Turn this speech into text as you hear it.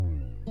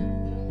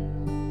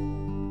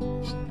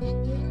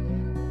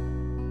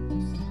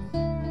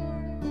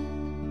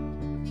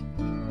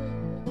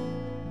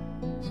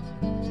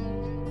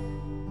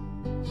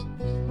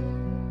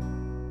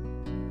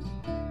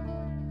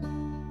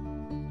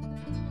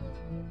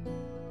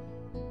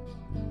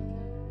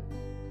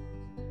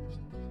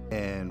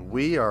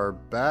We are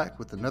back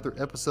with another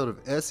episode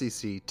of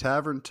SEC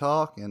Tavern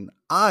Talk, and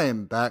I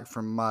am back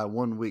from my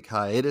 1 week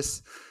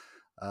hiatus.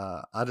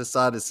 I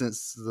decided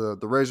since the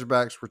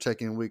Razorbacks were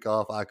taking a week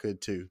off, I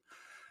could too.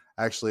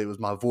 Actually, it was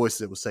my voice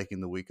that was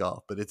taking the week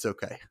off, but it's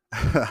okay.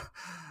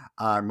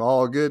 I'm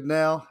all good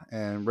now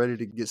and ready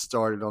to get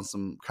started on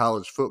some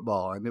college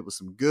football, and it was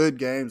some good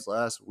games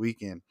last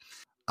weekend.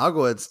 I'll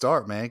go ahead and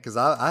start, man, because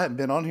I haven't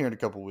been on here in a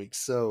couple weeks.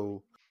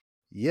 So,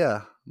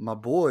 yeah, my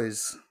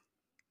boys,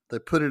 they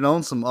put it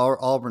on some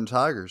Auburn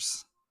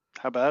Tigers.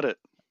 How about it?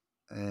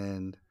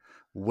 And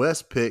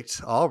Wes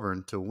picked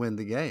Auburn to win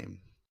the game.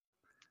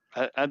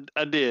 I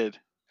did.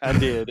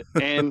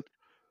 And,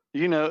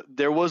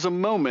 there was a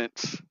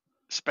moment,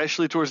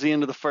 especially towards the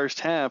end of the first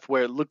half,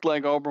 where it looked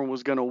like Auburn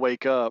was going to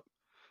wake up.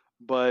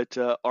 But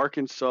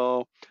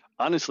Arkansas,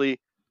 honestly,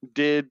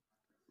 did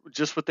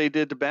just what they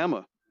did to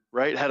Bama,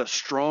 right? Had a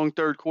strong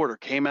third quarter,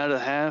 came out of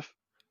the half,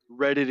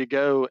 ready to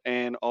go,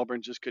 and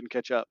Auburn just couldn't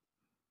catch up.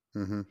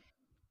 Mm-hmm.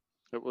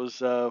 It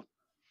was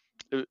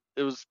it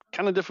was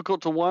kind of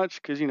difficult to watch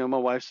because, my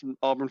wife's an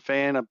Auburn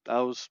fan.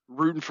 I was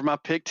rooting for my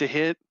pick to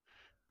hit.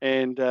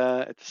 And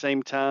at the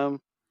same time,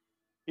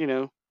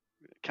 kind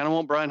of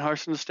want Brian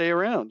Harsin to stay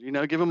around.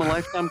 Give him a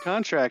lifetime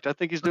contract. I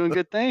think he's doing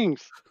good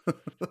things.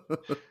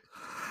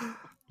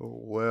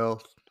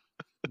 Well,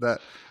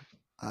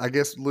 I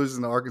guess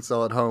losing to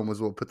Arkansas at home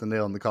was what put the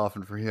nail in the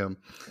coffin for him.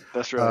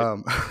 That's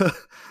right.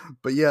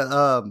 But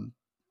yeah,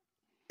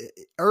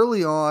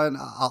 early on,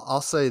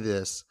 I'll say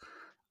this.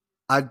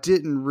 I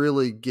didn't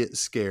really get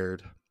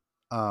scared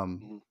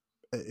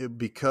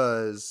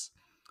because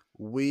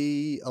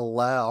we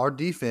allow our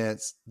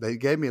defense. They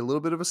gave me a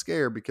little bit of a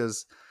scare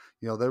because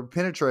they were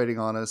penetrating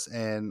on us,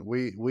 and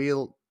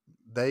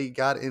they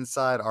got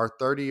inside our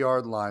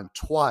 30-yard line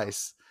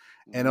twice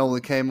and only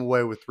came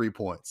away with 3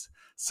 points.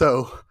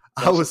 So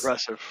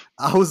impressive.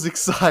 I was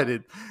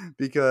excited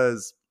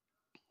because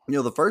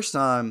the first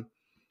time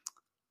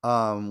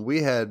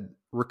we had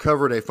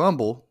recovered a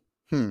fumble,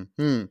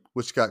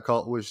 which got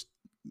called,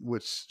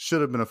 which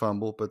should have been a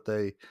fumble, but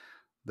they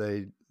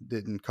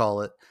didn't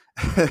call it.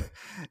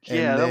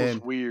 Yeah, that was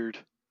weird.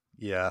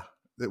 Yeah,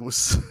 it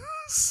was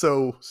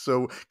so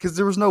because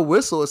there was no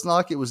whistle. It's not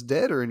like it was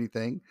dead or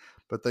anything,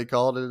 but they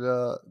called it.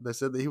 They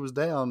said that he was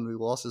down. He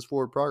lost his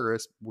forward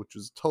progress, which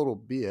was total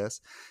BS.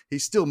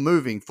 He's still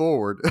moving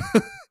forward,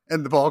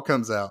 and the ball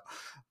comes out.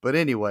 But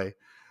anyway,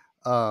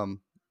 but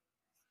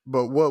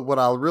what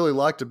I really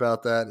liked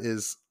about that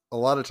is a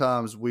lot of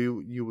times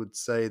you would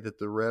say that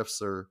the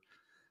refs are,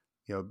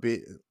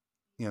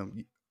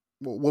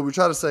 what we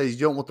try to say is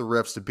you don't want the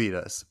refs to beat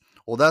us.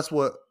 Well, that's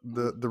what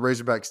the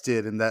Razorbacks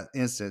did in that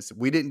instance.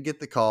 We didn't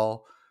get the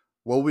call.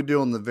 What we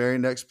do on the very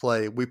next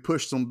play, we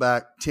pushed them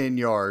back 10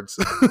 yards.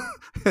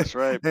 That's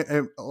right.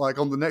 and like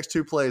on the next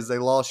 2 plays, they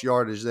lost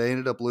yardage. They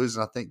ended up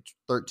losing, I think,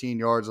 13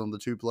 yards on the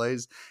 2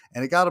 plays,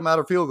 and it got him out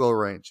of field goal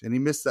range, and he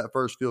missed that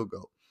first field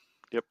goal.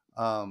 Yep.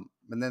 And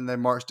then they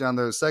marched down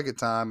there the second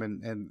time,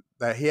 and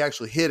that he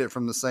actually hit it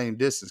from the same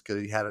distance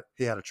because he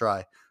had a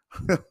try.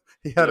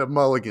 He had a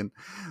mulligan.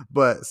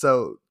 But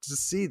so to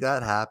see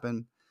that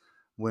happen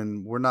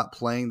when we're not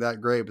playing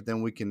that great, but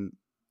then we can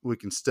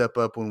step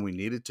up when we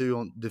needed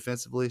to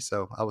defensively.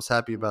 So I was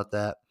happy about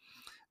that.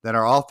 Then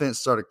our offense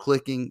started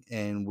clicking,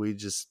 and we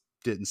just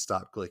didn't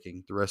stop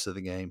clicking the rest of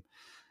the game.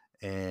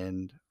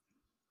 And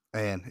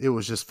it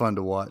was just fun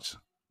to watch.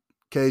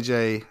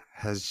 KJ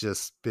has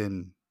just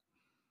been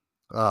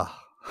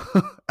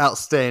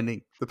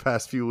outstanding the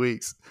past few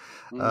weeks.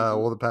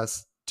 Well, the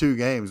past 2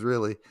 games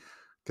really,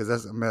 because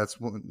that's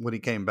when he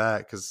came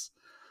back.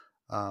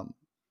 And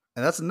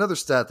that's another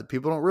stat that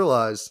people don't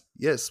realize.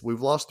 Yes,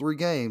 we've lost 3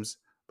 games,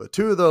 but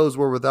 2 of those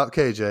were without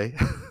KJ.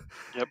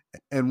 Yep.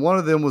 And one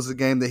of them was the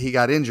game that he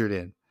got injured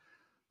in.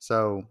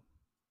 So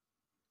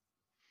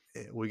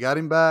we got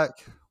him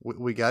back.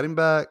 We got him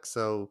back.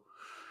 So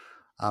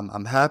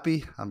I'm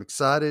happy. I'm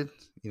excited.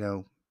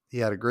 He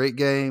had a great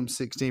game,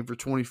 16 for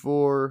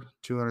 24,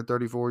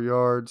 234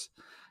 yards,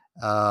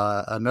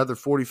 another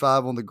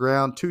 45 on the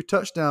ground, 2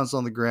 touchdowns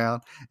on the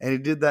ground, and he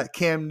did that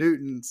Cam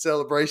Newton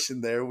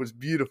celebration there. It was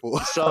beautiful.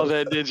 Saw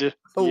that, did you?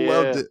 I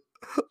loved it.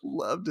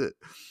 Loved it.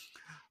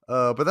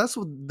 But that's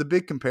what the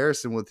big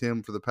comparison with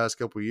him for the past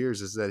couple of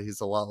years is that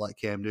he's a lot like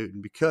Cam Newton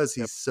because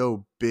he's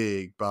so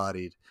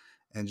big-bodied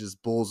and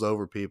just bulls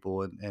over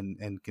people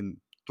and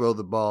can throw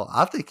the ball.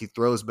 I think he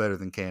throws better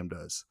than Cam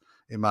does,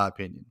 in my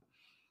opinion.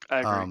 I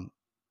agree.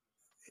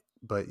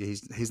 But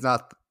he's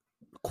not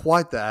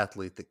quite the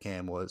athlete that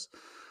Cam was.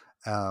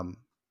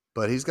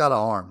 But he's got an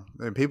arm,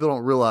 and people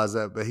don't realize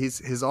that. But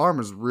his arm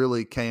has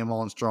really came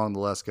on strong the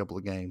last couple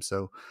of games.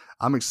 So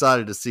I'm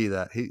excited to see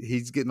that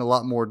he's getting a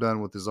lot more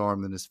done with his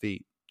arm than his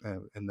feet,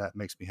 and that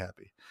makes me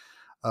happy.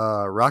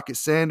 Rocket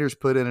Sanders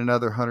put in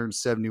another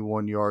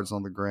 171 yards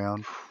on the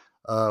ground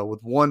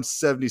with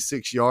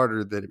 176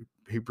 yarder that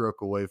he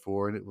broke away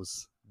for, and it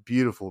was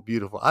beautiful,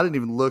 beautiful. I didn't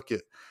even look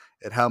at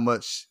how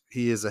much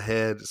he is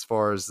ahead as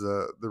far as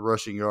the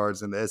rushing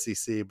yards in the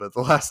SEC. But the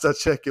last I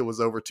checked, it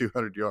was over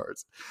 200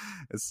 yards.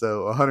 And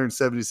so a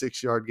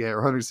 176-yard game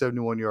or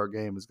 171-yard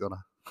game is going to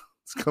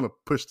it's going to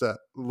push that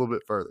a little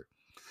bit further.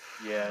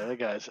 Yeah, that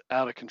guy's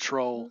out of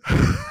control.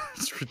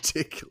 It's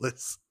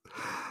ridiculous.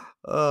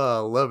 I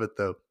love it,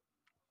 though.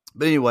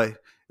 But anyway, it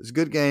was a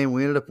good game.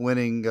 We ended up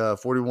winning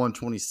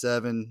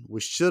 41-27. We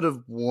should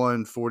have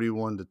won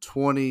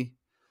 41-20,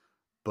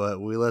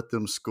 but we let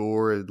them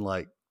score in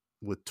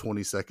with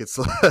 20 seconds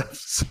left.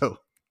 So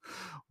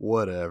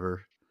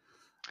whatever.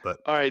 But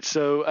all right,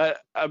 so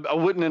I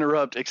wouldn't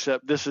interrupt,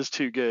 except this is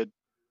too good.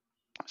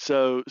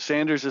 So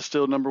Sanders is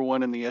still number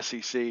 1 in the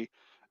SEC.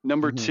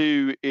 Number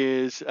 2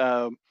 is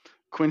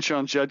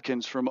Quinshon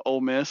Judkins from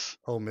Ole Miss.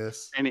 Ole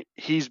Miss. And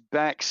he's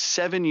back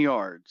 7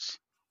 yards,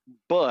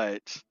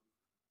 but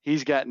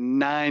he's got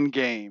 9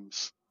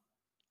 games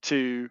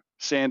to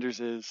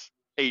Sanders's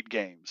 8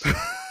 games.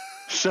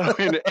 So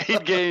in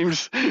 8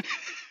 games,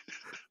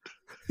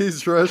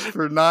 he's rushed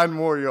for 9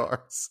 more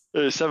yards.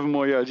 7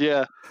 more yards,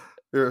 yeah.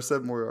 There are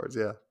 7 more yards,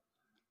 yeah.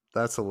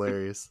 That's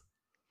hilarious.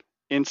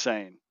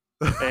 Insane.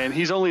 And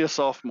he's only a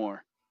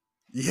sophomore.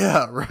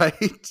 Yeah,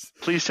 right.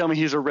 Please tell me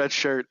he's a red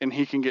shirt and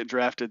he can get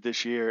drafted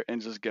this year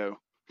and just go.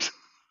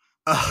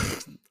 I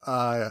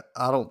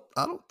don't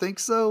think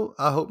so.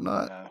 I hope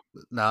not.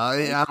 No,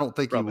 I don't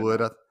think he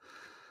would. I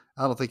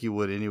don't think he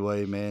would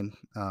anyway, man.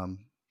 I'm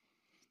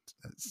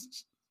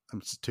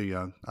just too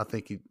young. I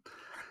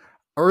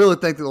really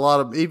think that a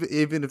lot of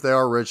even if they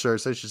are red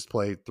shirts, they should just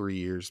play 3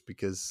 years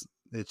because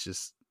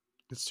it's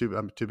too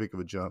big of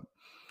a jump.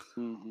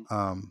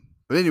 Mm-hmm.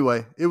 But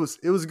anyway, it was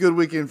a good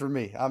weekend for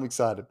me. I'm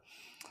excited.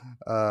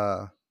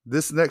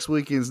 This next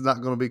weekend is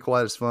not going to be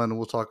quite as fun, and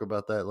we'll talk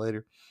about that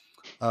later.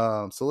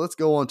 So let's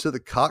go on to the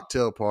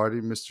cocktail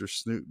party, Mr.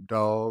 Snoop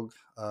Dogg.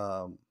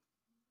 Tell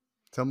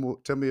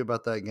me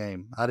about that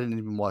game. I didn't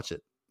even watch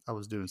it. I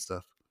was doing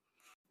stuff.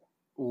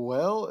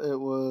 Well, it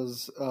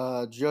was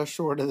just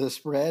short of the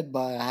spread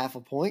by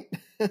 0.5 point.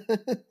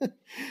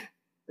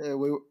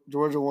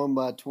 Georgia won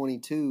by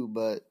 22,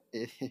 but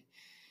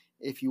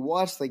if you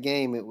watch the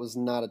game, it was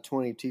not a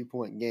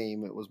 22-point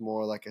game. It was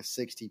more like a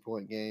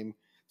 60-point game.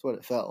 That's what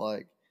it felt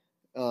like.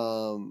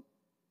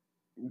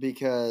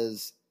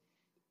 Because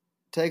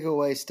take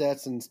away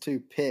Stetson's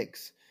 2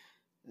 picks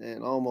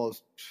and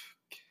almost,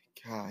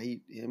 God,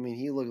 he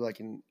looked like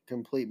a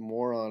complete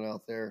moron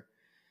out there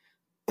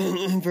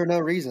for no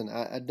reason.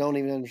 I don't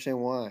even understand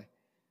why.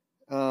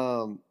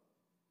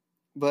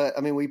 But,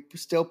 I mean, we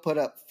still put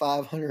up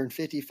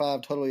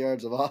 555 total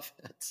yards of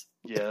offense.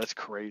 Yeah, that's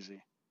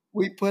crazy.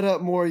 We put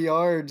up more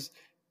yards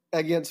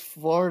against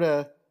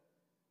Florida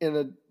in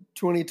a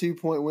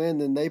 22-point win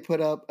than they put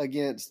up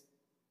against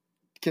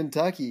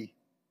Kentucky.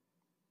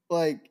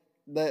 Like,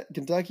 that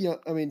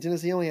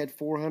Tennessee only had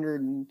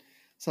 400 and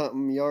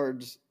something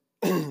yards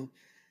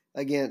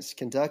against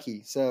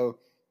Kentucky. So,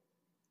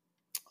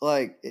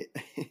 like,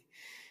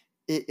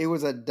 it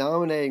was a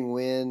dominating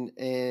win,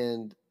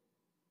 and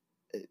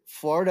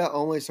Florida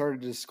only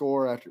started to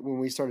score when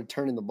we started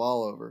turning the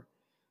ball over.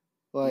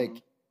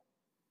 Like,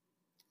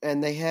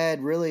 and they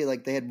had one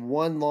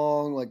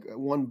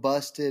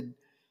busted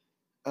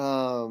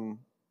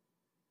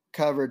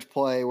coverage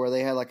play where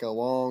they had like a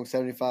long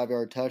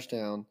 75-yard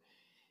touchdown.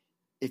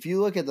 If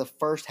you look at the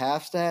first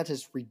half stats,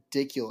 it's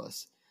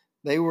ridiculous.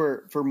 They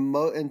were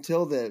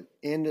until the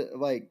end,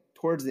 like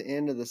towards the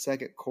end of the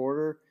second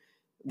quarter,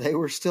 they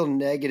were still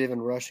negative in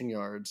rushing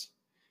yards,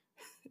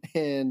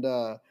 and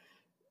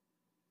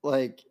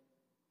like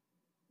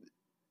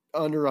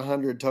under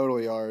 100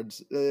 total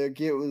yards.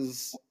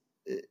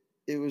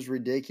 It was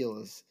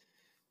ridiculous.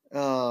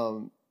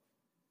 And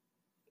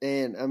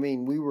I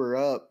mean, we were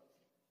up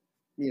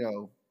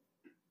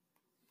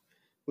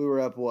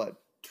what,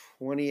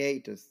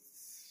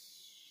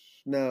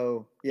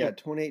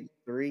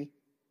 28-3.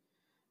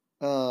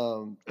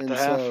 And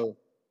so,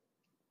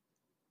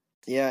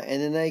 yeah,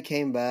 and then they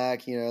came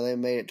back, they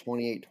made it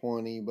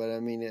 28-20, but I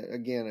mean, it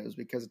was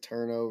because of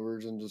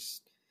turnovers and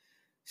just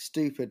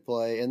stupid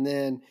play. And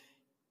then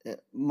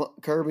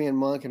Kirby and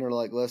Monken are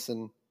like,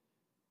 listen,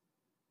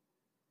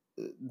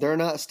 they're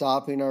not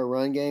stopping our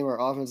run game. Our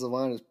offensive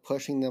line is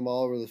pushing them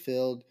all over the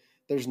field.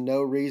 There's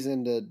no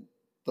reason to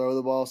throw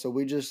the ball. So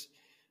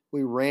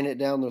we ran it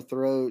down their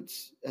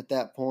throats at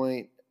that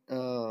point,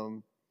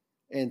 and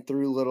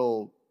threw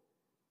little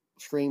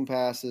screen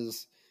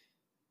passes.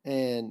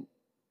 And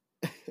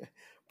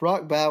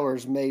Brock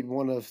Bowers made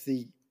one of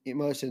the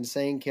most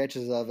insane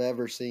catches I've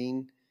ever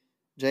seen.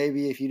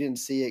 JB, if you didn't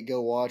see it,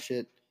 go watch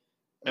it.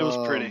 It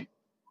was pretty.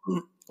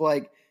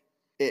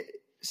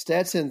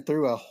 Stetson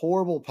threw a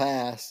horrible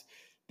pass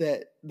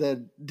that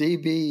the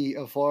DB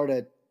of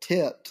Florida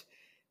tipped,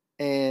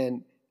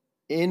 and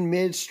in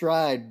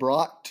mid-stride,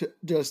 Brock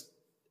just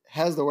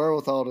has the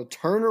wherewithal to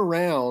turn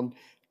around,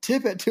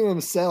 tip it to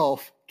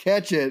himself,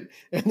 catch it,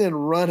 and then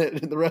run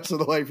it the rest of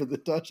the way for the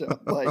touchdown.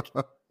 Like,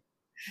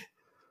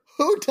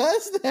 who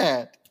does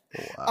that?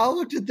 Wow. I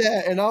looked at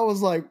that, and I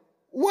was like,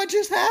 what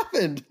just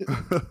happened?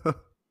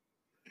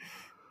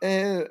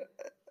 And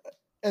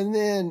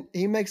then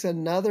he makes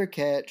another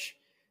catch,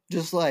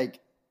 just like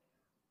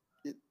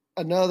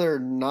another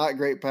not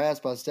great pass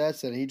by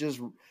Stetson. He just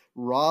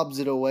robs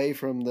it away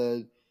from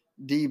the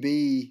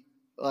DB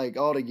like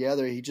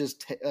altogether, he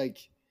just like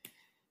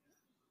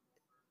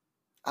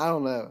I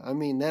don't know. I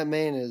mean, that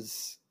man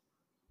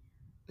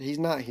he's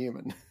not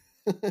human.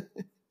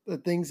 The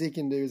things he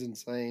can do is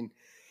insane.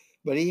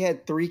 But he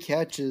had 3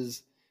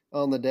 catches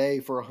on the day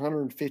for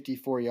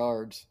 154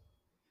 yards.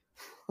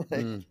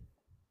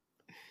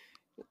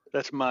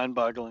 That's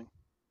mind-boggling.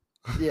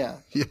 Yeah.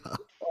 Yeah.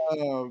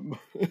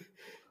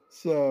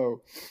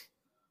 So,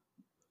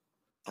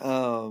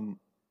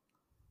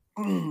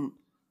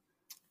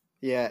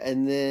 yeah,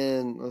 and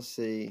then let's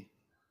see.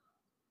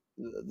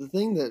 The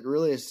thing that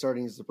really is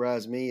starting to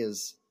surprise me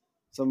is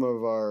some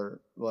of our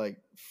like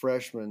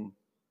freshmen,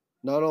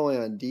 not only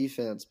on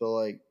defense but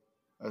like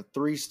a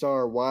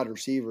 3-star wide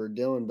receiver,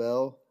 Dylan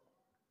Bell.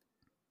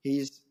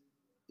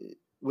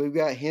 We've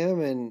got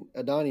him and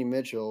Adonai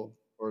Mitchell,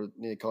 or you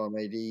need to call him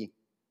AD,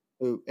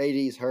 who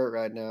AD's hurt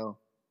right now,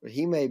 but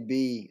he may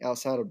be,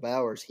 outside of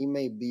Bowers, he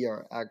may be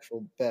our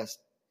actual best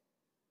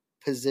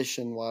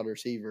position wide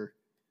receiver.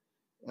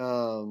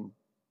 And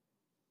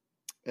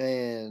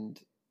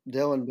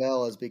Dylan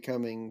Bell is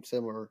becoming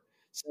similar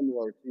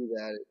to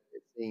that.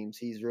 It seems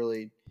he's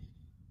really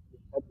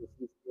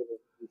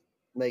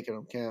making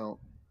them count,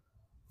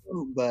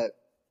 but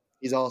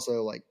he's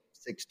also like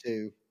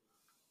 6'2"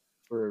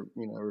 for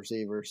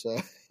receiver, so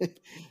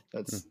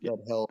that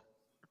helps.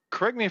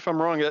 Correct me if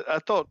I'm wrong. I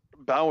thought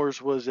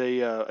Bowers was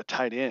a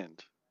tight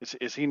end.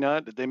 Is he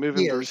not? Did they move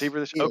him to receiver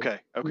this? Okay.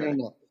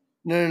 No.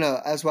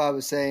 That's why I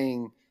was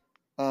saying.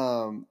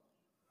 I'm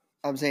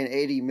saying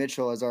AD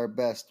Mitchell is our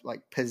best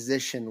like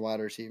position wide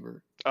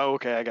receiver. Oh,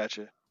 okay, I got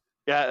you.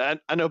 Yeah,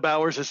 I know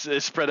Bowers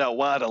is spread out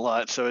wide a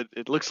lot, so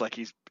it looks like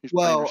he's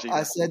playing receiver.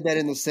 I said that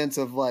in the sense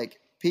of like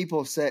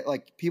people say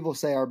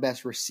our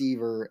best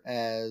receiver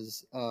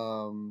as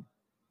all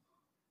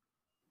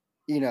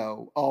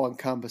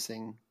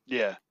encompassing.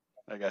 Yeah,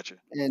 I got you.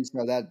 And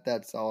so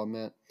that's all I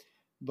meant.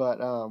 But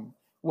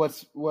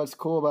what's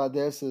cool about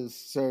this is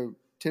so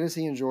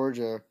Tennessee and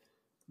Georgia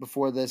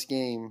before this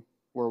game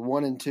were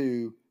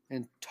 1-2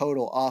 in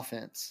total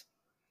offense,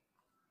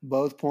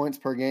 both points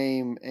per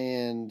game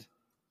and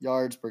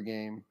yards per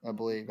game, I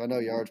believe. I know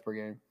yards per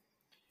game.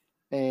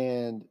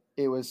 And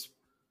it was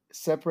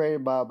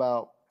separated by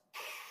about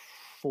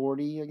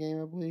 40 a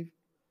game, I believe.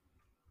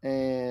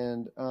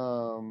 And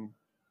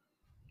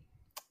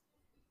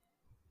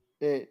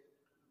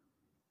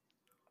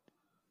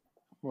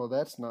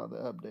that's not the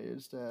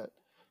updated stat.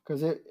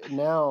 Because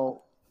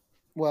no,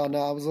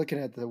 I was looking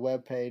at the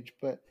web page,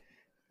 but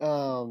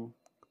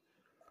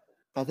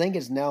I think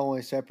it's now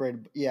only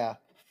separated. Yeah.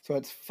 So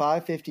it's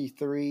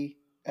 553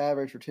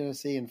 average for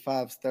Tennessee and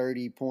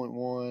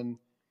 530.1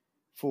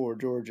 for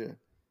Georgia.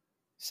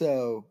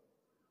 So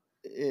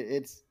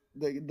it's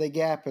the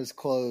gap has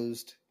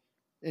closed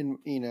in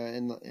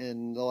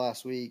the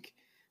last week,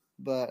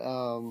 but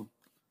and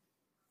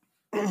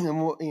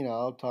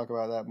I'll talk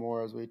about that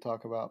more as we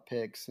talk about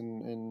picks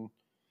and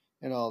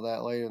all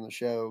that later in the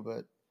show.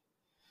 But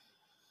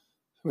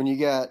when you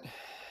got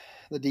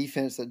the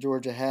defense that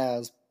Georgia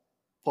has,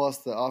 plus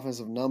the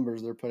offensive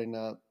numbers they're putting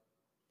up,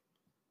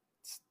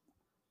 it's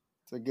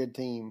a good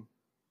team.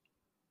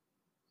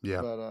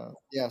 Yeah. But,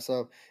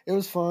 so it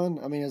was fun.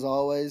 I mean, as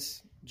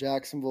always,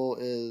 Jacksonville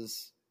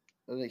is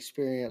an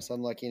experience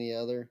unlike any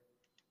other.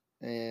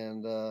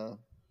 And, I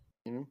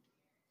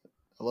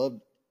loved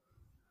it.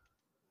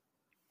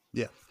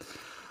 Yeah.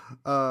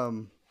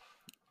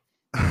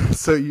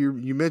 So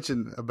you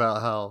mentioned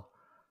about how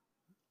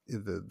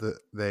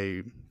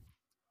they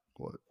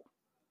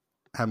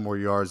had more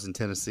yards than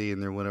Tennessee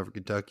and their win over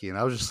Kentucky, and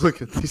I was just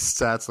looking at these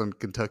stats on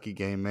Kentucky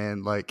game,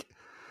 man. Like,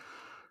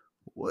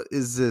 what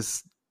is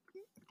this?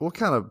 What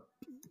kind of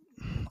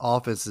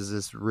offense is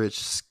this Rich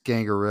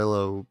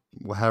Scangarello,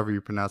 however you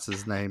pronounce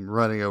his name,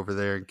 running over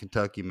there in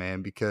Kentucky,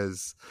 man?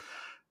 Because,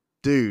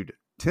 dude,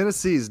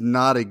 Tennessee is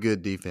not a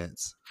good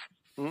defense.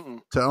 Mm-mm.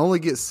 To only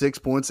get 6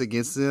 points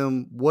against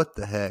them, what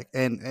the heck?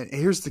 And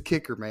here's the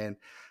kicker, man.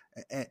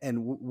 And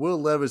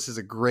Will Levis is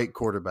a great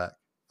quarterback.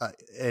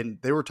 And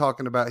they were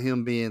talking about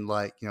him being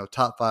like,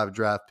 top 5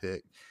 draft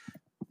pick.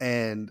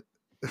 And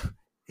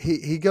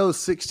he goes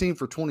 16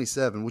 for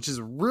 27, which is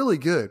really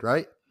good,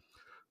 right?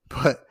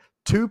 But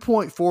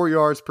 2.4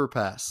 yards per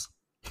pass.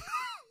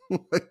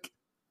 Like,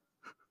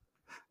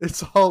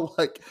 it's all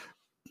like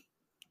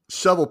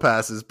shovel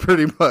passes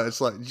pretty much.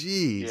 Like,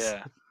 geez.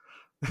 Yeah.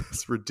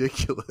 It's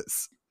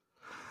ridiculous.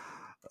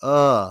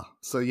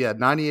 So yeah,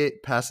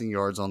 98 passing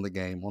yards on the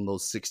game on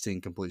those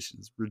 16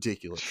 completions.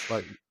 Ridiculous.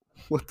 Like,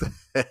 what the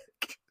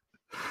heck?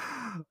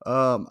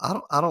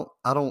 I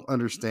don't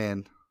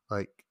understand.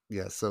 Like,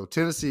 yeah. So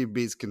Tennessee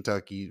beats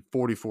Kentucky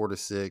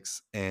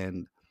 44-6,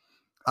 and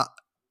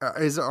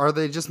are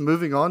they just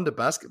moving on to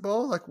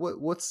basketball? Like,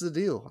 what's the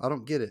deal? I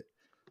don't get it.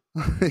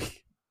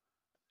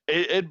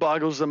 It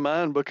boggles the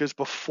mind because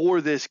before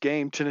this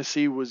game,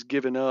 Tennessee was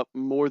giving up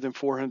more than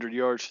 400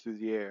 yards through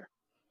the air.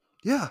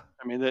 Yeah.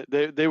 I mean,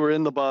 they were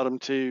in the bottom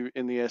 2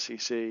 in the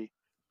SEC,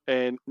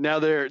 and now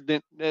they're at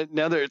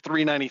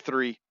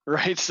 393,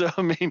 right? So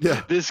I mean,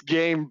 This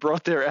game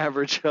brought their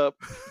average up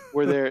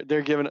where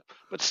they're giving up,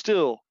 but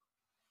still,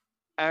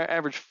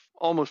 averaged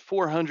almost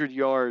 400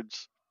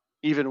 yards,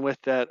 even with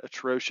that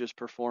atrocious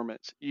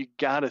performance. You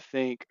got to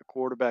think a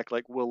quarterback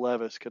like Will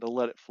Levis could have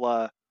let it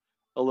fly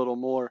a little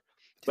more.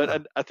 But Yeah.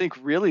 I think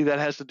really that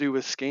has to do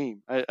with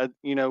scheme.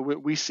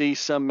 We see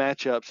some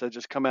matchups that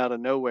just come out of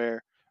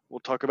nowhere.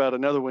 We'll talk about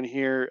another one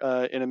here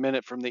in a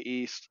minute from the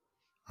East.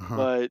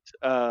 Uh-huh.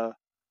 But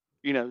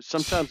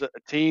sometimes a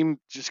team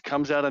just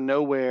comes out of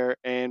nowhere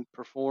and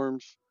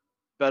performs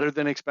better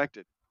than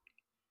expected,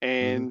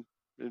 and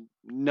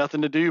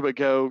nothing to do but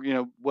go,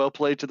 well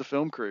played to the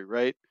film crew,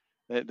 right?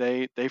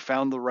 They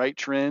found the right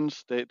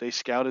trends, they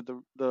scouted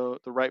the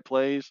right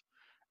plays,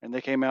 and they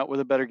came out with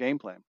a better game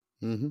plan.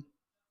 Mm-hmm.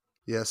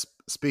 Yes.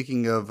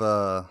 Speaking of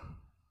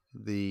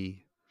the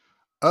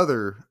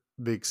other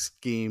big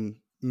scheme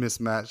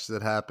mismatch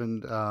that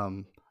happened,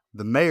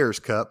 the Mayor's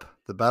Cup,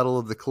 the Battle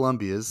of the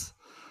Columbias.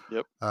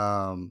 Yep.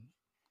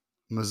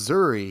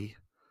 Missouri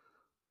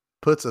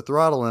puts a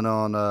throttle in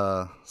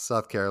on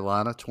South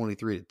Carolina,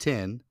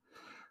 23-10.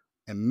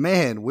 And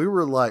man, we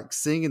were like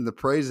singing the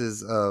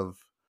praises of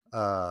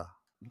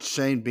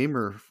Shane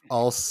Beamer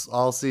all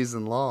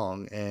season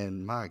long,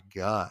 and my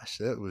gosh,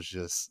 that was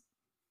just.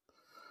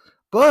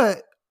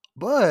 But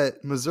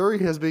Missouri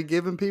has been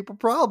giving people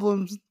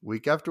problems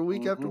week after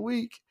week after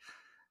week,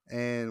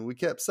 and we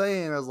kept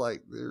saying, I was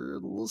like, they're a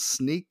little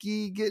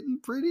sneaky, getting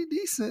pretty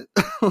decent.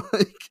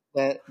 Like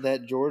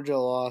that Georgia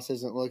loss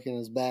isn't looking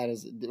as bad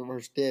as it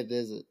first did,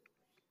 is it?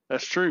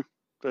 That's true.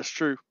 That's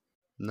true.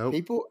 Nope.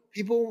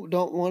 People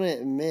don't want to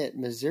admit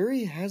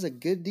Missouri has a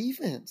good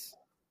defense.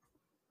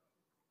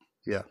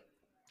 Yeah.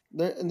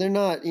 They're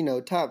not,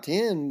 top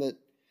 10, but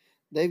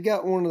they've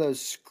got one of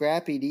those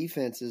scrappy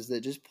defenses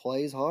that just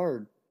plays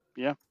hard.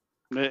 Yeah.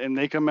 And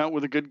they come out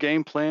with a good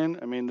game plan.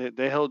 I mean,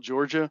 they held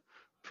Georgia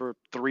for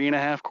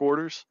 3.5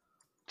 quarters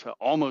to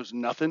almost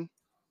nothing.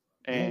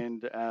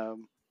 And,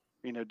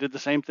 did the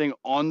same thing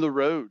on the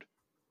road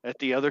at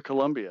the other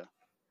Columbia.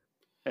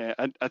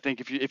 And I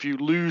think if you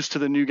lose to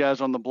the new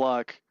guys on the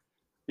block,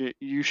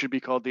 you should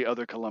be called the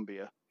other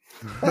Columbia.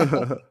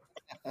 I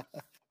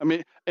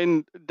mean,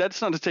 and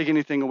that's not to take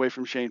anything away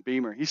from Shane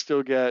Beamer. He's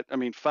still got,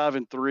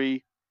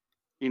 5-3,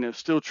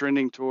 still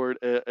trending toward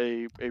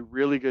a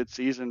really good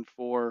season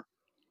for,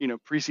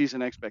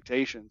 preseason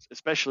expectations,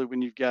 especially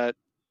when you've got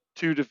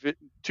two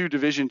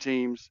division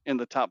teams in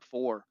the top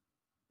 4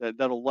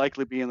 that'll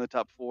likely be in the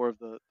top 4 of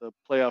the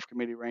playoff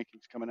committee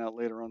rankings coming out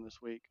later on this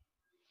week.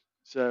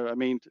 So, I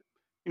mean,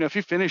 if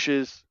he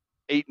finishes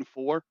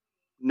 8-4,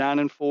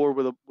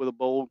 9-4 with a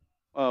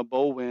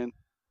bowl win,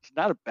 it's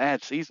not a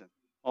bad season,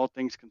 all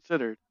things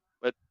considered.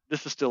 But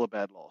this is still a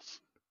bad loss.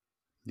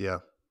 Yeah,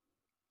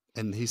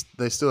 and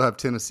they still have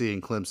Tennessee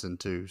and Clemson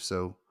too.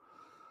 So,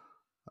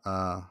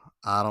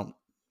 I'm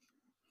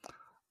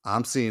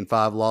seeing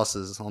 5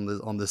 losses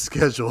on this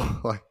schedule.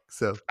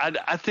 So,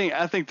 I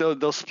think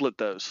they'll split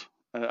those.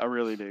 I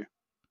really do.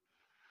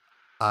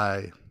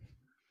 I'd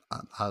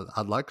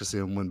like to see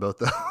them win both,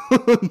 though.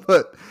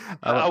 But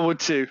I would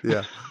too.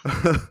 Yeah.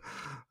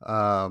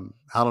 I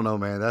don't know,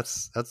 man.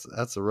 That's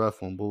a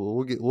rough one. But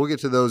we'll get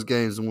to those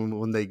games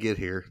when they get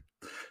here.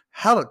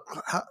 How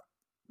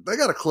they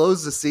got to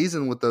close the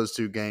season with those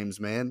 2 games,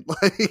 man.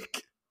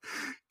 Like,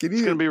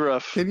 it's gonna be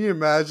rough. Can you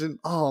imagine?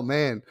 Oh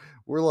man,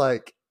 we're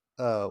like,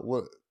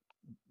 what?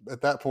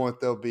 At that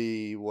point, they'll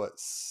be what,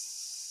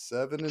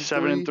 7-3?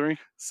 7-3.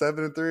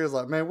 7-3 is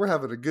like, man, we're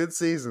having a good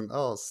season.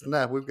 Oh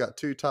snap, we've got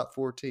 2 top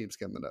 4 teams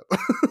coming up.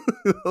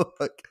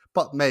 Like,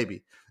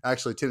 maybe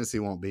actually Tennessee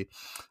won't be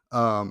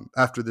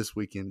after this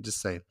weekend.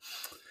 Just saying,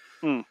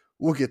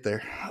 we'll get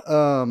there.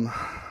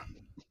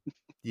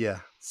 Yeah.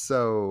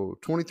 So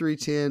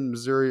 23-10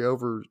 Missouri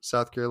over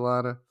South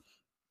Carolina.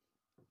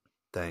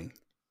 Dang,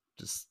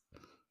 just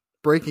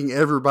breaking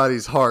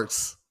everybody's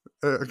hearts.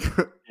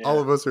 All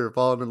of us who are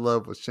falling in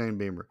love with Shane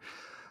Beamer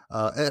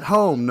at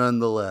home,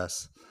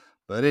 nonetheless.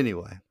 But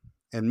anyway,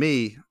 and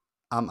me,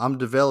 I'm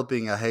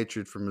developing a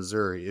hatred for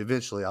Missouri.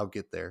 Eventually, I'll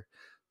get there.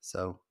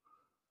 So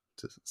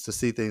to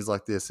see things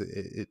like this,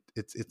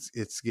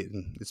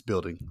 it's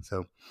building.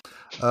 So,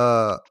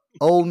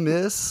 Ole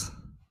Miss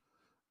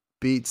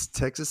beats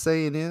Texas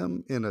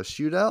A&M in a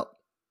shootout.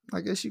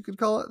 I guess you could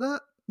call it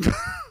that.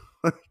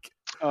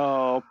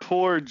 Oh,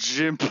 poor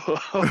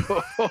Jimbo.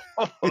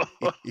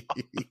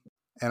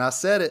 And I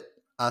said it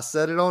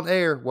on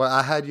air. Well,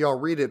 I had y'all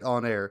read it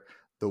on air.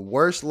 The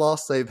worst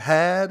loss they've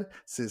had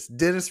since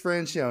Dennis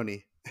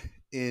Franchione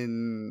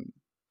in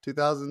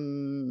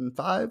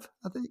 2005,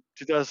 I think.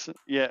 2000,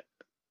 yeah.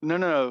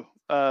 No.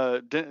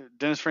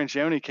 Dennis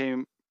Franchione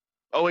came.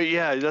 Oh wait,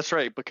 yeah, that's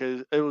right,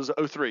 because it was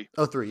 2003.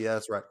 2003, yeah,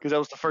 that's right. Because that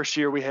was the first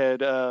year we had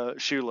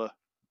Shula.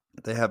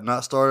 They have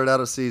not started out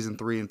a season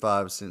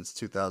 3-5 since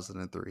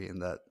 2003,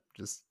 and that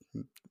just,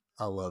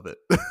 I love it.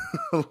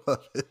 I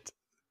love it.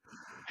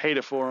 Hate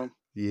it for him.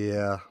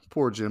 Yeah,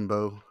 poor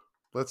Jimbo.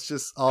 Let's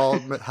just all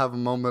have a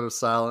moment of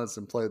silence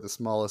and play the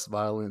smallest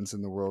violins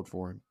in the world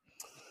for him.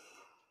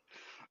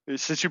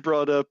 Since you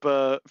brought up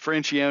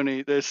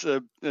Franchione, this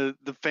the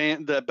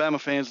Bama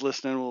fans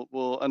listening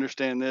will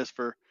understand this.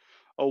 For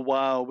a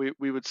while,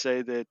 we would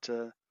say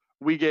that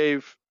we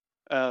gave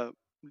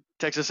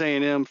Texas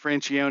A&M,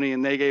 Francione,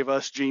 and they gave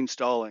us Gene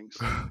Stallings.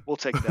 We'll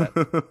take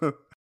that.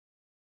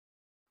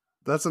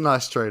 That's a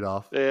nice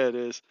trade-off. Yeah, it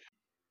is.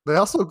 They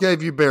also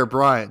gave you Bear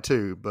Bryant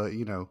too, but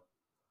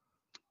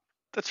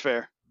that's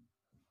fair.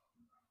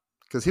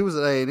 Because he was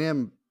at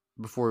A&M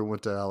before he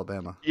went to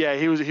Alabama. Yeah,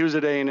 he was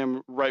at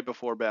A&M right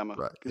before Bama.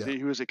 Right. Because Yeah.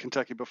 he was at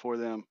Kentucky before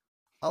them.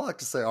 I like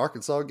to say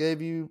Arkansas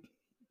gave you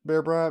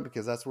Bear Bryant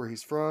because that's where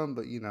he's from,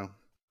 but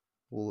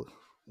we'll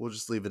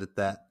just leave it at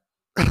that.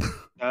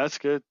 No, that's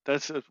good.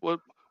 That's what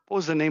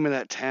was the name of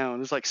that town? It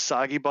was like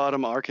Soggy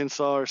Bottom,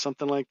 Arkansas, or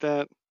something like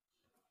that.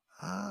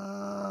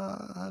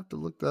 I have to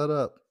look that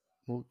up.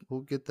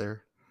 We'll get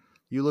there.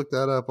 You look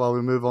that up while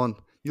we move on.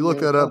 You look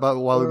that up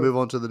while we move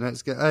on to the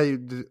next game. Hey,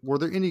 were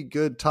there any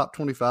good top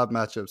 25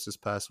 matchups this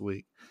past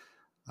week?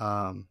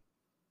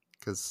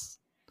 Because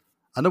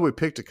I know we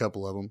picked a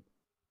couple of them.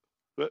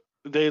 But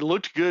they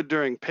looked good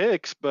during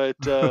picks, but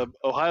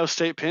Ohio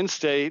State, Penn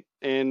State,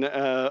 and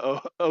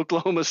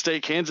Oklahoma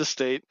State, Kansas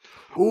State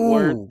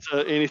weren't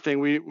anything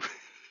we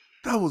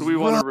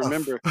want to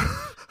remember.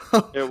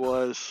 It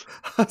was.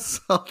 I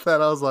saw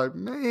that. I was like,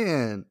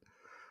 man,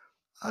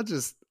 that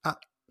just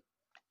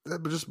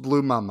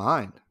blew my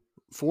mind.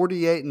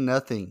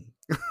 48-0,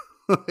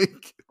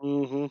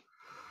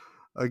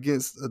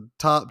 against a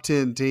top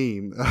 10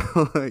 team.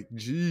 Like,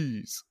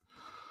 geez.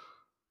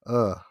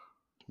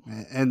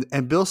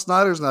 And Bill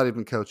Snyder's not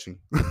even coaching.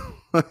 Man,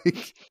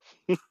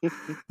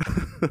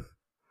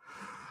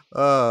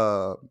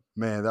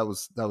 that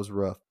was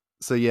rough.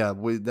 So yeah,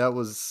 that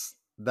was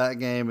that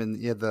game,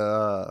 and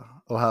the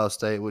Ohio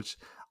State, which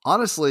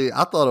honestly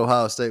I thought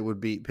Ohio State would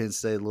beat Penn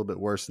State a little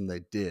bit worse than they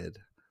did.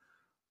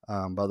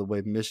 By the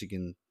way,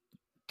 Michigan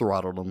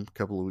throttled them a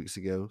couple of weeks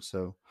ago,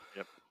 so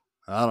yep.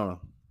 I don't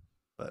know,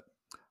 but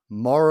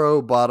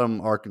Morrow Bottom,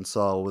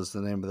 Arkansas was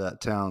the name of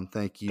that town.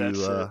 Thank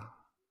you,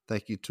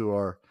 thank you to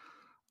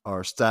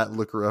our stat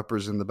looker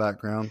uppers in the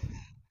background,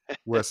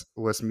 Wes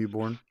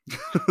Mewborn.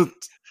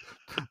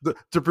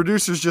 The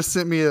producers just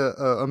sent me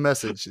a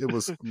message. It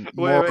was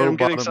wait, I'm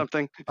getting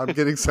something. I'm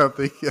getting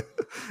something.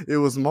 It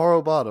was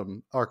Morrow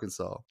Bottom,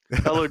 Arkansas.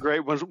 That looked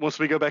great. Once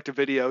we go back to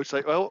video, it's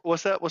like, oh,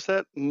 what's that? What's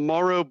that?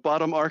 Morrow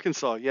Bottom,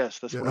 Arkansas. Yes,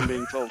 that's what I'm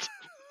being told.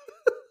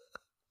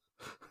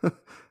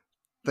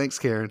 Thanks,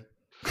 Karen.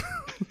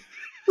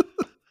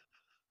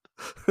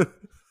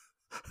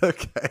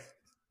 Okay.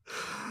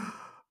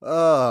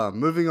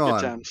 Moving on.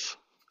 Good times.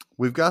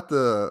 We've got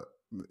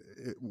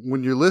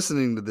when you're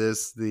listening to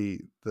this, the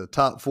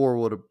top 4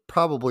 would have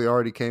probably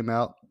already came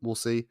out. We'll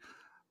see.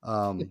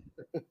 But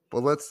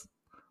let's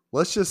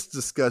just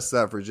discuss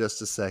that for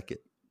just a second.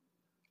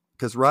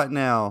 Because right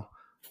now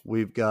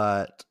we've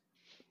got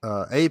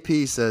AP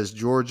says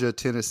Georgia,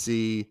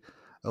 Tennessee,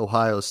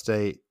 Ohio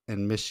State,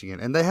 and Michigan.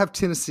 And they have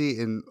Tennessee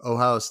and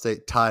Ohio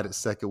State tied at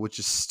second, which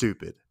is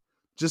stupid.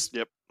 Just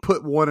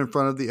put one in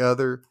front of the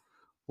other.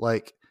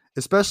 Like,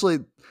 especially,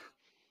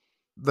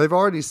 they've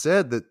already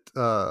said that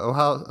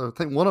Ohio, I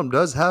think one of them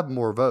does have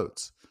more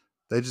votes.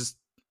 They just,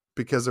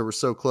 because they were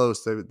so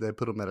close, they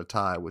put them at a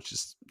tie, which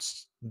is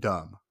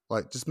dumb.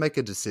 Like, just make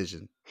a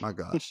decision. My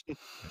gosh.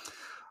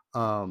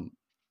 And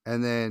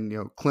then,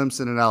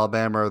 Clemson and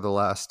Alabama are the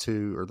last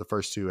two, or the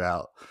first two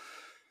out.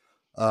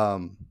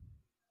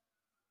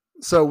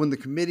 So when the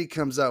committee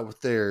comes out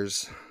with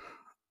theirs,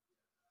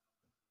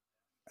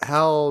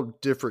 how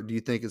different do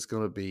you think it's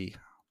going to be?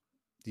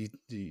 Do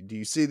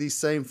you see these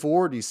same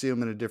 4? Do you see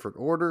them in a different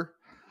order?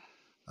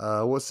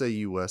 What say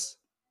you, Wes?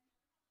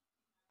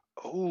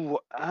 Oh,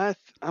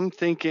 I'm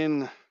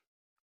thinking.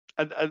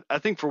 I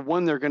think for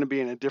one, they're going to be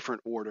in a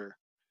different order,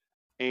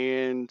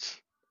 and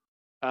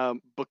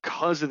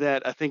because of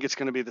that, I think it's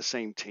going to be the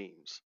same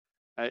teams.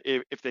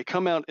 If they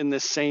come out in the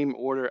same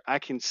order, I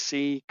can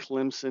see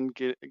Clemson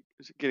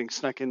getting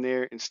snuck in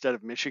there instead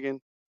of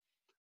Michigan,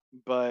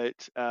 but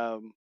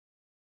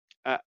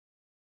that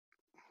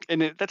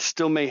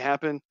still may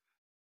happen.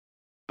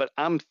 But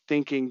I'm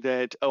thinking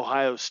that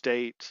Ohio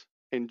State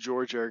and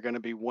Georgia are going to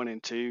be 1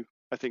 and 2.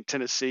 I think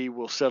Tennessee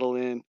will settle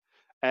in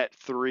at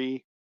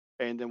 3,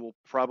 and then we'll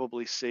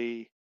probably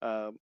see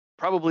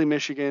probably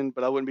Michigan,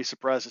 but I wouldn't be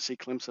surprised to see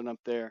Clemson up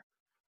there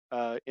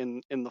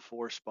in the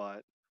 4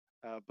 spot.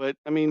 But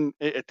I mean,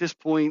 at this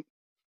point,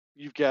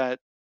 you've got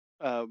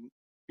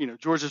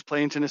Georgia's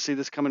playing Tennessee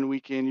this coming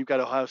weekend. You've got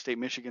Ohio State,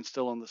 Michigan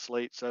still on the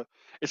slate, so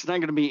it's not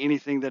going to be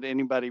anything that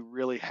anybody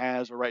really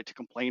has a right to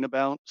complain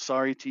about.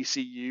 Sorry,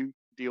 TCU,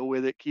 deal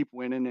with it, keep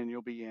winning, and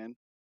you'll be in.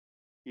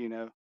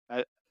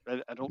 I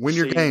don't win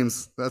your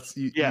games. That's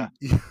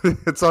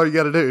that's all you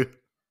got to do.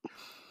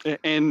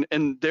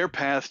 And their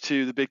path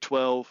to the Big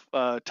 12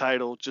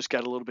 title just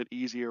got a little bit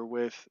easier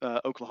with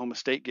Oklahoma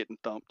State getting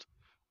thumped.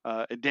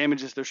 It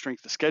damages their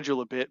strength of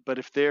schedule a bit, but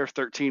if they're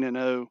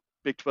 13-0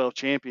 Big 12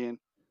 champion,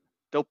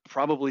 they'll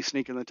probably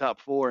sneak in the top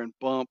 4 and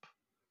bump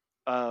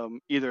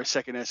either a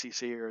second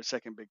SEC or a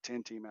second Big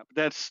 10 team out.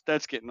 But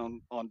that's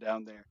getting on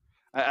down there.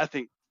 I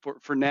think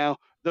for now,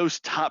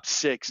 those top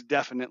 6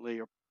 definitely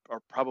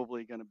are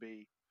probably going to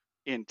be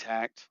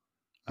intact.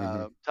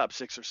 Top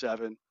 6 or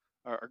 7.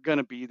 are going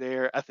to be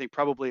there. I think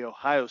probably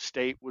Ohio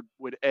State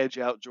would edge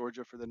out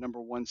Georgia for the number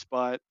 1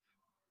 spot,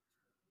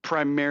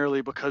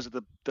 primarily because of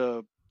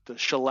the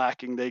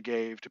shellacking they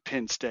gave to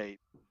Penn State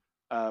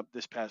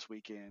this past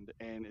weekend.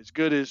 And as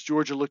good as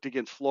Georgia looked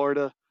against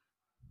Florida,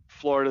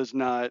 Florida's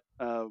not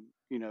a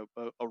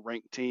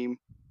ranked team,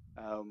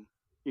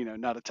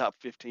 not a top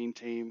 15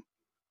 team.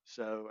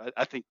 So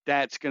I think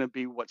that's going to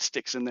be what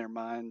sticks in their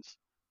minds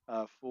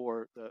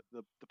for the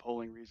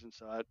polling reasons.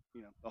 So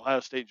Ohio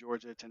State,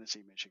 Georgia,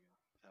 Tennessee, Michigan.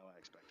 That's how I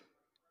expect it.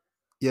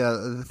 Yeah,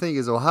 the thing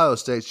is, Ohio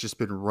State's just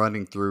been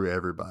running through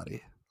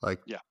everybody.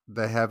 Like, Yeah.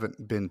 they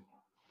haven't been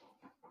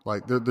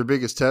like their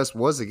biggest test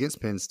was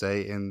against Penn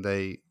State, and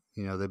they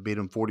beat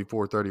them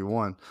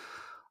 44-31,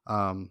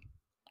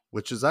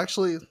 which is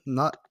actually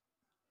not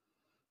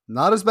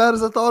as bad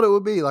as I thought it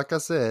would be. Like I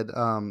said,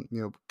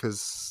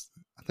 because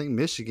I think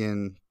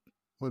Michigan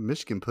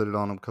put it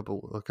on them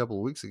a couple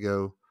of weeks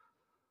ago,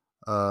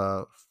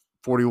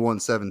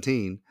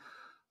 41-17.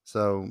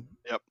 So,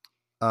 yep.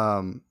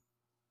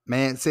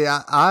 Man, see,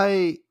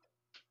 I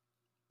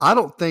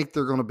don't think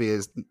they're going to be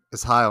as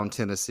high on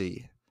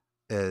Tennessee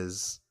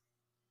as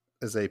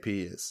AP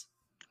is.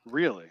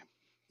 Really?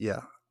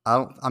 Yeah.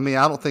 I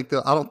don't think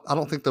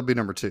they'll be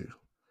number 2.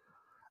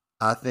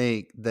 I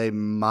think they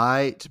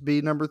might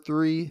be number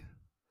 3.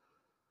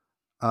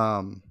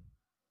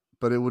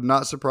 But it would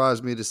not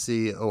surprise me to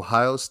see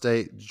Ohio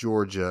State,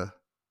 Georgia,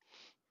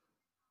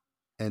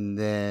 and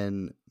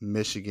then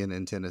Michigan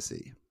and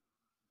Tennessee.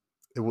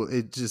 It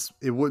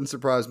wouldn't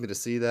surprise me to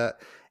see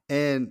that,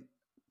 and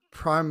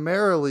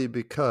primarily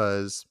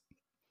because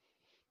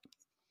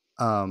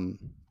they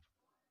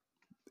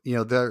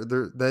had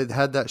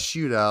that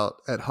shootout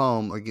at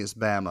home against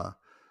Bama.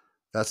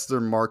 That's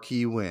their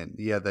marquee win.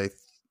 Yeah, they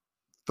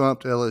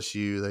thumped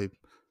LSU. They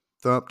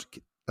thumped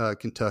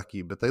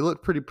Kentucky, but they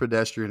looked pretty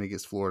pedestrian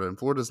against Florida, and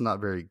Florida's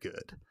not very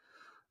good.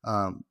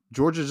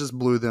 Georgia just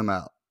blew them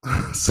out.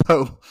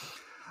 So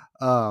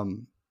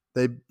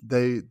they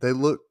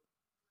look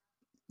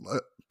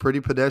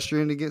pretty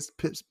pedestrian against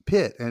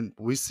Pitt, and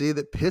we see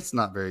that Pitt's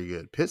not very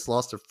good. Pitt's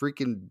lost to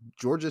freaking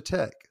Georgia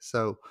Tech.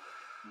 So,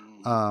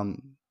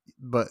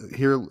 but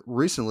here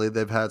recently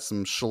they've had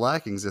some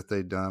shellackings that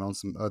they've done on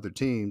some other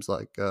teams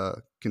like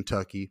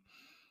Kentucky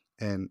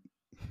and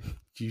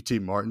UT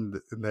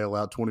Martin, and they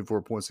allowed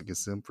 24 points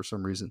against them for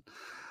some reason.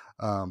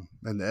 And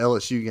the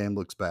LSU game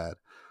looks bad.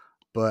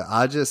 But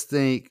I just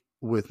think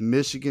with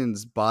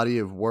Michigan's body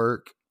of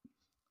work,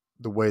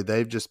 the way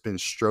they've just been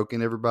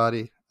stroking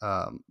everybody,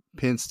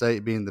 Penn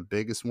State being the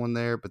biggest one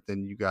there, but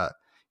then you got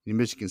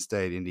Michigan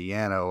State,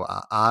 Indiana,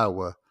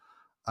 Iowa.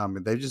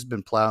 They've just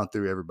been plowing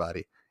through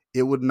everybody.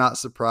 It would not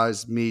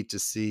surprise me to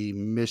see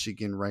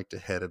Michigan ranked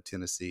ahead of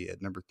Tennessee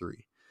at number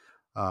 3,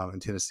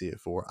 and Tennessee at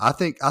 4. I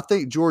think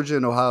Georgia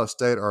and Ohio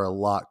State are a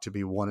lock to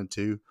be 1 and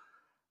 2,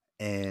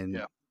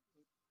 and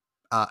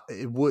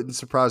it wouldn't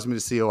surprise me to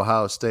see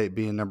Ohio State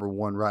being number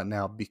 1 right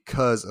now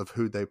because of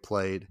who they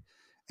played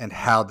and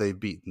how they've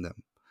beaten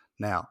them.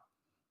 Now,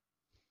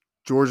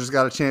 Georgia's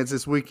got a chance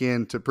this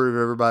weekend to prove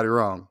everybody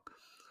wrong.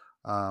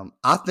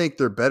 I think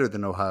they're better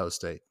than Ohio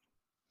State.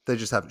 They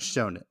just haven't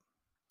shown it.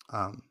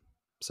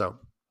 So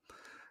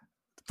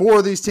 4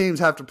 of these teams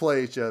have to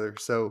play each other.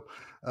 So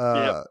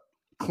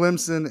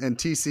Clemson and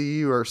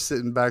TCU are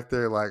sitting back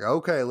there like,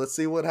 okay, let's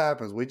see what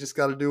happens. We just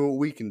got to do what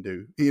we can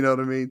do. You know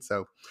what I mean?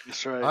 So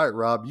that's right. All right,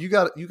 Rob, you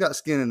got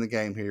skin in the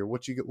game here.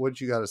 What you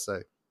got to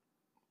say?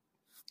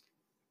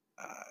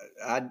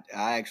 I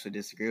actually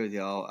disagree with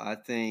y'all. I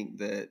think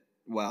that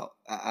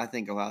I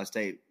think Ohio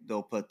State,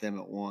 they'll put them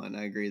at 1.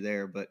 I agree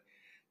there, but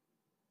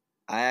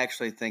I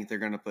actually think they're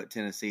going to put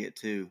Tennessee at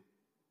 2,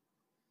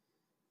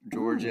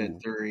 Georgia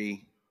at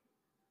 3,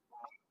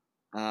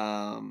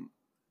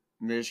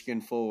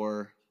 Michigan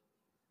 4,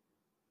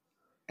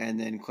 and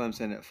then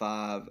Clemson at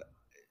 5.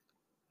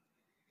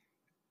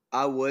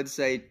 I would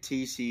say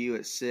TCU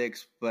at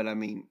 6, but I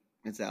mean,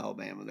 it's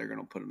Alabama. They're going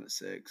to put them at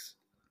 6.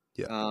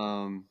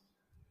 Yeah.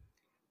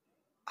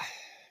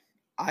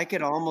 I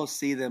could almost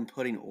see them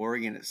putting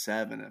Oregon at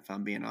 7, if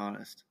I'm being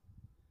honest.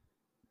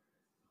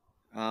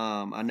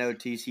 I know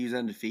TCU's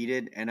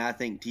undefeated, and I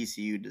think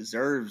TCU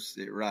deserves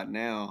it right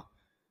now.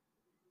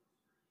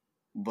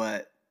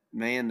 But,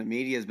 man, the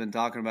media has been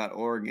talking about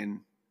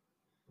Oregon.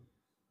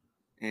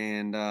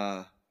 And,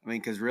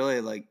 because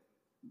really, like,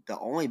 the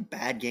only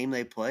bad game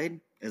they played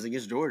is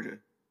against Georgia.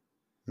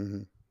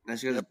 Mm-hmm.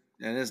 That's just,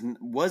 and it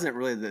wasn't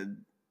really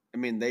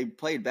they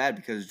played bad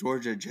because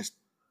Georgia just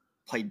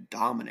played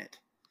dominant.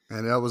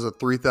 And that was a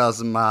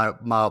 3,000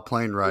 mile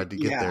plane ride to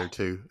get there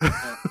too.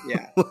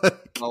 Yeah,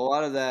 a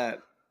lot of that.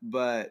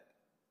 But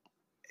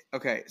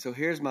okay, so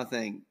here's my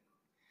thing: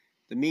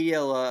 the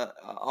media,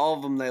 all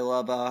of them, they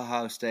love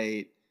Ohio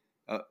State.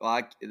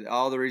 Like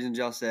all the reasons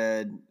y'all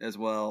said as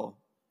well,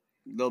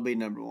 they'll be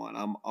number 1.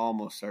 I'm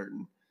almost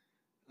certain.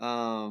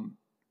 And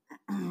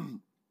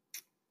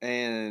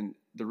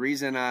the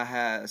reason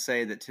I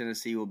say that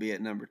Tennessee will be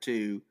at number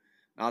 2,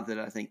 not that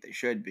I think they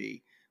should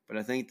be, but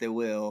I think they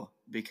will,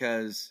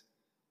 because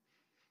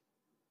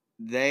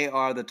they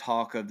are the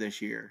talk of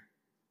this year.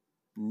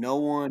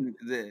 Everyone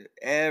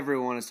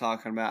is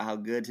talking about how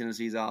good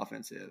Tennessee's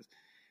offense is.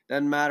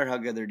 Doesn't matter how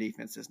good their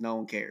defense is. No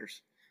one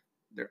cares.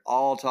 They're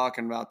all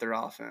talking about their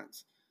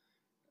offense.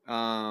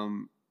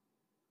 They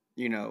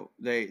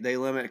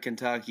limit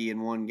Kentucky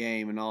in one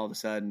game, and all of a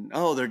sudden,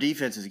 oh, their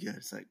defense is good.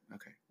 It's like,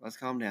 okay, let's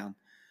calm down.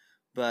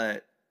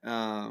 But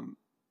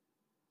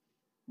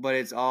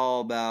it's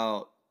all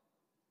about.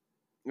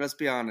 Let's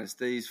be honest.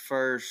 These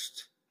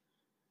first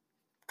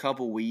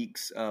couple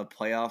weeks of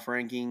playoff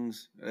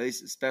rankings, at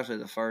least especially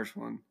the first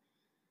one,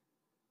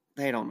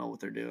 they don't know what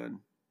they're doing.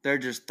 They're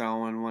just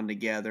throwing one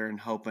together and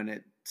hoping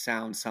it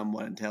sounds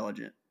somewhat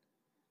intelligent.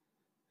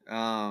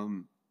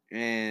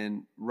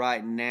 And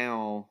right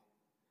now,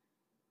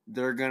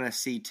 they're going to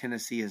see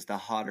Tennessee as the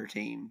hotter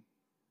team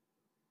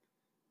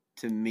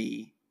to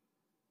me.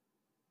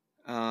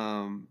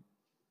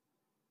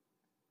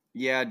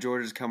 Yeah,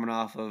 Georgia's coming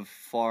off of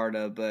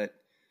Florida, but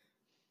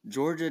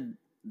Georgia,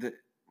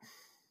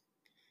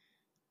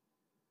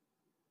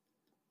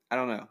 I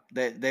don't know.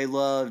 They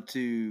love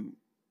to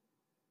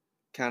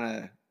kind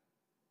of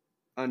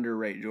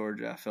underrate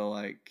Georgia, I feel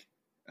like.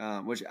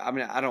 Which, I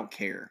mean, I don't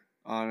care,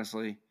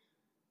 honestly.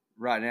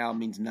 Right now, it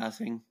means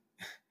nothing.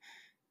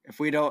 If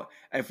we don't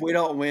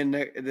win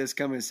this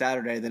coming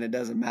Saturday, then it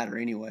doesn't matter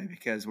anyway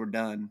because we're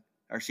done.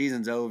 Our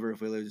season's over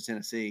if we lose to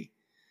Tennessee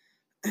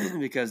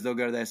because they'll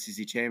go to the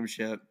SEC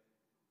championship,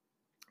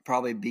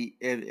 probably beat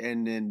it,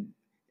 and then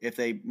if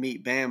they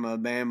meet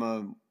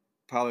Bama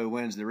probably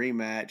wins the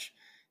rematch,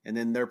 and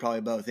then they're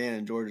probably both in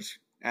and Georgia's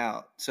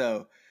out.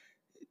 So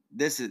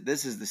this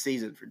is the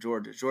season for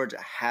Georgia. Georgia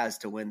has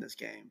to win this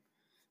game,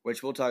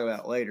 which we'll talk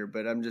about later.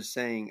 But I'm just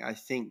saying, I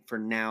think for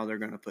now they're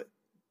going to put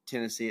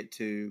Tennessee at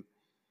 2.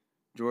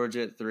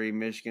 Georgia at 3,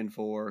 Michigan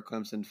 4,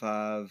 Clemson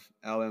 5,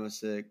 Alabama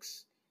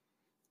 6,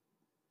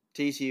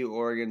 TCU,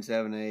 Oregon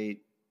 7,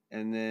 8,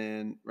 and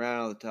then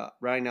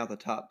rounding out the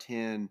top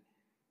 10.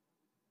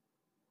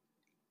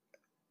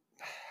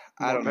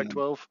 I don't know.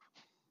 Pac-12?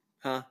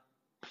 Huh?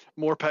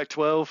 More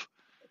Pac-12?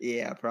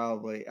 Yeah,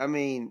 probably. I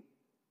mean,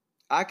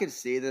 I could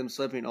see them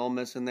slipping Ole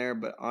Miss in there,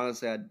 but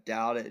honestly, I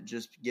doubt it.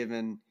 Just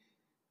given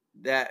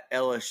that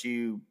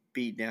LSU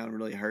beatdown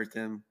really hurt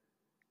them.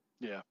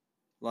 Yeah,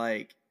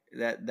 like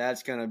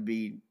that's gonna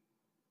be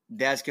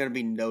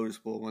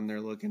noticeable when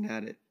they're looking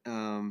at it.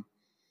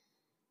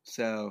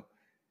 So,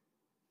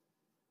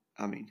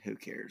 I mean, who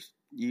cares?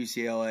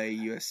 UCLA,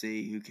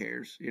 USC, who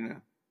cares?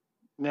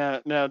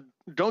 Now,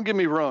 don't get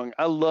me wrong.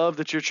 I love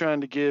that you're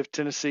trying to give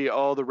Tennessee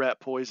all the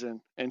rat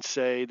poison and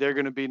say they're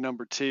going to be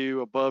number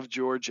 2 above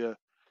Georgia.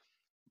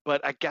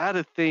 But I got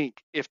to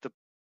think if the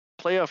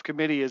playoff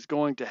committee is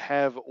going to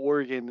have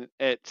Oregon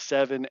at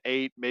 7,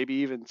 8, maybe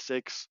even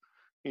 6,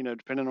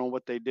 depending on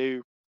what they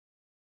do,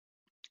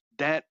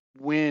 that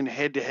win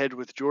head-to-head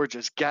with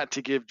Georgia's got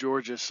to give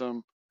Georgia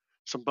some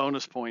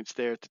bonus points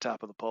there at the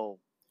top of the poll.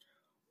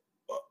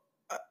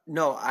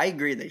 No, I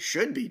agree. They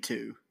should be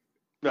 2.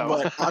 No,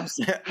 but I'm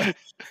saying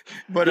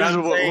what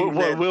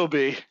will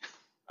be.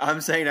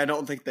 I'm saying I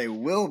don't think they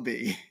will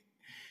be.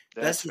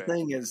 That's the fair.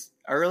 thing is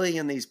early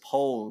in these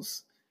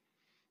polls,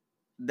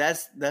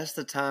 that's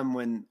the time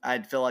when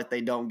I'd feel like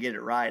they don't get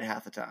it right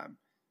half the time.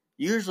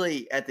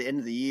 Usually at the end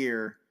of the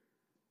year,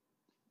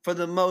 for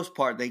the most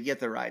part, they get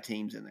the right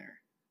teams in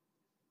there.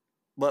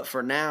 But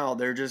for now,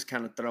 they're just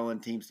kind of throwing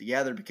teams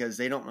together because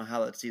they don't know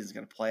how that season's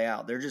going to play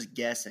out. They're just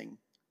guessing.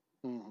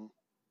 Mm-hmm.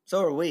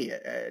 So are we,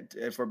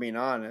 if we're being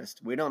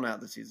honest. We don't know how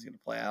the season's going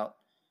to play out.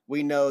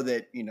 We know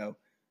that,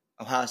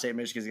 Ohio State,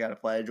 Michigan's got to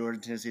play. Georgia,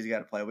 Tennessee's got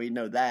to play. We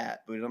know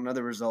that, but we don't know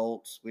the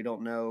results. We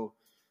don't know,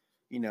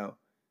 we don't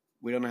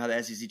know how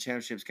the SEC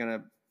championship's going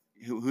to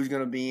 – who's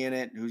going to be in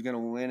it, who's going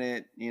to win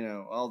it,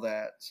 all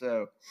that.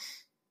 So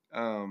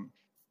I'm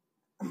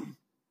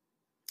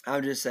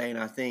just saying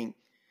I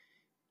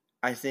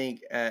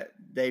think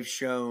they've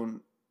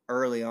shown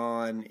early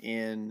on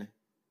in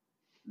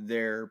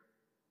their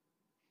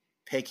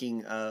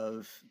picking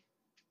of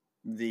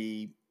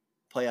the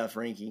playoff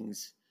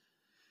rankings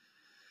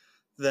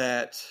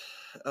that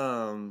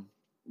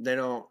they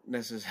don't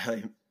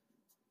necessarily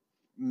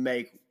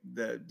make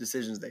the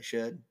decisions they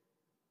should.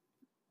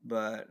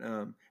 But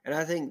and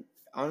I think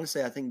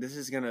honestly,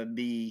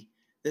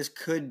 this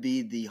could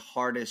be the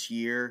hardest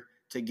year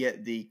to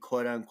get the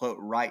quote unquote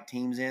right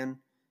teams in,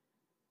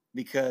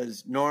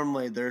 because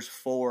normally there's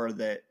 4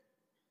 that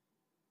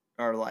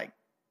are like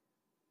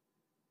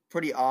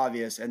pretty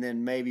obvious, and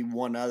then maybe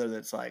one other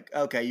that's like,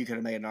 okay, you could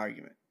have made an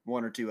argument,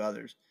 1 or 2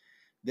 others.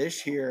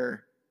 This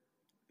year,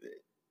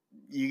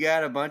 you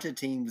got a bunch of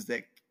teams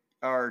that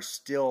are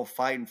still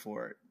fighting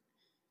for it.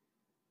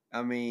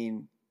 I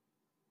mean,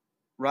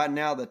 right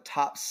now the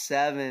top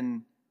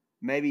 7,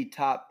 maybe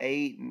top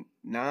 8 and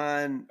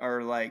 9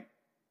 are like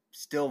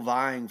still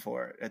vying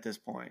for it at this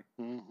point.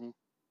 Mm-hmm.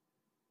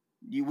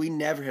 We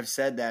never have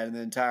said that in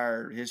the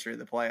entire history of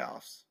the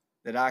playoffs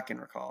that I can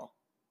recall.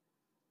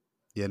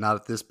 Yeah, not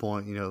at this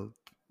point,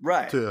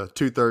 right. To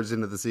 2/3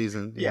 into the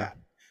season. Yeah.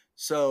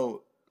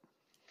 So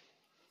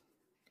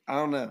I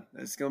don't know.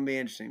 It's going to be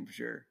interesting for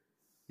sure.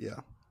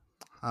 Yeah.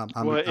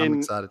 I'm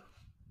excited.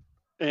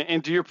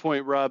 And to your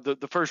point, Rob,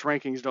 the first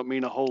rankings don't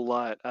mean a whole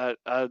lot.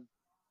 I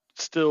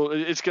still,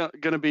 it's going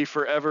to be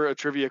forever a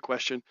trivia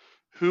question.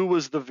 Who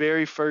was the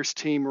very first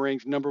team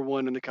ranked number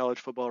 1 in the college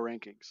football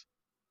rankings?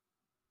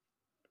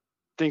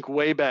 Think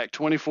way back,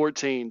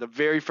 2014, the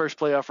very first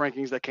playoff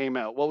rankings that came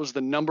out. What was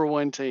the number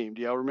 1 team?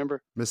 Do y'all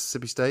remember?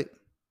 Mississippi State.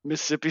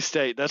 Mississippi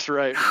State. That's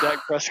right. Dak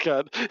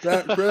Prescott.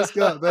 Dak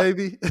Prescott,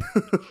 baby.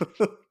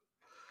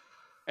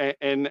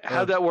 and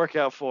how'd that work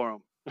out for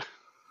them?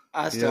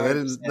 They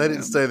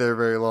didn't stay there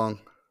very long.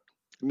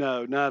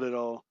 No, not at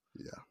all.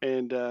 Yeah.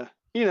 And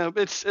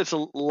it's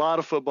a lot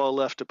of football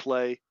left to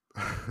play.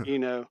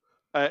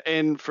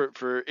 And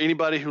for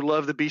anybody who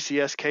loved the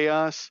BCS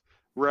chaos,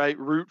 right?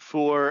 Root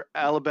for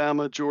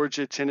Alabama,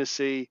 Georgia,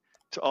 Tennessee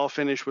to all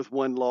finish with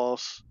 1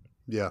 loss.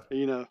 Yeah.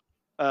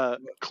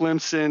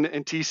 Clemson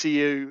and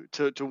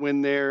TCU to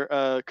win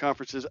their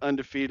conferences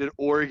undefeated.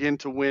 Oregon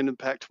to win in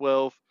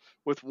Pac-12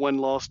 with 1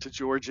 loss to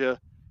Georgia,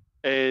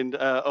 and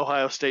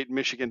Ohio State and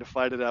Michigan to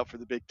fight it out for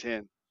the Big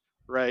Ten.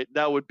 Right?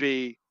 That would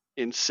be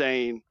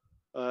insane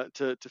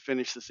to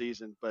finish the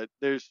season. But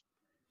there's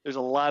a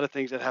lot of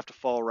things that have to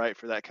fall right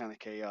for that kind of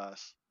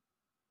chaos.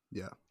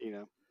 Yeah.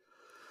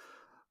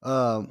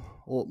 Well,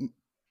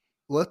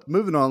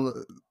 moving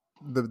on.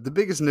 The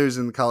biggest news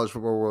in the college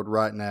football world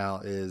right now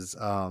is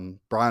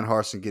Brian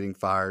Harsin getting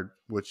fired,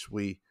 which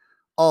we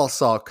all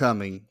saw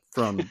coming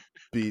from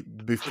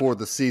before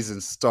the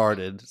season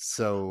started.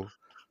 So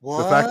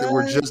the fact that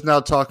we're just now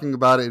talking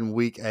about it in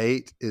week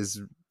 8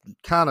 is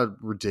kind of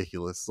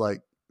ridiculous.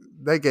 Like,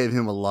 they gave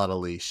him a lot of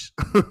leash.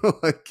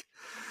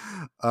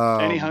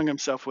 And he hung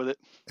himself with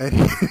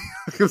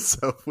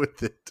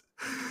it.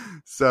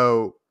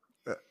 So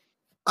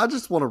I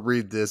just want to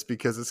read this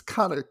because it's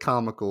kind of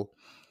comical.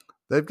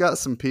 They've got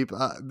some people.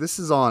 This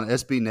is on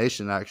SB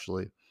Nation,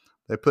 actually.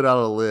 They put out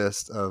a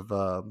list of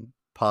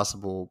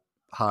possible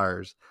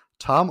hires.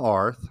 Tom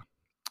Arth,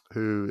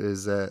 who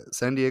is at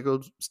San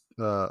Diego,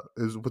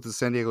 is with the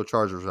San Diego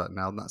Chargers right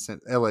now, not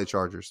LA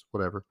Chargers,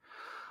 whatever.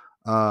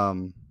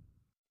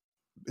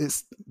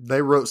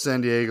 They wrote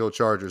San Diego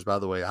Chargers, by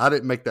the way. I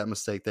didn't make that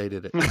mistake. They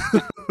did it.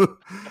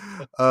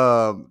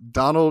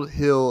 Donald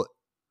Hill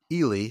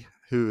Ely,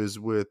 who is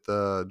with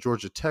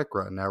Georgia Tech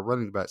right now,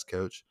 running backs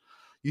coach.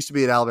 Used to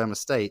be at Alabama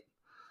State.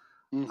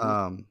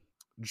 Mm-hmm.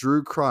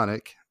 Drew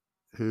Cronick,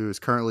 who is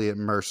currently at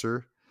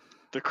Mercer.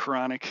 The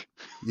Chronic.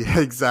 Yeah,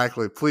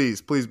 exactly.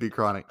 Please be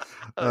Chronic.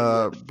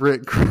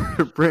 Brent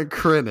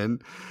Crennan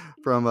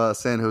from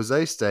San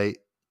Jose State.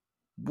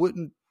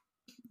 Wouldn't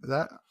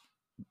that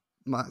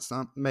might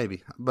not,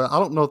 maybe, but I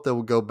don't know if they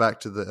will go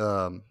back to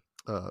the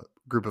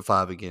group of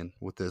 5 again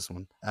with this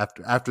one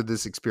after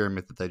this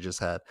experiment that they just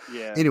had.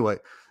 Yeah. Anyway,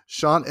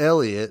 Sean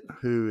Elliott,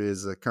 who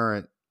is a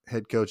current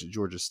head coach at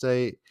Georgia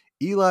State.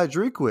 Eli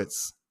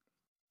Drinkwitz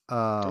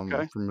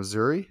from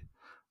Missouri.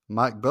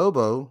 Mike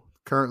Bobo,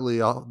 currently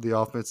the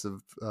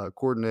offensive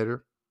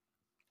coordinator,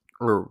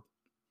 or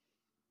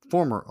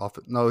former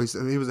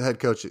he was a head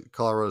coach at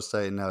Colorado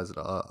State and now he's at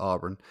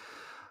Auburn.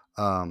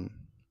 I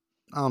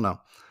don't know.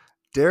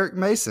 Derek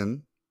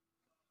Mason.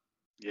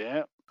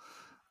 Yeah.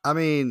 I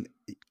mean,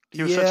 he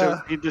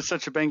did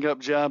such a bang up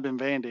job in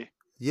Vandy.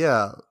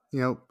 Yeah,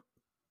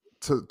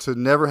 to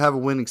never have a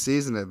winning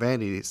season at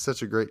Vandy, it's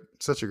such a great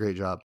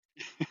job.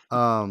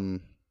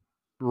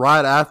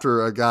 Right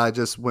after a guy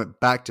just went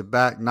back to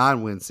back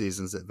 9-win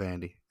seasons at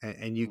Vandy,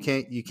 and you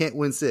can't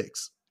win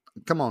 6.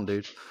 Come on,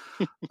 dude.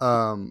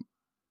 And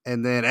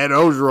then Ed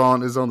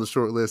Ogeron is on the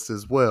short list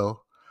as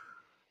well.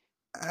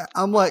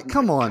 I'm like,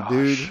 come on,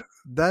 dude.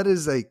 That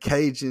is a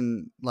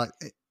Cajun. Like,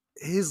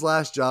 his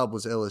last job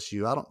was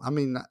LSU.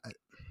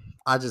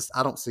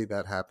 I don't see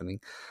that happening.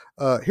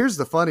 Here's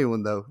the funny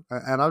one though,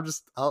 and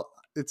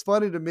it's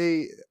funny to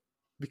me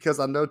because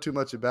I know too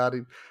much about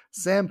him.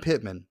 Sam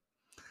Pittman.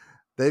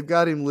 They've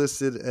got him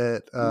listed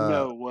at.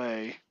 No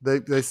way.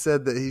 They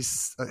said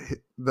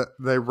that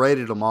they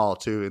rated them all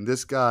too, and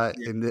this guy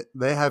and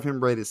they have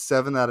him rated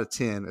 7 out of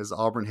 10 as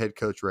Auburn head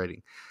coach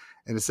rating,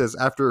 and it says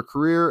after a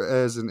career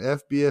as an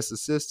FBS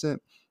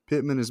assistant,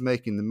 Pittman is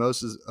making the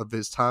most of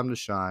his time to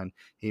shine.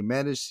 He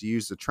managed to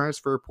use the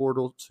transfer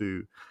portal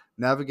to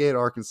navigate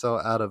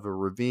Arkansas out of a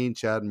ravine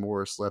Chad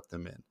Morris left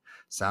them in.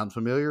 Sound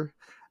familiar?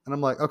 And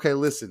I'm like, okay,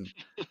 listen.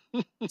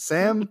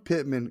 Sam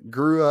Pittman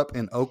grew up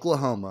in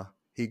Oklahoma.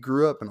 He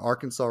grew up an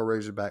Arkansas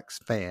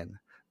Razorbacks fan.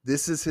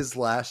 This is his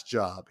last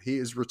job. He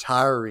is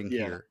retiring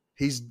here.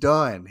 He's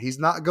done. He's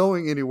not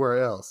going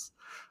anywhere else.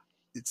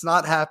 It's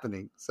not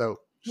happening. So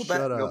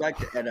go back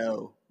to Ed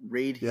O.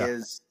 Read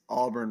his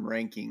Auburn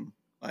ranking,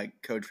 like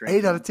coach ranking.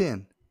 8 out of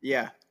 10.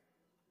 Yeah.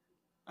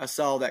 I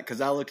saw that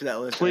because I looked at that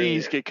list.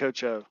 Please get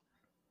Coach O.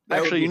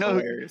 Actually, you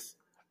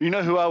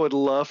know who I would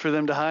love for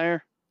them to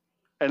hire?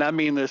 And I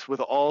mean this with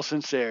all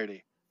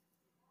sincerity.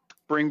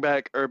 Bring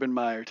back Urban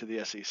Meyer to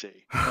the SEC.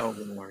 Oh,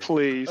 Lord.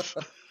 Please.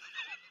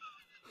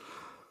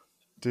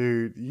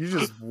 Dude, you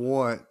just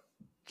want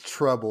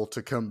trouble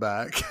to come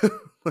back.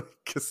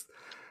 Because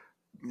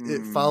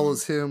it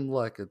follows him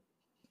like a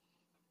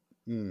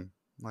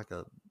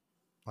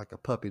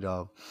puppy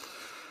dog.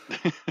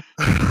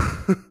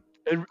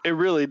 It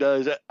really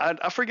does.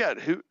 I forgot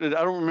who. I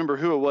don't remember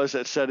who it was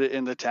that said it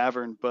in the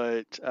tavern,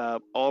 but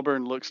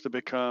Auburn looks to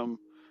become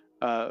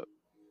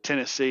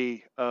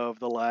Tennessee of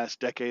the last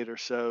decade or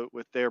so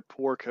with their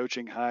poor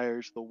coaching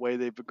hires, the way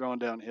they've gone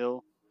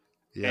downhill.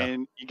 Yeah.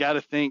 And you got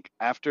to think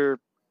after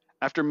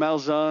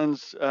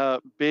Malzahn's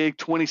big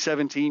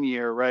 2017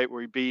 year, right,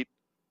 where he beat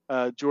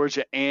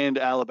Georgia and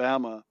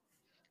Alabama,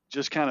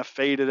 just kind of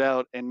faded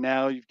out, and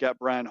now you've got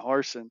Brian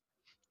Harsin.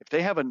 If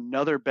they have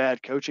another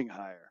bad coaching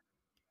hire,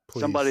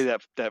 somebody Please.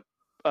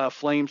 that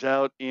flames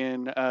out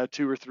in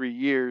 2 or 3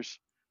 years,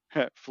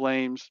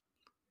 flames,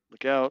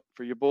 look out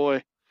for your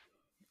boy.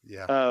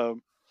 Yeah.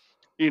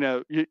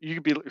 You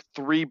could be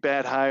 3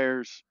 bad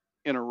hires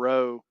in a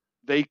row.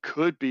 They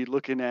could be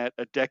looking at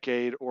a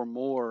decade or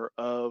more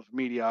of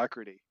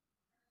mediocrity.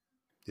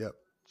 Yep.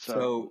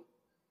 So,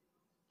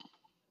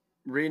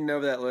 reading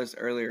over that list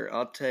earlier,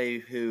 I'll tell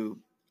you who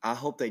I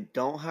hope they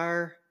don't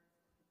hire,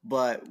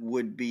 but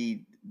would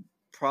be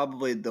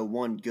probably the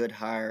one good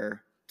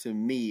hire to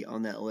me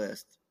on that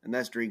list, and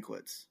that's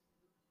Drinkwitz.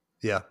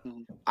 Yeah.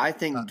 I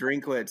think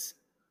Drinkwitz,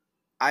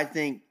 I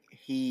think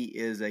he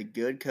is a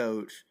good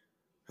coach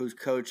who's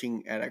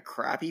coaching at a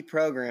crappy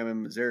program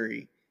in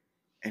Missouri,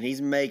 and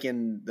he's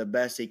making the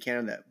best he can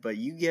of that. But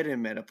you get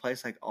him at a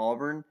place like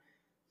Auburn,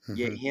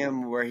 get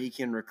him where he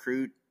can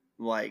recruit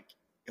like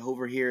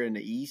over here in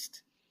the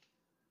East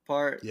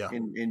part,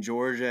 in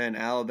Georgia and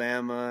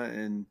Alabama,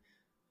 and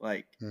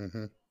like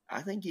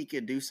I think he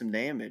could do some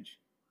damage.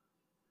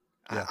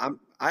 Yeah.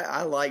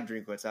 I like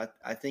Drinkwitz.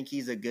 I think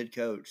he's a good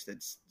coach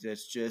that's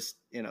just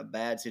in a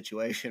bad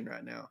situation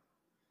right now,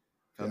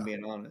 if I'm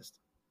being honest.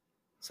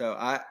 So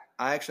I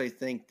actually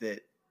think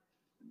that,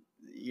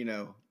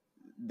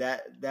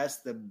 that's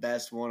the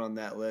best one on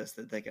that list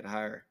that they could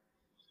hire,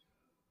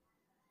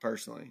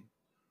 personally.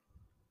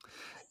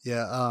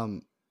 Yeah.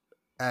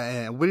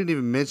 And we didn't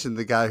even mention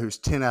the guy who's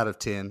 10 out of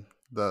 10,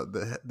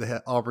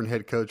 the Auburn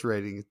head coach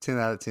rating, 10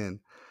 out of 10,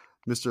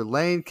 Mr.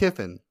 Lane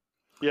Kiffin.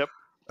 Yep.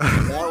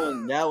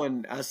 That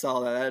one, I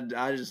saw that.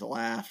 I just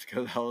laughed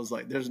because I was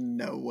like, "There's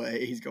no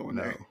way he's going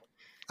there."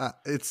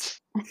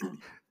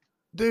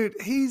 Dude,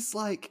 he's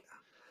like,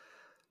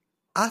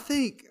 I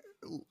think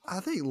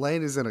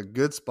Lane is in a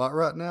good spot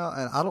right now,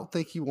 and I don't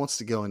think he wants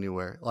to go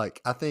anywhere. Like,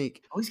 I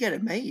think he's got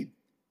it made.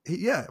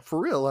 For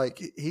real.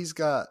 Like, he's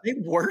got. They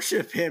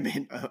worship him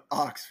in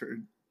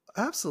Oxford.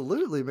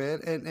 Absolutely, man.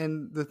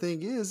 And the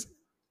thing is,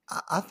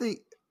 I think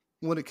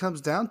when it comes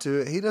down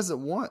to it, he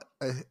doesn't want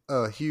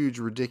a huge,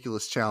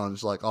 ridiculous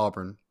challenge like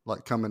Auburn,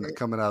 like coming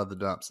out of the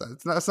dumps.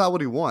 That's not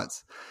what he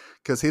wants,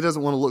 because he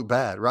doesn't want to look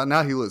bad. Right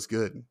now, he looks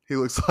good. He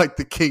looks like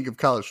the king of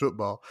college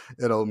football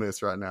at Ole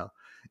Miss right now,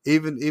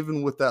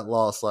 even with that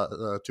loss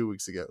 2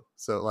 weeks ago.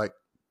 So, like,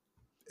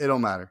 it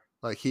don't matter.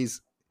 Like,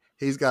 he's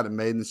got it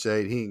made in the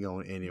shade. He ain't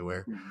going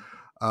anywhere.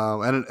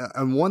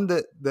 And one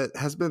that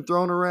has been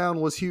thrown around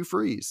was Hugh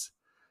Freeze,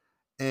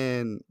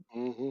 and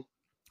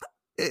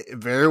it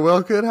very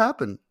well could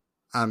happen.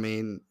 I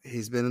mean,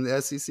 he's been in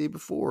the SEC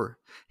before.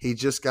 He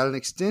just got an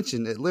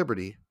extension at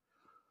Liberty,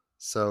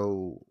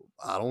 so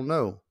I don't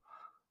know.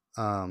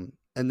 And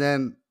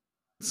then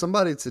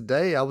somebody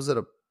today, I was at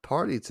a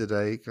party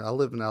today. I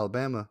live in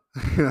Alabama,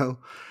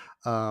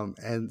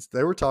 and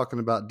they were talking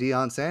about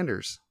Deion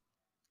Sanders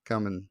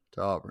coming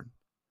to Auburn.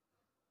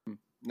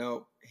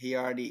 No, he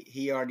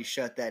already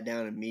shut that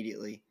down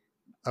immediately.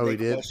 Oh, he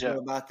did? Questioned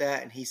him about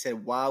that, and he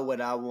said, "Why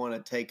would I want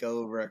to take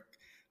over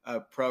a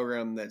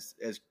program that's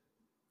as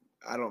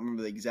I don't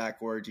remember the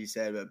exact words he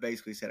said, but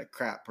basically said a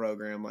crap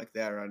program like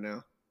that right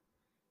now."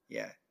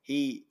 Yeah,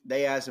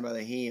 they asked him about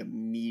that. He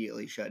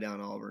immediately shut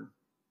down Auburn.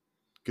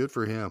 Good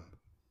for him.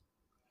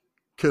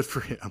 Good for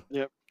him.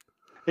 Yep.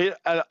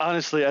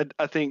 Honestly,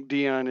 I think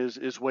Deion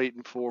is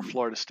waiting for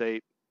Florida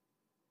State.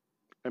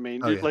 I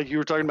mean, like you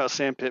were talking about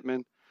Sam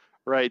Pittman,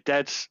 right?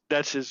 That's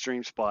his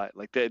dream spot.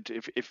 Like that,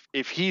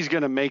 if he's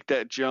going to make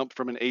that jump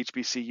from an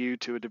HBCU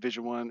to a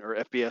Division I or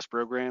FBS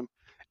program,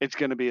 it's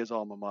going to be his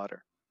alma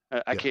mater.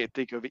 I can't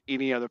think of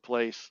any other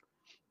place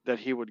that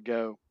he would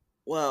go.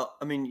 Well,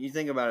 I mean, you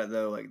think about it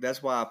though. Like,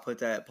 that's why I put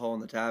that poll in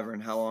the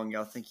tavern. How long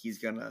y'all think he's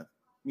gonna,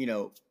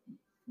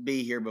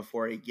 be here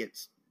before he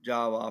gets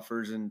job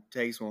offers and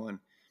takes one?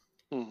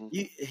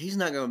 He's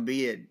not going to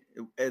be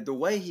at the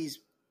way he's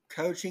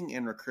coaching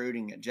and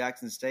recruiting at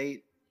Jackson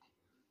State.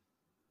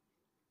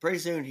 Pretty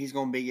soon, he's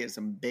going to be getting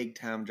some big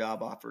time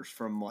job offers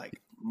from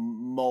like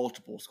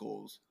multiple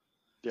schools.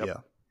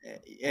 Yep. Yeah,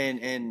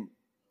 and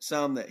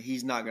some that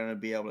he's not going to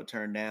be able to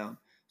turn down.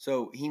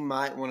 So he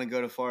might want to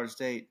go to Florida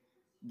State,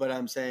 but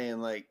I'm saying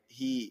like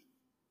he's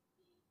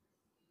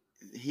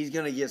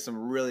going to get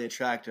some really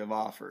attractive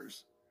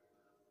offers.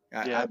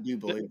 I do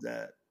believe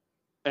that.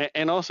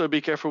 And also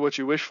be careful what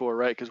you wish for,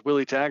 right? Because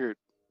Willie Taggart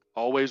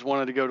always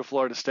wanted to go to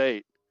Florida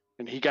State,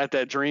 and he got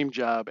that dream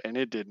job, and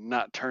it did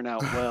not turn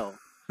out well.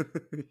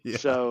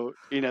 So,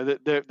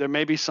 there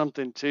may be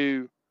something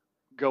to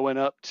going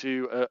up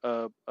to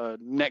a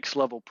next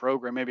level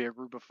program, maybe a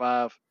Group of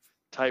 5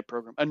 type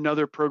program,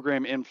 another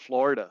program in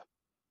Florida,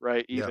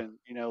 right? Even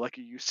like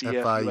a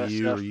UCF, FIU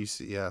USF. or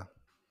UC,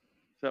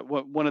 So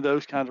one of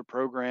those kinds of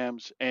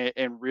programs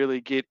and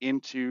really get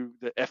into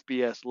the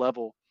FBS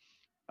level.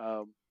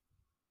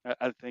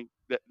 I think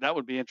that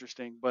would be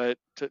interesting. But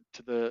to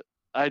the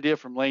idea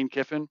from Lane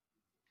Kiffin,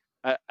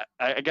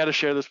 I got to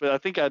share this with. I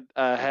think I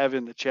have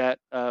in the chat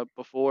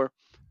before,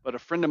 but a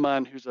friend of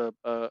mine who's a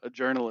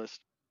journalist,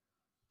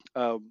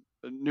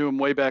 knew him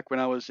way back when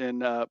I was in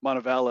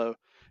Montevallo,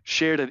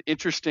 shared an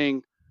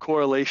interesting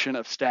correlation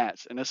of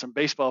stats. And as some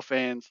baseball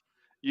fans,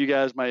 you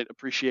guys might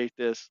appreciate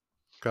this.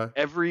 Okay.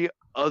 Every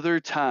other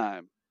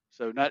time,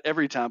 so not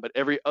every time, but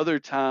every other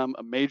time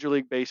a Major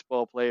League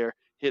Baseball player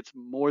hits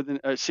more than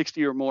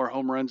 60 or more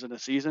home runs in a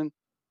season,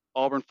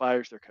 Auburn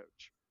fires their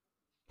coach.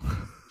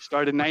 It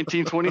started in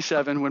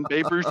 1927 when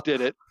Babe Ruth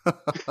did it.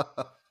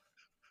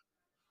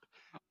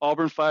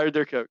 Auburn fired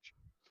their coach.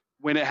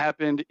 When it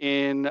happened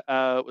in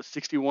was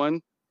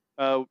 61,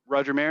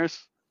 Roger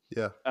Maris,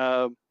 Yeah.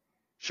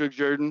 Suge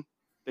Jordan,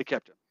 they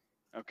kept him.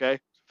 Okay,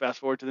 fast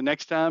forward to the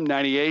next time,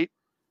 98,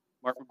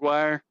 Mark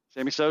McGuire,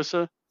 Sammy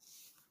Sosa,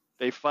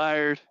 they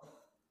fired.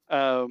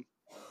 Who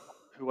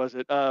was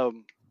it?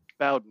 Bowden,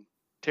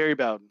 Terry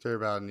Bowden. Terry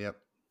Bowden. Yep.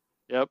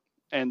 Yep.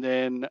 And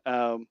then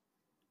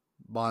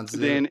Bonds.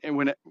 then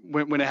when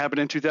it happened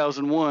in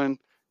 2001,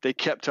 they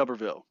kept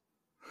Tuberville.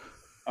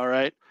 All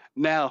right.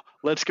 Now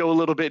let's go a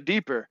little bit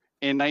deeper.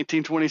 In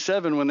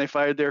 1927, when they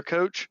fired their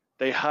coach,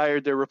 they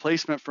hired their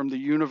replacement from the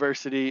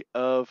University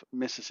of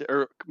Mississippi,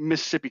 or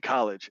Mississippi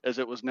College, as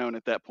it was known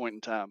at that point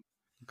in time.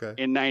 Okay.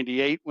 In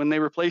 98, when they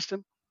replaced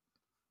him,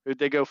 who'd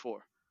they go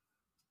for?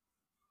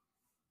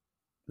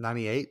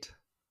 98.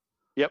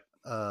 Yep.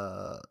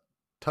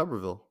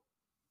 Tuberville.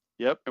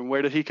 Yep. And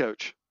where did he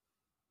coach?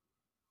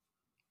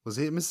 Was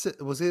he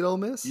at Ole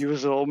Miss? He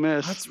was at Ole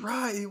Miss. That's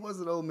right. He was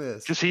at Ole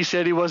Miss. Because he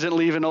said he wasn't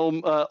leaving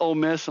Ole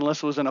Miss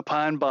unless it was in a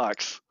pine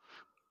box.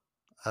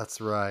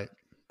 That's right.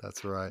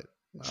 That's right.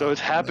 So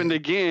it's happened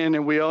again,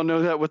 and we all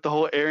know that with the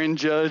whole Aaron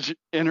Judge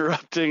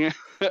interrupting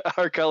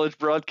our college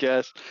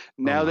broadcast.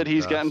 Now that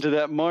he's gotten to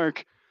that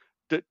mark,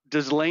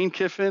 does Lane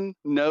Kiffin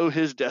know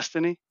his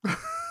destiny?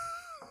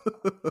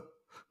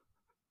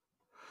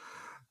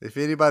 If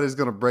anybody's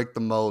going to break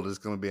the mold, it's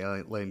going to be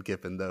Lane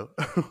Kiffin, though.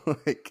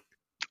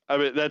 I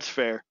mean, that's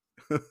fair.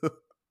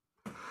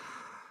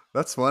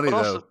 That's funny,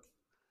 though.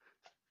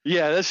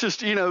 Yeah, that's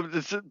just,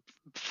 it's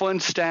fun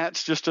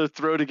stats just to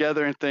throw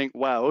together and think,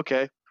 wow,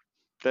 okay,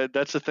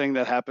 that's a thing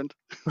that happened.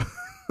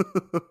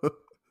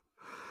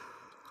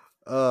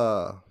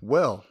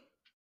 Well,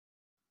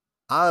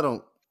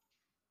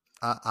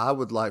 I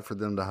would like for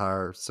them to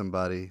hire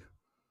somebody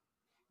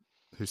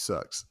who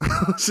sucks.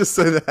 Let's just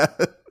say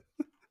that.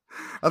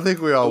 I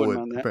think we all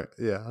would.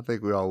 Yeah, I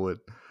think we all would.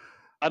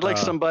 I'd like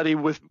somebody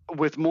with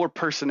more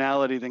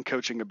personality than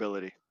coaching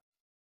ability.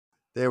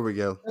 There we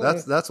go.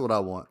 That's what I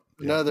want.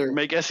 Another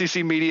make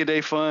SEC Media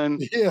Day fun.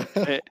 Yeah.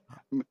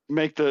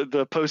 Make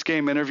the post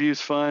game interviews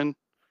fun.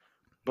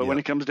 But when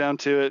it comes down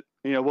to it,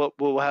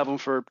 we'll have them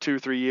for 2 or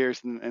 3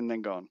 years and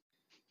then gone.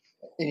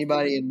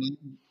 Anybody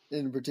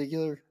in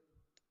particular?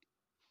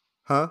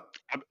 Huh?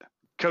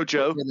 Coach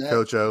O.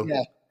 Coach O.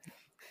 Yeah.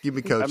 Give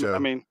me Coach O. I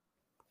mean,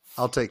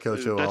 I'll take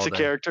Coach O. That's all a day.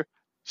 character.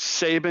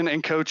 Saban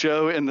and Coach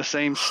O in the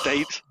same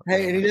state.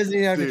 Hey, and he doesn't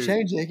even have to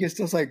change it. He can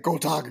still say, "Go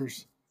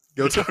Tigers."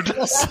 Go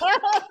Tigers.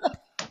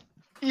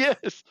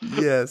 Yes.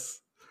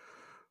 Yes.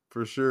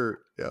 For sure.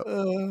 Yeah.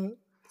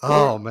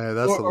 Oh man,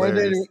 that's hilarious.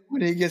 Or then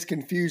when he gets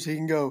confused, he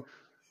can go,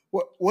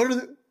 "What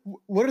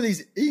are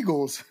these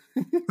Eagles?"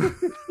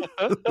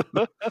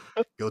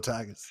 Go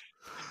Tigers.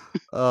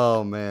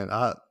 Oh man,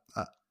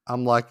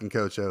 I'm liking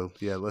Coach O.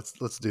 Yeah,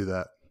 let's do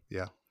that.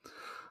 Yeah.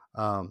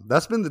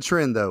 That's been the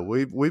trend though.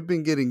 We've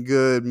been getting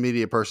good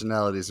media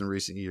personalities in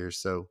recent years,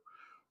 so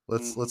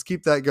let's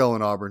keep that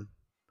going, Auburn.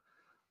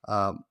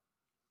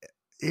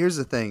 Here's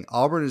the thing: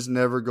 Auburn is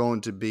never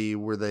going to be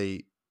where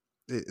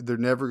they're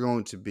never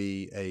going to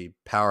be a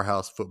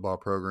powerhouse football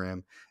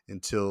program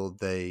until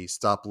they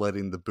stop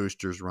letting the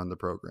boosters run the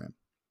program.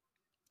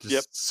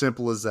 Just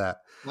simple as that.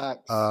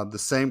 The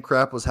same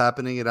crap was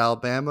happening at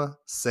Alabama.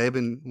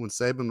 When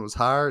Saban was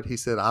hired, he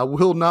said, "I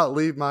will not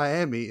leave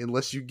Miami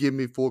unless you give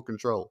me full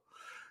control."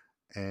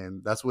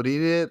 And that's what he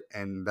did,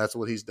 and that's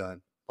what he's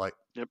done.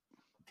 Yep.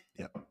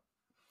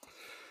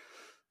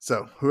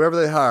 So whoever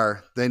they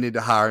hire, they need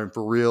to hire him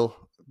for real.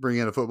 Bring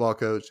in a football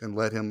coach and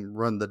let him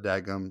run the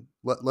daggum.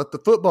 Let the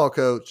football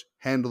coach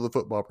handle the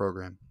football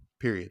program.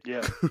 Period.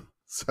 Yeah.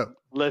 So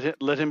let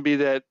him be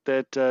that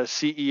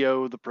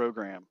CEO of the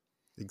program.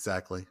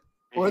 Exactly.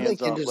 Or they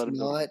can just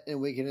not,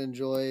 and we can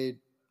enjoy,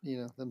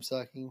 them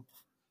sucking.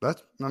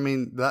 That's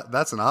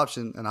an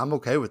option, and I'm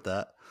okay with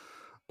that.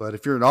 But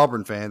if you're an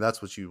Auburn fan,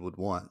 that's what you would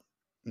want.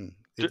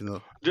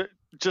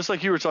 Just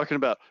like you were talking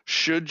about,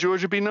 should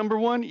Georgia be number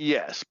one?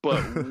 Yes,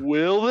 but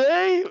will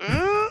they?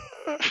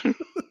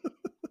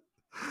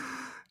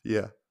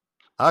 Yeah,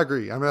 I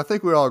agree. I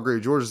think we all agree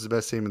Georgia's the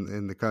best team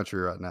in the country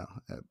right now,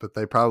 but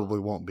they probably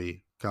won't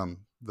be when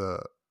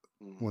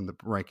the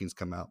rankings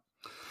come out.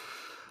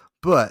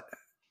 But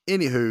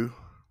anywho,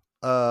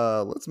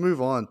 let's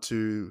move on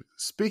to,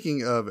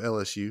 speaking of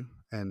LSU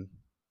and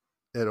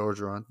Ed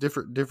Orgeron,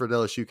 different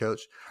LSU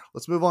coach.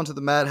 Let's move on to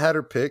the Mad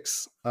Hatter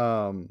picks.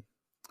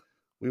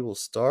 We will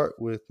start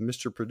with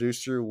Mr.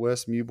 Producer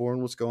Wes Mewborn.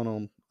 What's going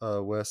on,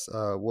 Wes?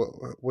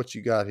 What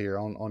you got here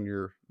on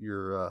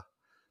your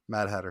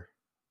Mad Hatter?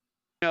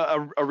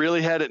 I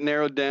really had it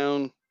narrowed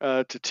down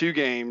to 2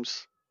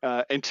 games,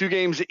 and 2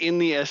 games in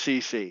the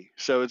SEC.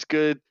 So it's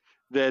good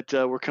that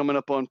we're coming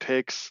up on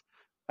picks.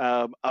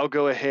 I'll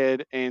go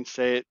ahead and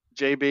say it.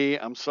 JB,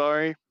 I'm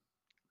sorry.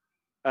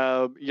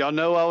 Y'all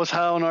know I was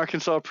high on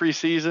Arkansas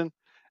preseason,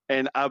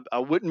 and I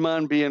wouldn't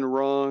mind being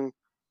wrong,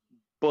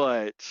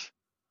 but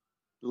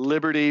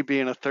Liberty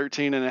being a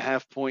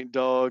 13.5-point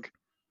dog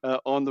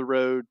on the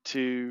road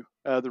to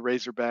the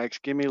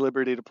Razorbacks, give me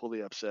Liberty to pull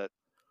the upset.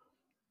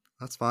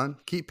 That's fine.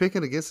 Keep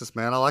picking against us,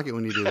 man. I like it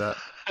when you do that.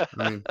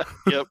 I mean,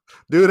 Yep.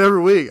 do it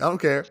every week. I don't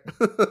care.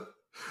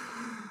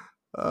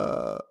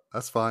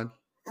 That's fine.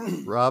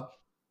 Rob?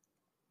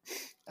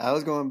 I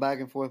was going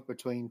back and forth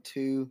between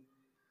 2,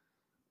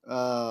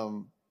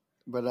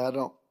 but I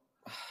don't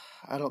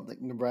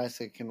think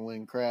Nebraska can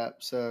win crap.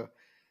 So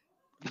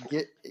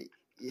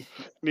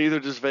Neither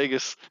does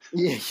Vegas.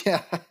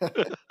 yeah.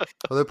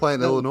 Are they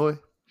playing Illinois?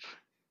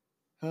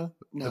 Huh?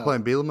 No. They're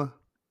playing Bielema?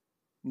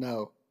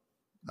 No.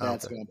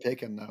 That's okay. going to pick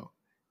him, though.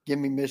 Give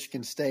me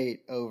Michigan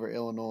State over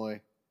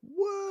Illinois.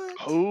 What?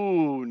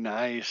 Oh,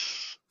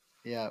 nice.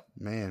 Yeah.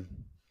 Man.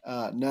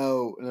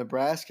 No,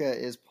 Nebraska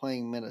is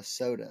playing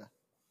Minnesota.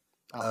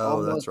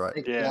 That's right.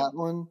 Yeah. That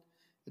one,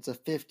 it's a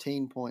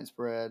 15-point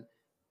spread,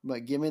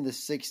 but give me the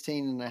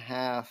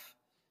 16.5.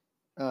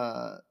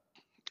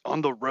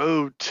 On the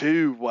road,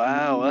 too.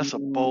 Wow, that's a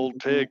bold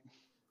pick.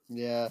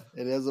 Yeah,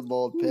 it is a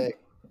bold pick,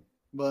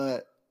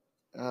 but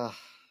I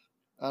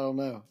don't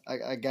know.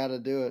 I got to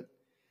do it.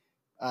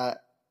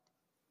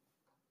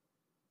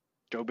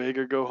 Go big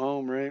or go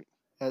home, right?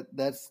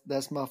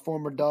 That's my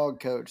former dog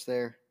coach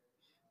there.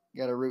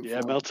 Got to root for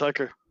him. Mel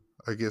Tucker.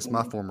 Against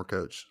my former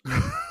coach.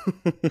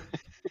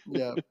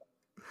 Yeah.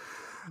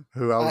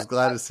 Who I was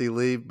glad to see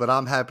leave, but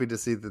I'm happy to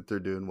see that they're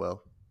doing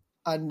well.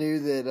 I knew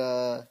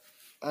that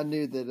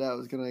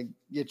was going to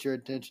get your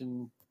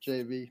attention,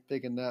 JB,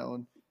 picking that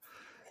one.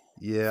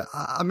 Yeah,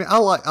 I mean, I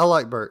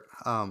like Burt.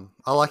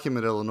 I like him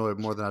at Illinois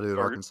more than I do at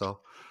Arkansas.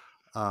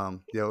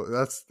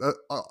 That's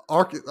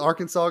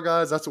Arkansas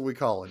guys. That's what we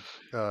call him.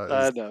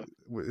 I know.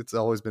 It's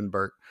always been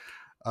Burt.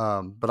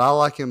 But I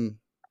like him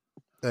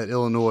at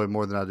Illinois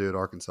more than I do at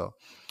Arkansas.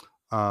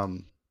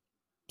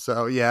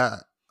 So yeah,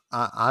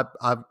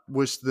 I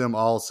wish them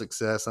all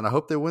success, and I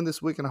hope they win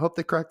this week, and I hope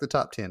they crack the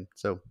top 10.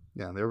 So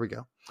yeah, there we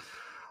go.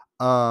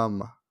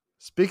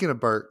 Speaking of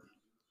Burt,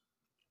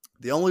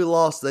 the only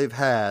loss they've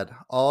had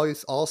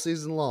all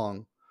season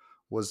long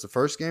was the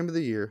first game of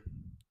the year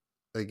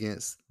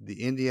against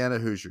the Indiana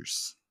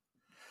Hoosiers.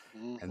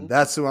 Mm-hmm. And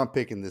that's who I'm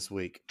picking this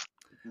week.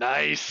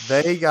 Nice.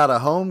 They got a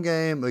home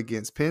game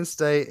against Penn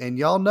State, and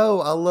y'all know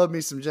I love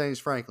me some James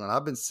Franklin.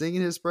 I've been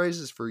singing his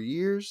praises for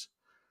years.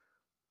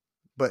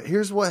 But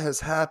here's what has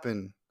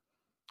happened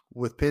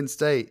with Penn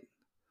State.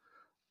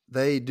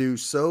 They do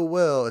so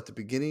well at the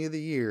beginning of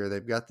the year.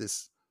 They've got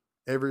this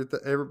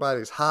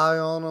everybody's high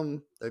on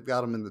them. They've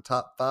got them in the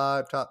top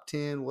 5, top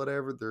 10,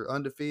 whatever. They're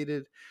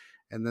undefeated,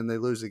 and then they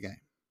lose a game.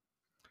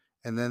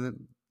 And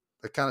then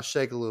they kind of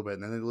shake a little bit,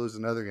 and then they lose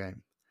another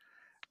game.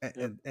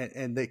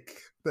 And they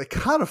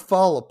kind of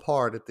fall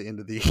apart at the end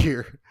of the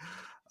year.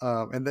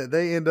 And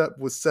they end up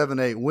with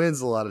 7-8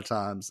 wins a lot of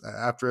times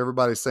after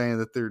everybody's saying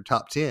that they're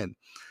top 10.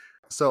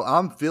 So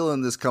I'm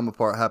feeling this come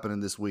apart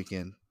happening this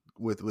weekend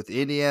with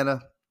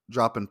Indiana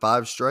dropping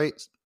 5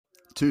 straight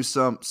to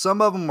some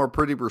of them are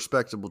pretty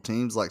respectable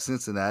teams like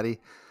Cincinnati,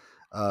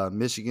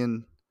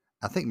 Michigan.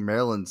 I think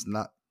Maryland's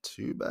not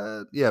too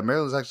bad. Yeah,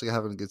 Maryland's actually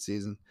having a good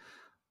season.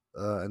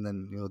 And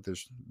then,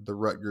 there's the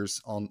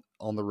Rutgers on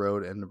the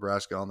road and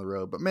Nebraska on the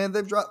road. But, man,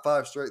 they've dropped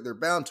 5 straight. They're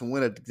bound to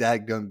win a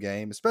dadgum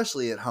game,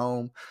 especially at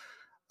home,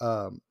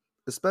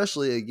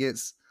 especially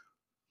against,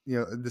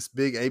 this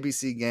big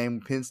ABC game.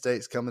 Penn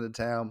State's coming to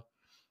town.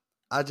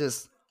 I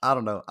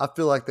don't know. I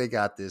feel like they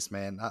got this,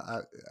 man.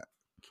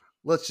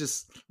 Let's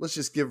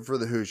just give it for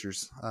the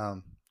Hoosiers.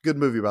 Good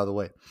movie, by the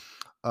way.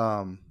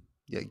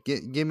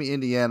 Give me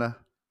Indiana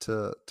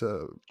to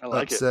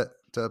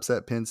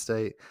upset Penn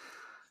State.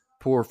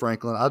 Poor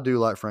Franklin. I do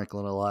like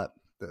Franklin a lot.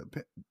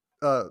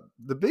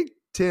 The Big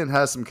Ten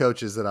has some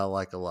coaches that I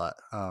like a lot.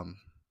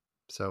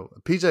 So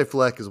PJ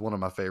Fleck is one of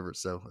my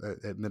favorites. So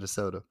at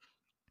Minnesota,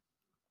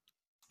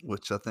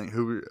 which I think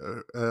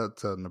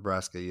to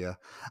Nebraska. Yeah,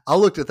 I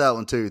looked at that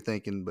one too,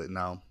 thinking, but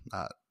no,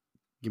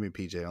 give me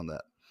PJ on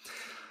that.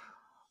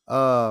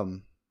 All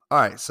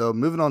right. So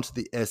moving on to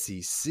the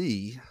SEC,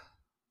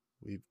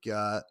 we've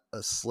got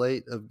a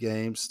slate of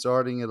games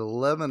starting at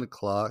 11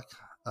 o'clock.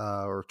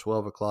 Or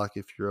 12 o'clock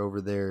if you're over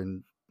there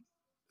in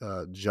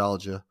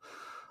Georgia.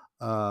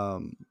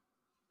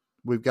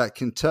 We've got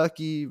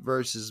Kentucky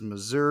versus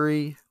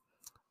Missouri,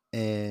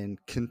 and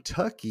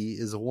Kentucky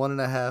is a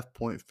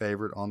 1.5-point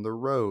favorite on the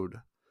road.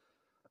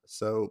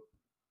 So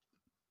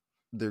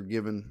they're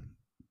giving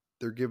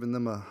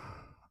them a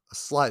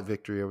slight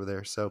victory over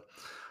there. So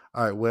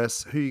All right,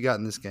 Wes, who you got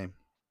in this game?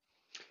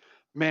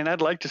 Man,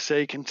 I'd like to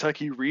say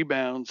Kentucky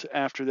rebounds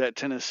after that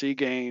Tennessee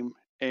game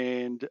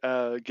and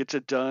gets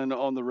it done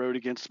on the road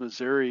against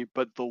Missouri.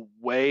 But the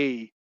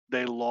way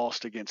they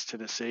lost against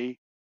Tennessee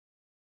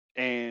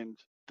and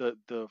the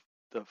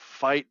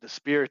fight, the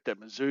spirit that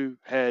Mizzou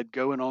had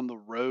going on the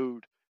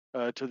road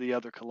to the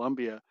other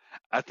Columbia,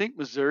 I think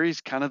Missouri's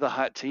kind of the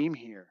hot team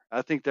here.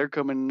 I think they're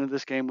coming into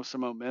this game with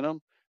some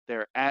momentum.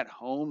 They're at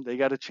home. They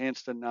got a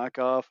chance to knock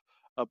off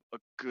a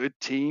good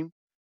team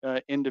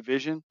in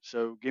division.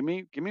 So give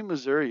me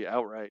Missouri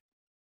outright.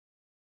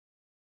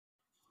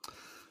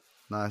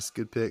 Nice,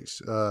 good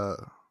picks.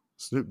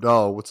 Snoop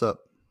Dogg, what's up?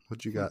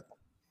 What you got?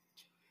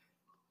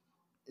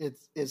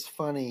 It's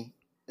funny.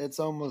 It's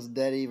almost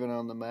dead even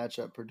on the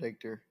matchup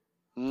predictor.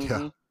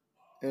 Mm-hmm.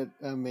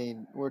 I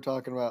mean, we're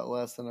talking about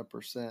less than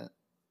 1%.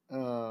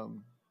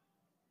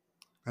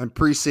 And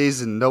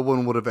preseason, no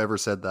one would have ever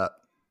said that.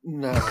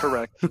 No,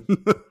 Correct.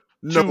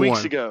 No 2 weeks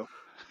one. ago.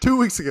 2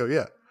 weeks ago,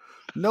 yeah.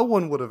 No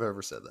one would have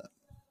ever said that.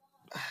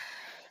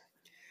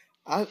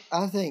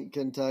 I think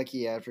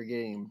Kentucky, after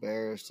getting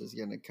embarrassed, is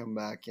going to come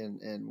back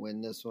and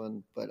win this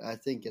one, but I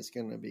think it's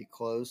going to be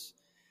close.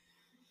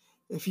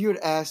 If you had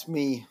asked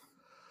me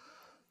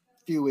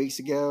a few weeks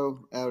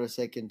ago, I would have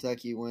said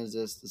Kentucky wins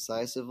this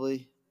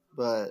decisively,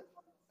 but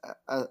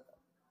I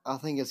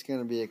think it's going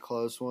to be a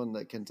close one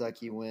that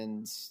Kentucky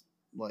wins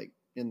like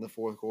in the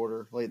fourth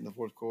quarter, late in the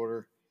fourth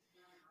quarter.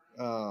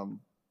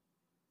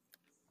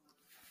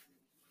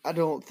 I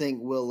don't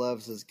think Will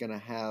Levis is going to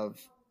have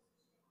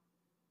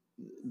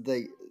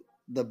the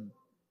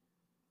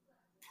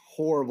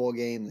horrible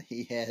game that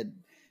he had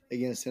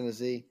against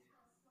Tennessee,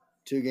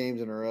 2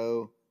 games in a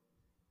row.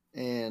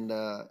 And,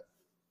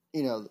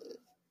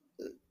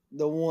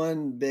 the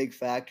one big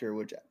factor,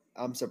 which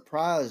I'm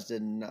surprised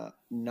did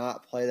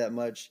not play that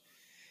much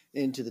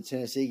into the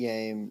Tennessee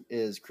game,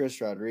 is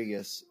Chris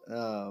Rodriguez.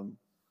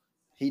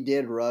 He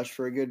did rush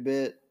for a good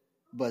bit,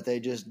 but they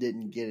just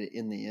didn't get it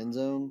in the end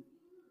zone.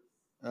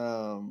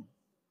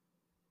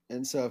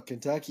 And so if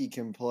Kentucky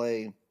can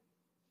play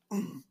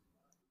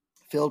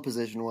field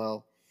position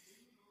well,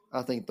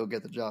 I think they'll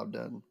get the job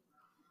done.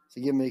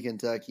 So give me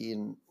Kentucky,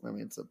 and I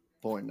mean it's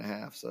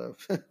 1.5. So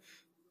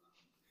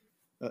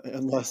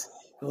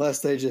unless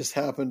they just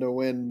happen to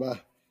win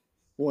by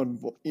one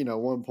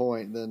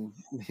point, then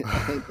I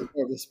think they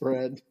cover the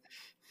spread.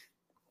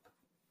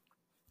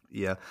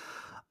 Yeah.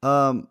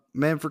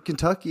 Man, for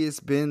Kentucky, it's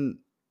been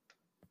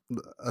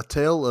a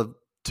tale of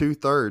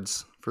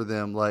 2/3 for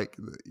them. Like,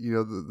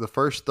 the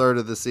first third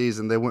of the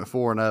season, they went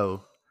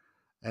 4-0.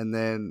 And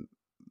then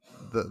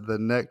the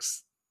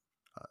next,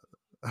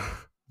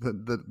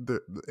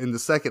 in the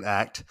second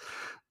act,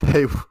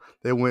 they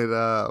went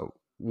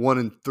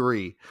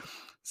 1-3.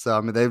 So,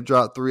 I mean, they've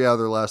dropped 3 out of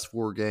their last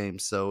 4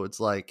 games. So it's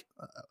like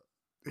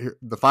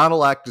the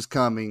final act is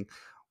coming.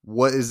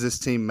 What is this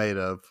team made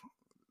of?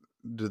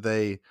 Do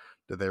they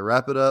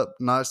wrap it up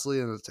nicely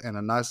in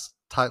a nice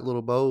tight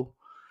little bow,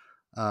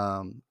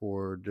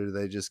 or do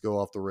they just go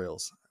off the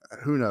rails?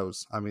 Who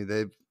knows? I mean,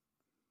 they've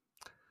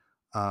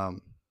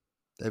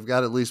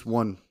got at least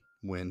one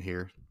win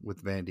here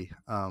with Vandy.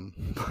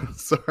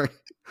 Sorry,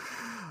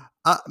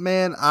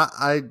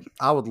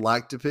 I would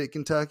like to pick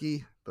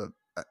Kentucky, but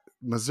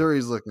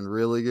Missouri's looking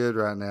really good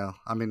right now.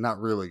 I mean, not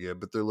really good,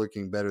 but they're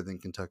looking better than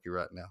Kentucky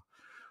right now.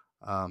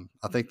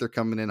 I think they're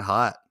coming in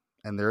hot,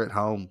 and they're at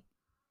home.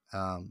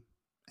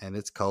 And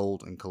it's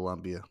cold in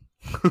Columbia.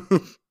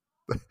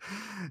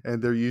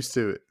 And they're used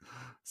to it.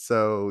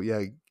 So,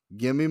 yeah,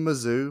 give me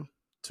Mizzou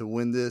to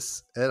win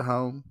this at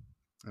home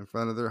in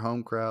front of their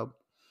home crowd.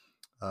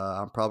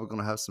 I'm probably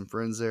going to have some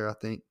friends there, I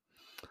think.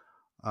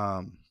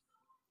 All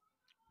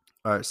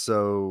right,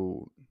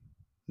 so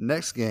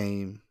next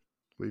game,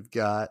 we've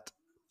got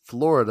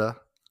Florida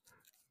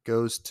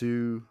goes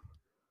to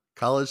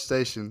College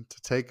Station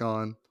to take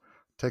on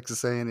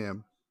Texas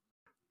A&M.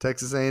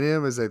 Texas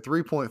A&M is a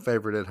 3-point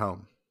favorite at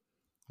home,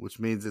 which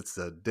means it's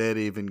a dead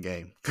even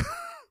game.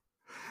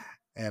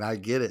 And I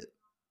get it.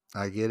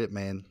 I get it,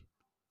 man.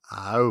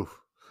 Oh,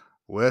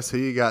 Wes, who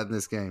you got in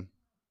this game?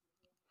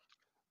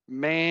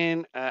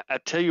 Man, I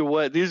tell you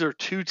what, these are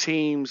 2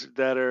 teams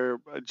that are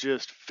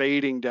just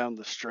fading down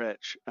the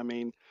stretch. I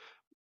mean,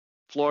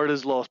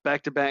 Florida's lost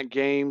back-to-back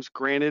games.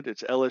 Granted,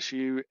 it's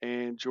LSU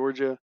and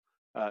Georgia.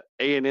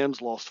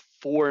 A&M's lost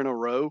 4 in a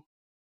row.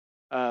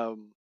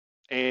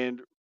 And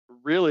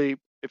really,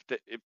 if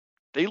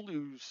they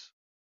lose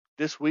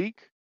this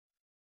week,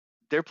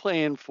 they're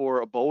playing for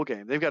a bowl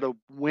game. They've got to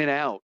win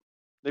out.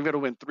 They've got to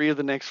win 3 of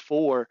the next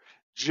 4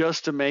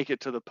 just to make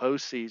it to the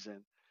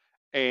postseason.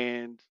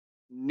 And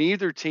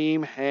neither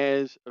team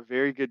has a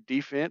very good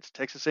defense.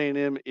 Texas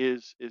A&M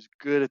is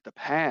good at the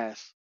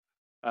pass,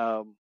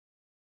 but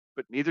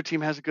neither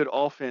team has a good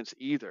offense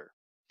either.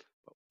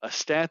 A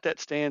stat that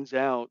stands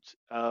out: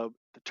 the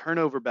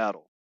turnover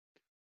battle.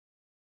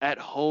 At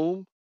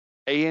home,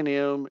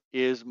 A&M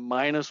is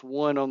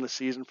 -1 on the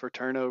season for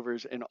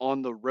turnovers, and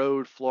on the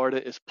road,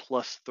 Florida is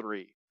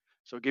 +3.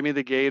 So give me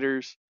the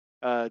Gators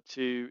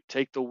to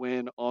take the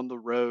win on the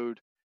road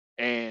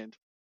and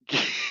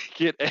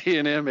get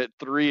A&M at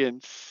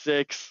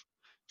 3-6.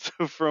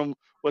 So from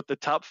the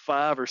top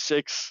 5 or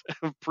 6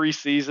 of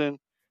preseason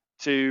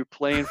to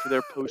playing for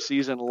their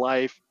postseason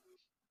life.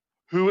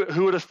 Who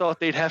would have thought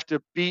they'd have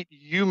to beat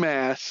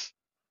UMass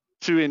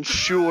to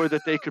ensure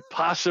that they could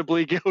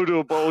possibly go to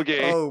a bowl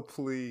game? Oh,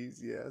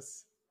 please,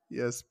 yes,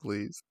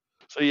 please.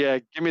 So yeah,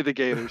 give me the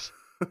Gators.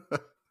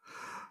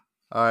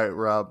 All right,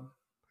 Rob,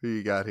 who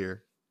you got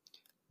here?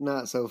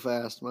 Not so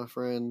fast, my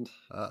friend.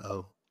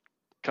 Uh-oh.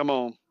 Come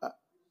on.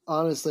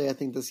 Honestly, I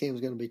think this game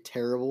is going to be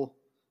terrible,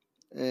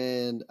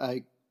 and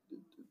I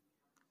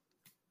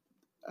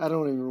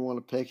don't even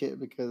want to pick it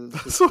because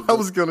that's what I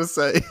was going to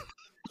say.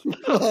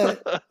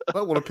 But, I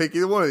don't want to pick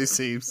either one of these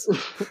teams.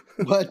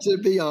 But to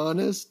be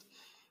honest,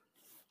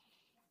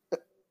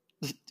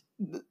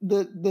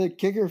 the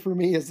kicker for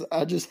me is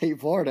I just hate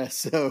Florida,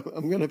 so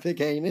I'm going to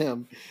pick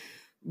A&M.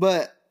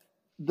 But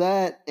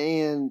that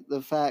and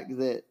the fact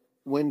that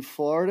when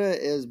Florida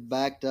is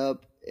backed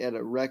up at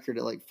a record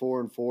at like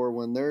 4-4,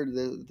 when they're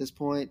at this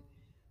point,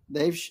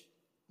 they've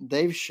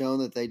shown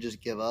that they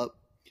just give up.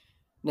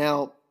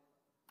 Now,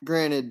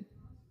 granted,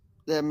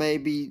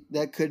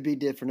 that could be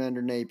different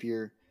under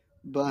Napier,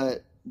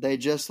 but they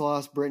just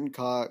lost Brenton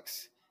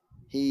Cox.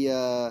 He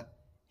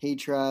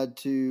tried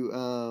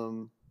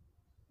to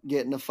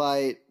get in a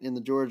fight in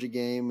the Georgia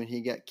game, and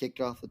he got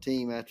kicked off the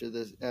team after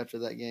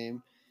that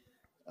game.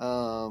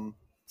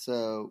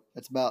 So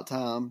it's about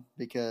time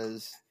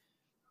because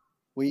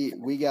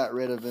we got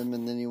rid of him,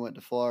 and then he went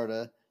to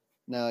Florida.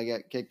 Now he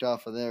got kicked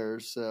off of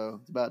theirs, so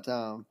it's about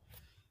time.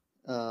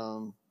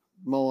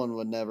 Mullen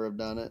would never have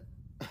done it.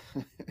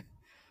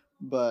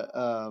 But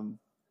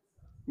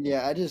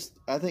yeah,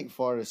 I think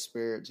Florida's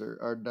spirits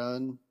are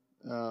done.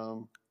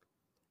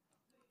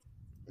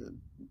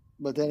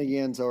 But then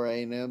again, so are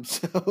A&M.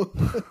 So I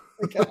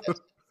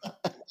was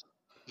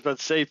about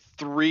to say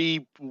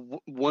 3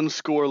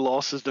 one-score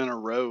losses in a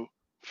row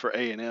for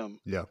A&M.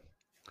 Yeah.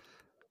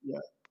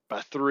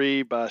 By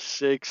 3, by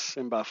 6,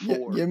 and by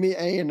 4. Give me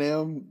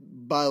A&M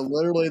by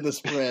literally the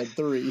spread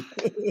 3.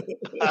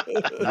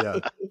 Yeah,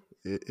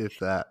 if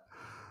that.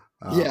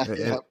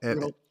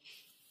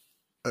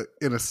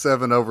 In a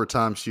 7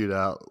 overtime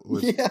shootout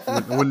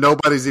when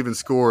nobody's even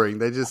scoring,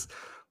 it's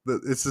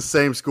the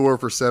same score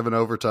for 7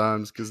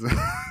 overtimes because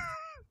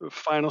the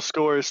final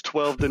score is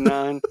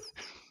 12-9.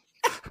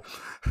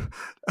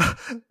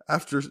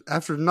 After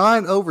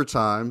 9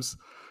 overtimes,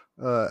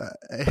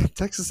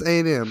 Texas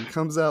A&M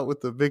comes out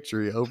with the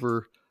victory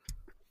over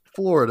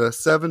Florida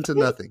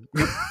 7-0.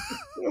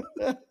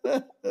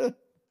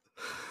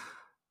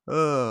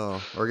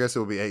 Oh, or I guess it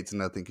will be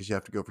 8-0 because you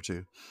have to go for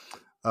 2.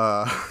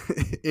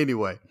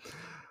 Anyway,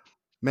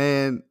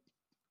 man,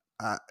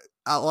 I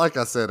like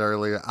I said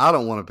earlier, I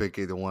don't want to pick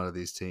either one of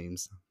these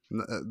teams.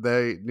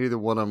 Neither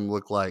one of them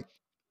look like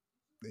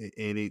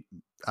any.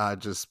 I'm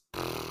going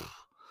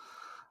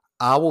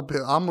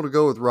to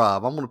go with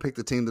Rob. I'm going to pick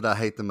the team that I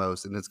hate the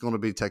most, and it's going to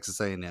be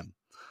Texas A&M.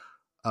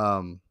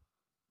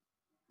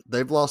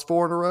 They've lost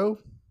 4 in a row.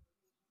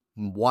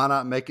 Why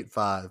not make it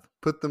 5?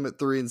 Put them at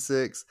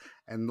 3-6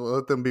 and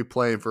let them be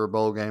playing for a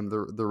bowl game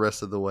the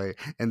rest of the way.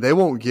 And they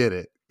won't get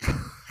it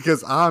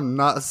because I'm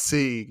not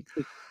seeing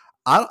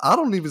 – I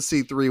don't even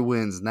see 3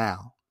 wins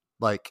now.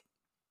 Like,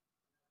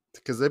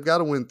 because they've got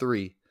to win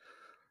 3.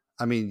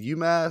 I mean,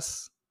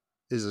 UMass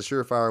is a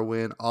surefire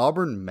win.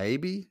 Auburn,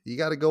 maybe. You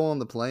got to go on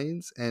the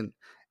Plains. And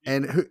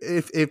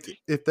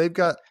if they've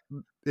got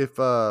 – if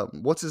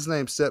what's his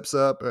name steps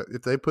up,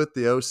 if they put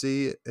the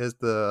OC as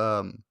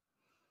the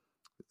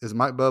as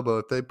Mike Bobo,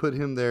 if they put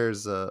him there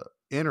as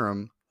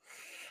interim,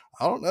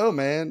 I don't know,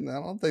 man. I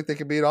don't think they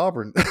can beat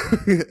Auburn.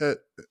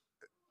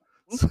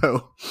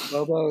 So,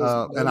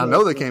 and I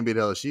know they can't beat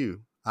LSU.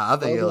 I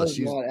think Bobo's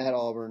LSU's not at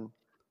Auburn.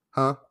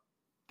 Huh?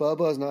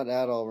 Bobo's not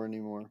at Auburn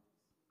anymore.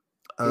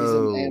 He's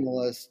an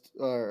analyst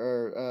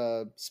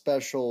or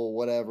special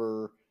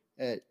whatever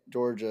at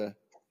Georgia.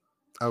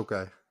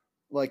 Okay.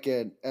 Like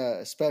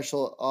a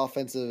special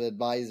offensive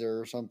advisor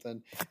or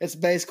something. It's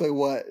basically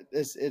what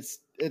it's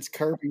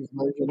Kirby's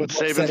version. What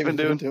Saban's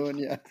been doing.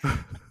 Yeah.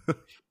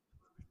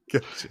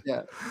 Gotcha.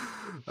 Yeah.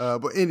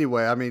 But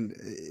anyway, I mean,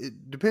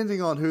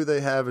 depending on who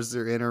they have as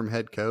their interim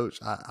head coach,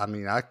 I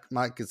mean, I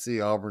might could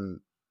see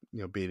Auburn,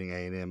 beating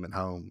A&M at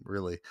home,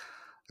 really,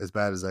 as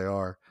bad as they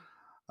are.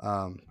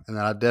 And then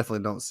I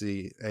definitely don't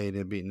see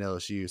A&M beating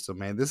LSU. So,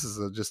 man, this is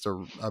just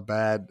a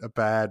bad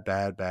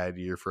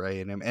year for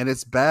A&M. And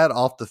it's bad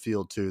off the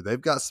field, too. They've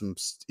got some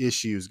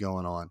issues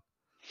going on.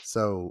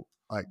 So,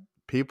 like,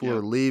 people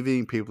are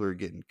leaving. People are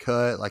getting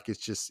cut. Like,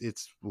 it's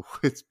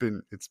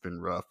been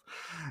rough.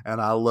 And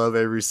I love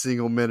every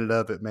single minute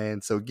of it,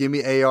 man. So, give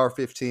me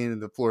AR-15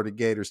 and the Florida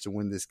Gators to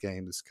win this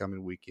game this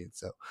coming weekend.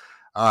 So,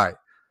 all right.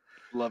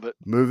 Love it.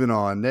 Moving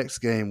on. Next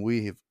game,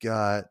 we have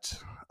got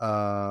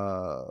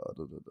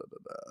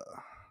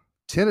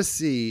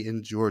Tennessee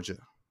and Georgia.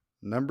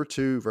 Number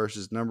 2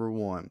 versus number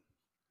 1.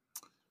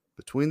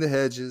 Between the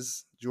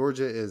hedges,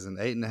 Georgia is an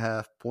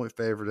 8.5-point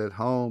favorite at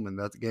home, and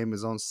that game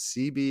is on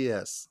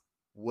CBS.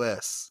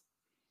 Wes,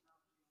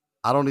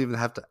 I don't even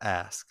have to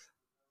ask.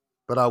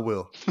 but I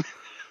will.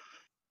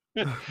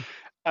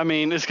 I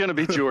mean, it's going to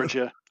be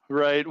Georgia,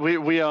 right?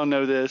 We all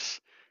know this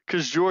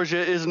because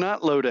Georgia is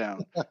not low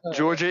down.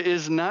 Georgia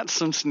is not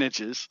some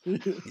snitches.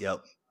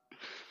 Yep.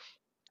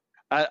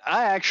 I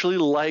actually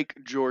like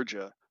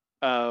Georgia.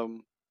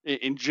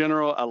 In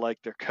general, I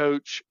like their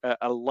coach.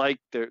 I like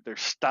their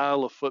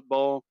style of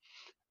football.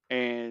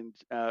 And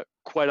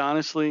quite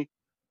honestly,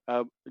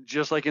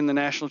 just like in the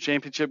national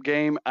championship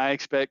game, I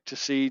expect to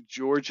see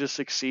Georgia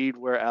succeed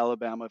where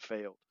Alabama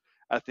failed.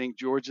 I think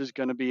Georgia's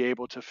going to be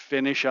able to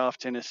finish off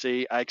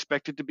Tennessee. I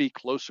expect it to be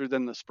closer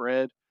than the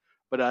spread,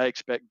 but I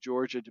expect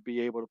Georgia to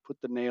be able to put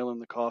the nail in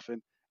the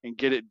coffin and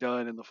get it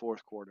done in the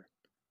fourth quarter.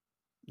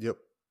 Yep.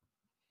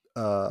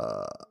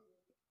 I'll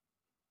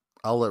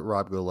let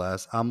Rob go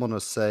last. I'm going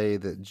to say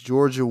that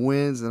Georgia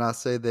wins, and I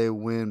say they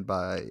win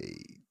by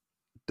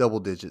double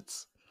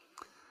digits.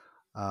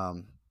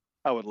 I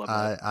would love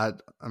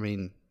that. I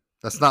mean,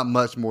 that's not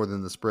much more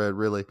than the spread,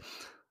 really.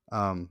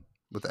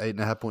 With the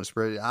 8.5-point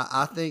spread,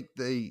 I think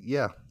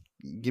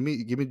give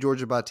me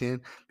Georgia by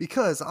 10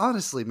 because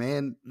honestly,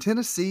 man,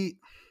 Tennessee,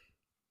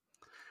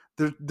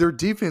 their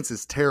defense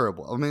is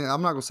terrible. I mean,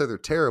 I'm not going to say they're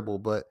terrible,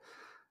 but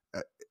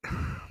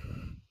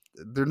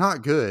they're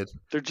not good.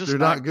 They're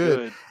not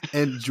good.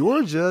 And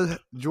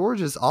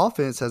Georgia's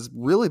offense has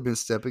really been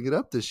stepping it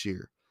up this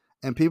year,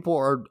 and people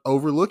are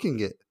overlooking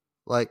it.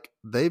 Like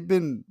they've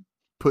been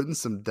putting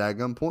some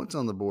daggum points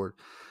on the board.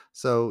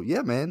 So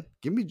yeah, man,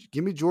 give me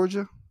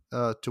Georgia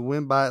to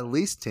win by at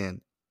least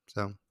 10.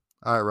 So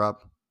all right,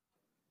 Rob.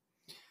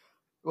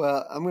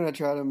 Well, I'm going to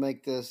try to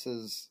make this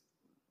as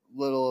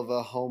little of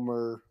a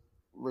homer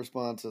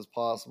response as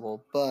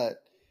possible,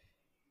 but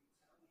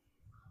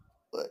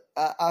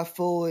I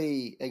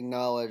fully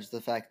acknowledge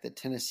the fact that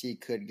Tennessee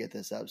could get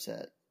this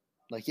upset.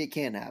 Like, it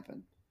can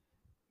happen.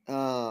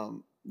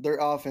 Their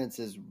offense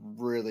is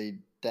really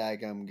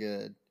daggum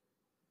good.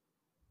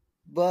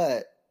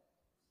 But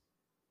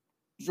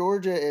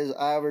Georgia is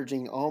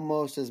averaging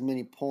almost as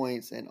many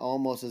points and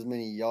almost as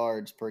many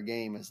yards per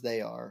game as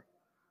they are.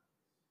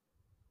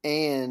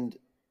 And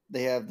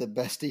they have the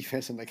best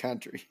defense in the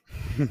country.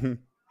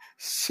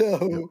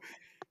 So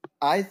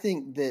I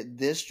think that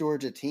this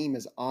Georgia team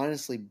is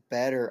honestly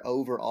better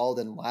overall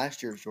than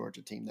last year's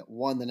Georgia team that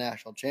won the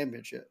national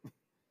championship.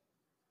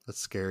 That's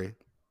scary.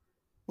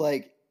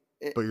 But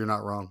you're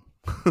not wrong.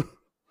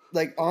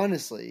 Like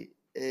honestly,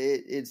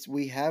 it's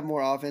we have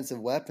more offensive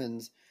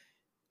weapons,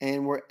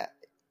 and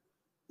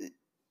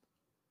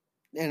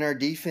our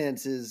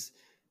defense is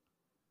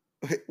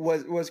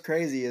what's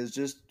crazy is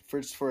just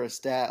for a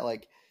stat.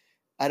 Like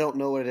I don't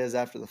know what it is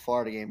after the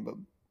Florida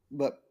game,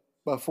 but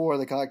before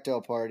the cocktail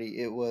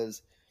party, it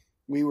was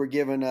we were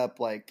giving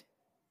up like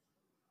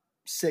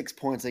 6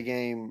 points a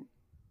game,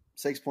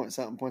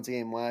 6-point-something points a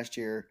game last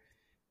year,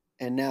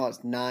 and now it's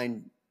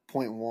 9.1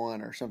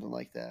 or something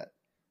like that.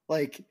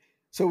 Like,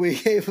 so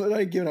we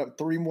given up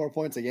 3 more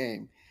points a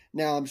game.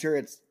 Now I'm sure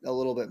it's a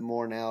little bit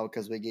more now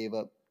because we gave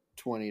up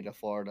 20 to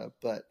Florida,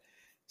 but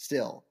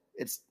still,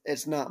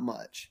 it's not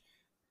much.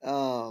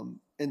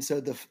 And so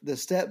the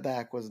step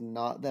back was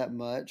not that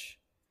much.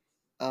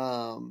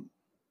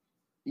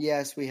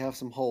 Yes, we have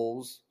some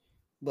holes,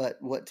 but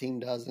what team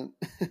doesn't?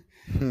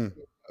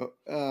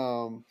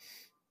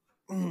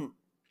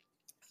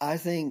 I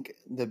think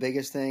the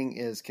biggest thing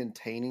is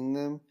containing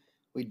them.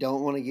 We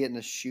don't want to get in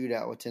a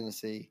shootout with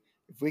Tennessee.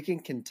 If we can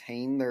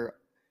contain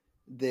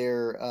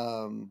their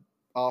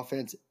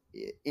offense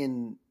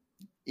even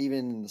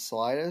in the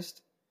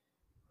slightest,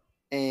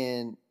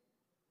 and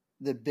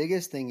the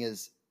biggest thing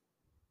is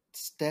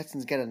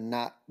Stetson's got to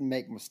not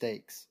make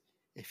mistakes.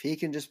 If he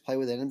can just play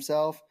within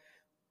himself,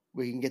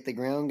 we can get the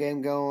ground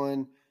game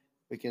going.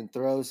 We can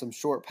throw some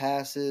short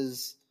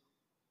passes.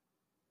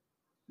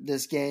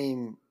 This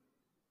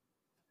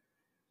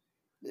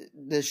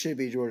should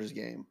be Georgia's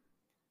game.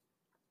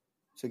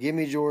 So give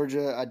me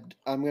Georgia.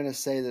 I'm going to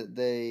say that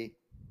they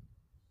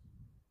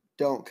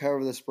don't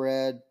cover the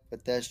spread,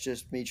 but that's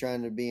just me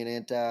trying to be an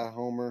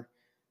anti-homer.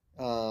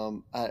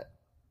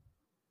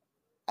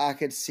 I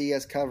could see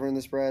us covering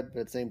the spread,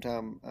 but at the same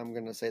time, I'm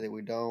going to say that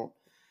we don't.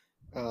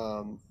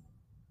 But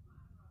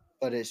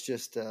it's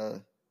just,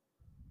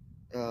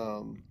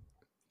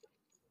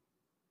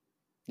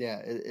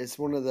 it's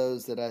one of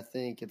those that I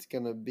think it's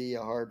going to be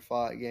a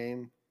hard-fought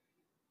game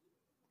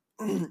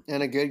and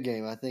a good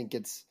game. I think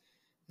it's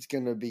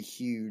going to be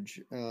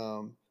huge.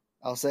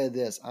 I'll say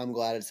this: I'm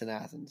glad it's in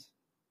Athens.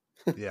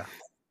 Yeah.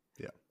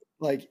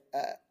 Like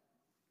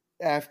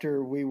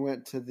after we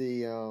went to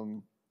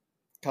the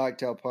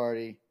cocktail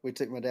party, we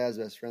took my dad's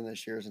best friend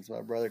this year since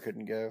my brother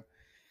couldn't go.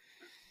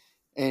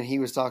 And he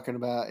was asking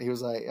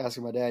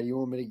my dad, you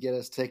want me to get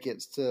us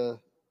tickets to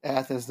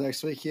Athens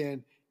next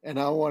weekend? And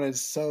I wanted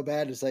so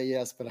bad to say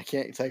yes, but I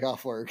can't take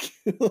off work.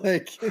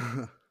 Like,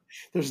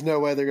 there's no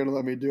way they're going to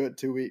let me do it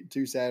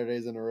 2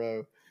 Saturdays in a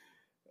row.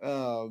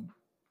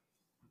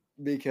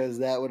 Because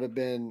that would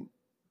be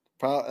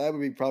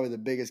probably the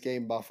biggest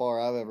game by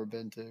far I've ever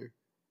been to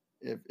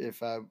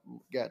if I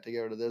got to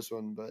go to this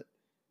one. But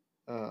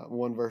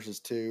 1 versus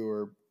 2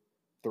 or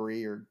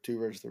 3 or 2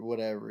 versus 3,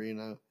 whatever,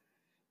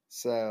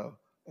 So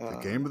the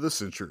game of the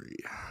century.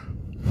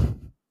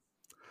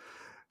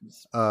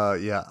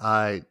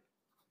 Yeah,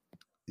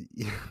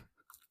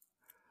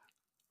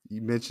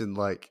 you mentioned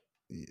like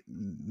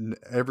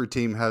every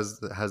team has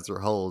their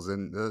holes,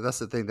 and that's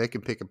the thing. They can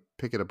pick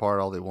it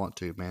apart all they want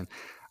to, man.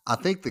 I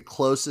think the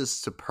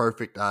closest to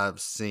perfect I've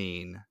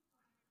seen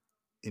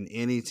in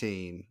any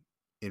team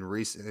in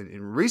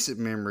recent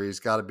memory has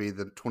got to be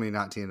the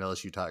 2019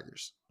 LSU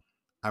Tigers.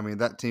 I mean,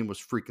 that team was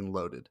freaking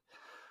loaded.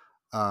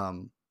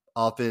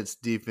 Offense,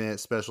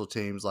 defense, special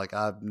teams, like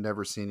I've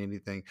never seen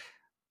anything.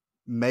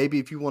 Maybe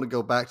if you want to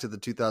go back to the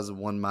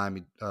 2001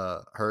 Miami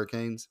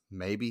Hurricanes,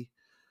 maybe.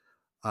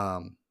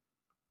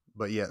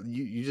 But yeah,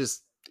 you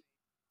just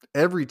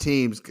every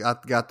team's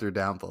got their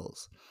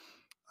downfalls.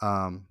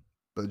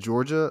 But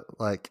Georgia,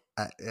 like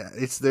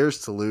it's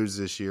theirs to lose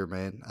this year,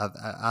 man.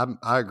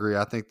 I agree.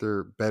 I think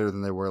they're better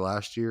than they were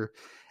last year.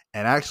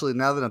 And actually,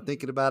 now that I'm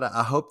thinking about it,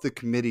 I hope the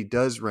committee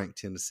does rank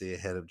Tennessee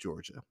ahead of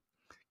Georgia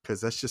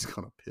because that's just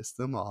going to piss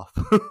them off.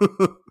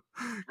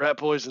 Rat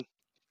poison.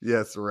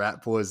 Yes,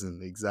 rat poison.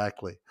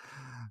 Exactly.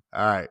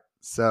 All right.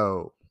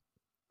 So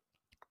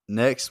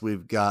next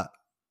we've got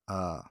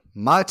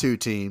my two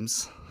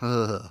teams.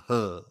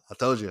 I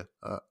told you.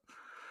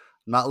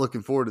 Not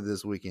looking forward to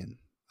this weekend.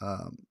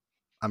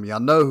 I mean, I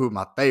know who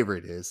my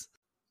favorite is,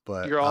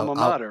 but your alma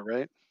mater,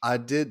 right? I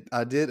did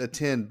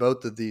attend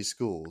both of these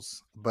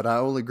schools, but I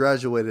only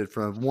graduated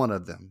from one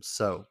of them.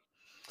 So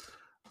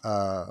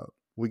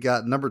we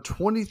got number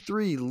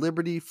 23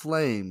 Liberty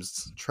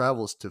Flames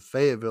travels to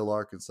Fayetteville,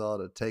 Arkansas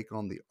to take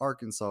on the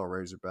Arkansas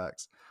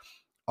Razorbacks.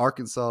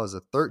 Arkansas is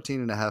a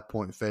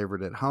 13.5-point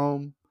favorite at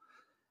home.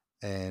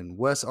 And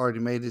Wes already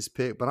made his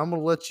pick, but I'm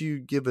going to let you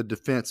give a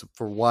defense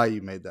for why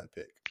you made that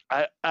pick.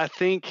 I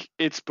think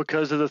it's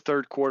because of the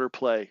third quarter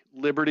play.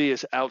 Liberty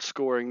is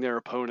outscoring their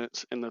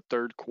opponents in the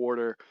third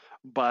quarter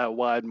by a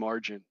wide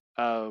margin.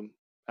 I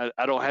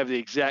don't have the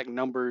exact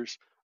numbers,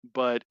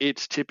 but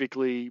it's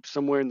typically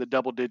somewhere in the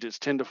double digits,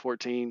 10 or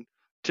 14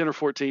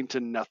 to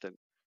nothing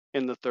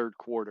in the third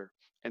quarter.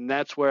 And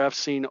that's where I've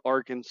seen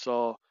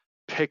Arkansas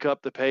pick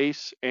up the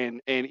pace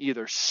and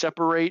either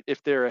separate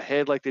if they're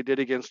ahead like they did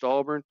against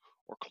Auburn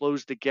or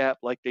close the gap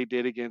like they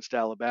did against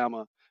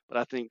Alabama. But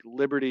I think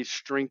Liberty's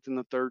strength in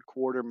the third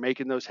quarter,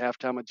 making those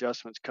halftime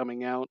adjustments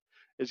coming out,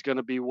 is going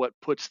to be what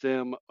puts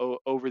them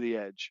over the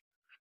edge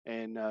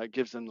and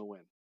gives them the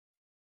win.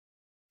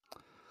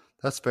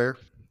 That's fair.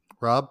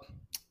 Rob?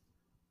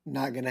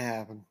 Not going to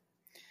happen.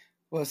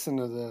 Listen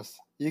to this.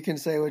 You can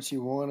say what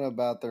you want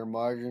about their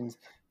margins,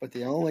 but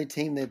the only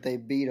team that they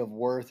beat of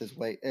worth is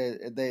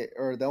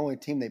the only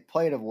team they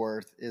played of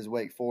worth is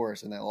Wake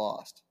Forest, and they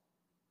lost.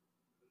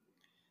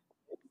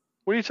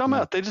 What are you talking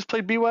about? They just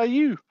played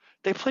BYU.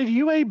 They played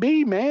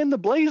UAB, man, the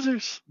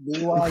Blazers.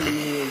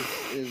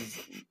 BYU is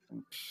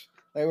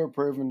they were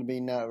proven to be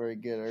not very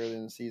good early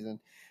in the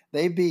season.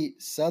 They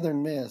beat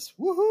Southern Miss.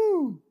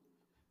 Woohoo!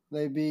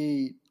 They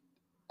beat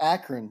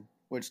Akron,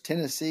 which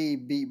Tennessee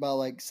beat by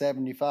like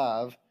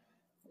 75.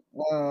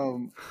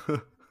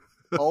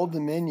 Old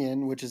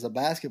Dominion, which is a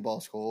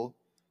basketball school.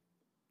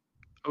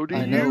 ODU.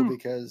 I know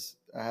because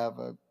I have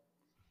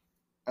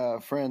a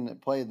friend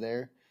that played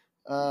there.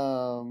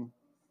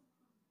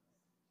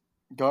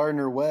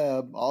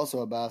 Gardner-Webb,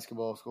 also a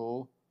basketball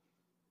school.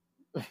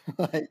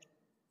 Like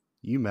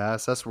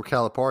UMass, that's where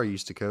Calipari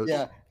used to coach.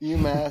 Yeah,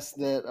 UMass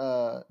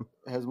that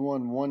has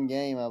won one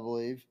game, I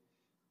believe.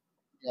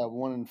 Yeah,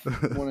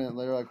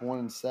 they're like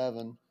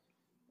 1-7.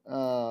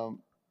 Come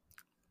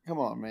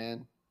on,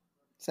 man.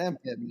 Sam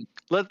Pittman.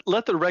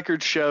 Let the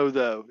record show,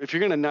 though. If you're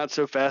going to not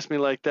so fast me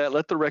like that,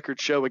 let the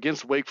record show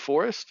against Wake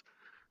Forest,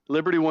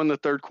 Liberty won the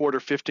third quarter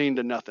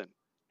 15-0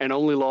 and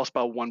only lost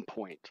by 1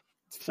 point.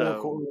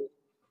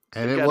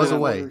 And it was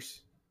away.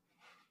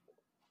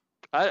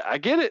 I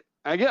get it.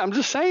 I'm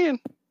just saying.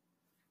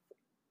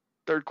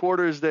 Third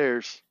quarter is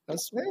theirs.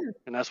 That's fair.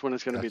 And that's when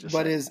it's going to be the same.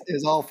 But is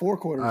all 4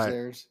 quarters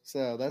theirs?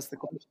 So that's the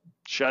question.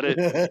 Shut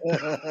it.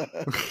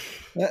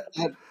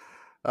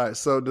 All right,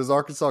 so does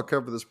Arkansas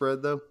cover the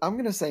spread, though? I'm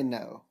going to say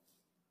no.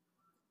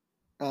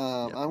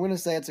 I'm going to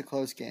say it's a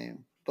close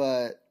game.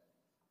 But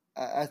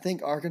I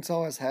think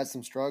Arkansas has had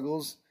some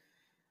struggles.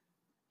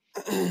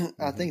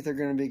 I think they're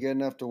going to be good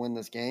enough to win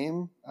this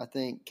game. I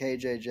think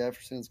KJ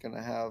Jefferson's going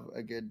to have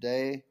a good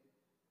day.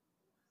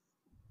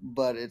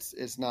 But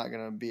it's not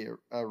going to be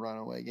a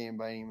runaway game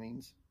by any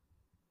means.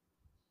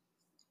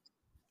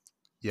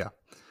 Yeah.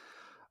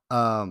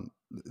 I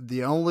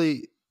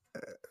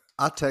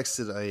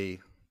texted a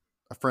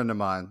friend of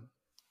mine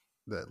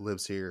that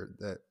lives here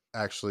that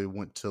actually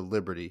went to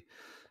Liberty.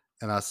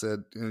 And I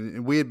said,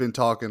 and we had been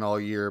talking all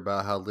year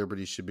about how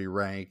Liberty should be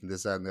ranked and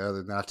this, that, and the other.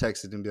 And I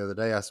texted him the other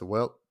day. I said,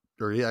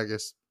 I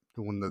guess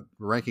when the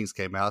rankings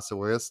came out, I said,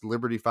 yes,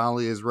 Liberty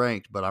finally is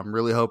ranked, but I'm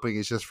really hoping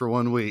it's just for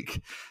 1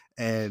 week.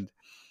 And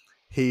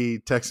he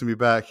texted me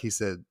back. He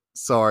said,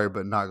 sorry,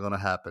 but not going to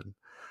happen.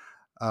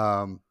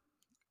 And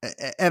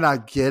I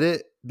get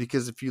it,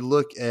 because if you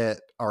look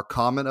at our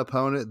common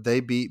opponent, they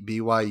beat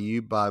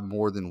BYU by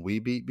more than we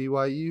beat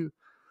BYU.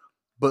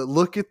 But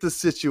look at the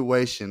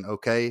situation,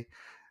 okay?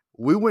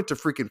 we went to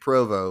freaking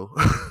Provo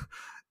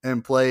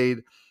and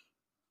played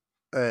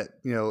at,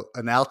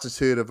 an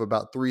altitude of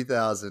about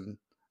 3,000,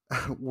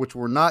 which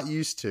we're not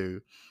used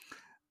to.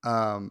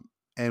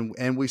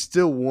 And we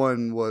still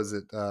won. Was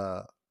it,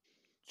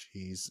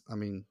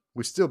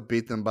 we still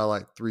beat them by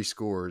like 3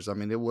 scores. I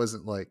mean, it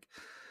wasn't like,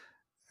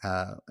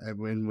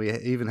 when we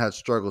even had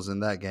struggles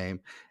in that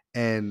game.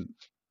 And,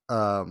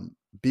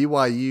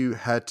 BYU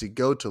had to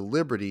go to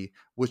Liberty,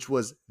 which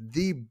was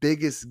the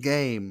biggest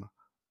game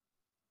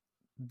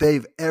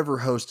they've ever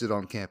hosted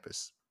on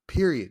campus,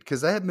 period. Because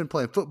they haven't been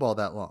playing football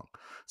that long.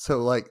 So,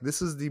 like,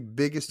 this is the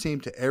biggest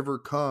team to ever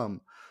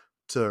come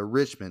to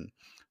Richmond.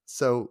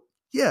 So,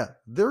 yeah,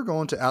 they're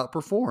going to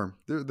outperform.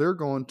 They're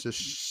going to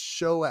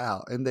show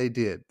out, and they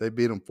did. They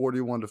beat them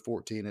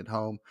 41-14 at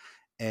home.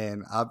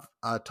 And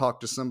I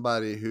talked to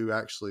somebody who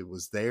actually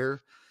was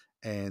there,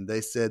 and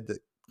they said that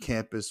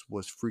campus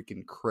was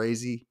freaking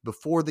crazy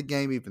before the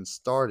game even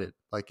started.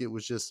 Like, it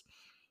was just,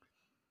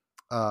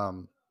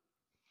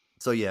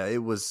 so yeah,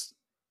 it was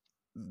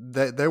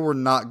that they were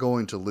not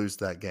going to lose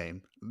that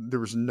game. There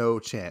was no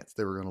chance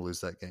they were going to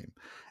lose that game.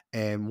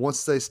 And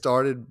once they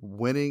started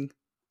winning,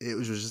 it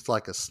was just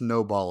like a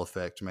snowball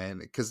effect, man,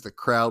 because the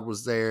crowd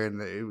was there and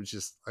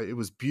it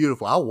was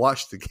beautiful. I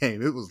watched the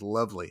game. It was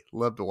lovely.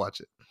 Love to watch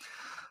it.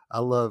 I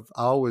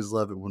always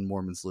love it when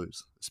Mormons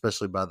lose,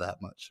 especially by that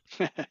much.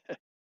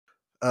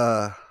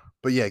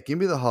 But yeah, give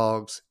me the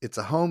Hogs. It's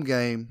a home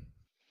game,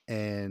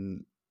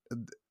 and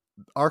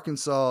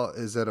Arkansas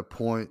is at a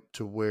point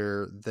to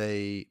where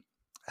they've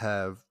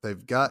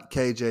got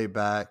KJ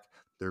back.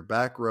 They're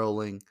back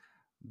rolling.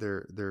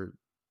 They've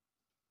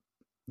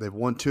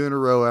won 2 in a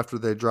row after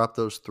they dropped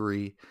those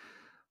 3.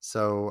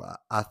 So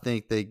I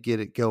think they get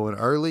it going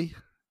early,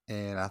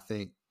 and I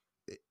think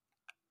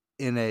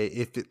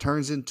if it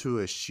turns into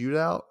a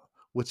shootout,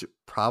 which it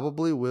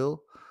probably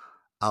will,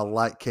 I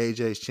like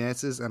KJ's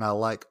chances, and I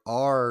like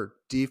our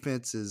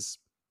defense's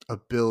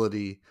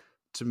ability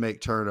to make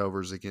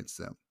turnovers against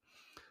them.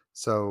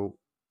 So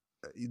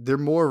they're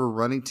more of a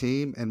running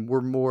team, and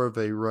we're more of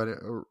a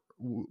run.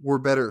 We're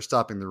better at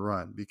stopping the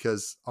run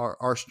because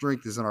our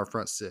strength is in our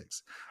front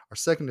 6. Our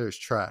secondary is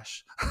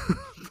trash.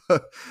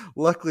 But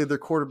luckily, their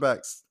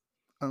quarterback's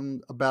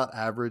about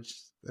average.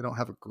 They don't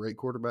have a great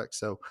quarterback,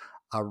 so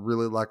I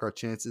really like our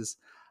chances.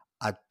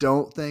 I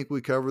don't think we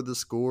cover the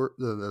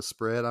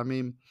spread. I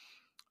mean,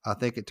 I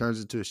think it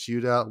turns into a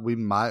shootout. We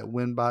might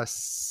win by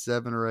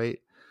 7 or 8.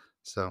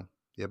 So,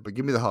 yeah, but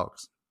give me the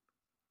Hogs.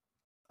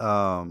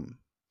 All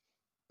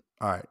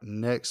right,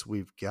 next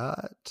we've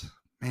got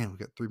 3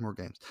 more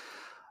games.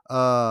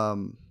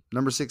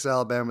 Number 6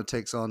 Alabama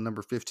takes on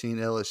number 15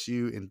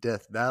 LSU in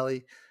Death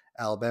Valley.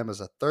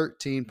 Alabama's a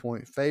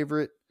 13-point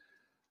favorite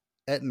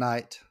at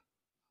night.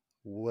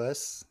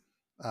 Wes,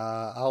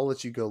 I'll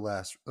let you go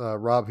last.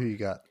 Rob, who you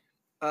got?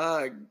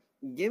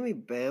 Give me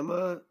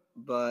Bama,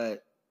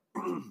 but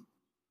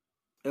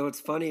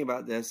what's funny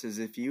about this is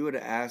if you would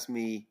have asked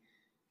me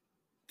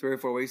 3 or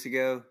 4 weeks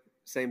ago,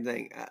 same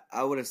thing.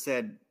 I would have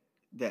said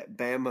that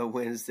Bama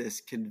wins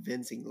this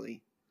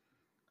convincingly.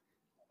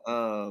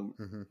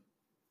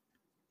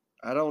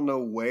 I don't know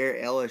where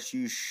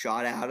LSU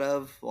shot out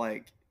of.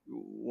 Like,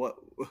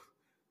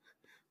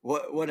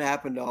 what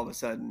happened all of a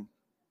sudden?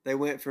 They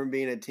went from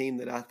being a team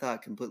that I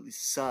thought completely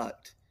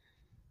sucked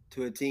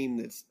to a team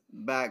that's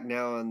back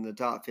now in the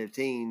top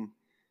 15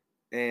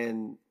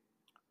 and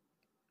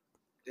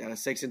got a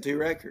 6-2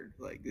 record.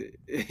 Like,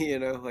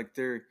 like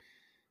they're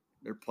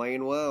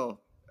playing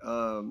well.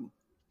 I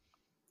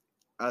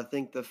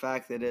think the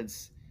fact that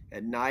it's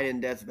at night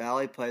in Death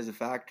Valley plays a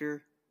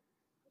factor.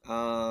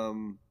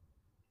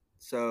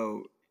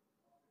 So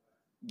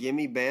give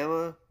me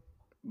Bama,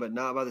 but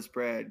not by the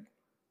spread.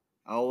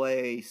 I'll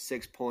lay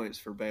 6 points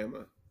for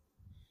Bama.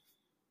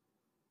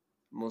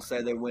 And we'll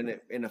say they win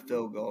it in a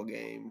field goal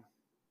game.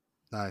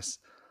 Nice.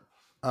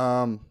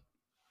 I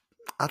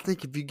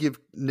think if you give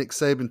Nick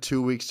Saban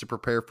 2 weeks to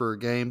prepare for a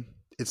game,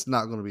 it's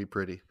not going to be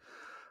pretty.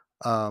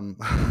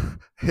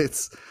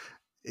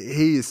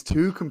 He is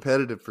too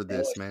competitive for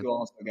this, LSU man.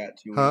 Also got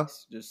 2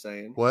 weeks, just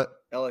saying. What?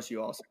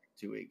 LSU also got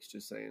 2 weeks,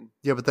 just saying.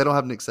 Yeah, but they don't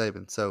have Nick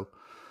Saban, so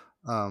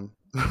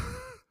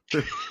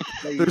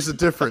there's a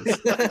difference.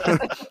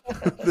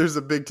 There's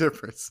a big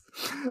difference.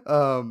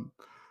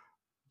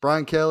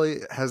 Brian Kelly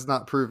has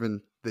not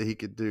proven that he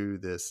could do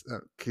this.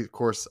 Of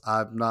course,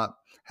 I've not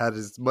had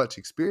as much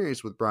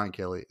experience with Brian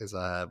Kelly as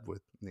I have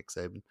with Nick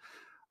Saban.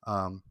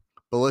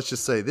 But let's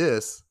just say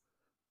this.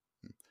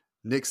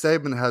 Nick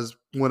Saban has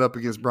went up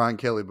against Brian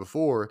Kelly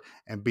before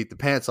and beat the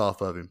pants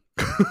off of him.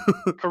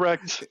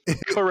 Correct.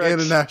 In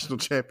a national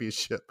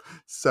championship.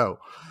 So,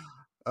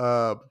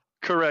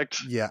 correct.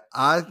 Yeah,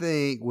 I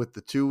think with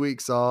the 2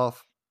 weeks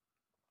off,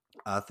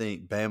 I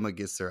think Bama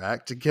gets their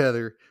act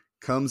together,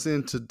 comes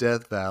into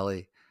Death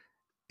Valley,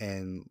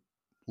 and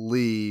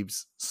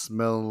leaves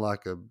smelling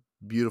like a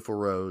beautiful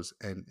rose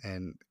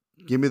and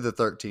give me the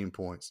 13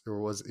 points.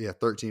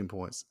 13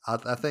 points.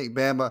 I think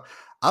Bama,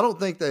 I don't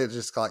think they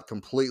just like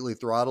completely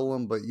throttle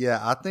them, but yeah,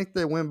 I think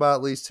they win by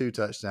at least 2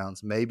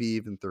 touchdowns, maybe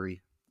even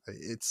 3.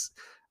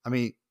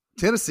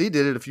 Tennessee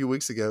did it a few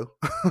weeks ago.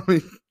 I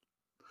mean,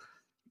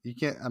 you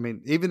can't. I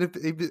mean, even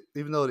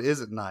though it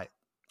is at night,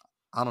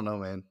 I don't know,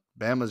 man.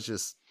 Bama's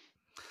just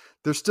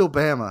they're still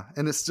Bama,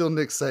 and it's still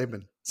Nick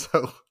Saban.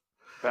 So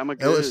Bama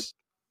good.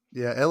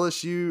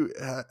 LSU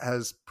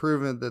has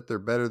proven that they're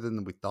better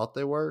than we thought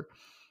they were,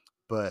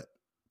 but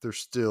they're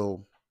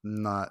still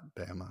not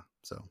Bama.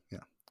 So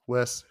yeah,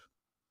 Wes.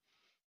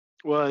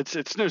 Well,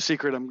 it's no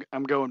secret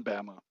I'm going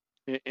Bama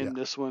in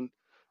this one.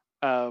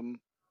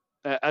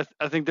 I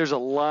think there's a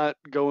lot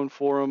going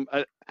for them.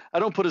 I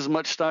don't put as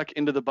much stock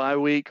into the bye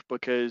week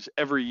because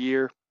every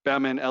year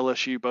Bama and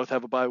LSU both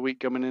have a bye week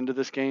coming into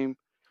this game.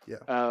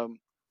 Yeah.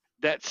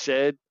 That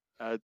said,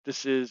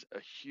 this is a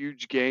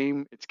huge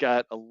game. It's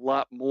got a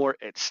lot more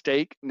at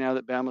stake now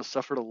that Bama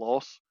suffered a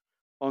loss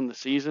on the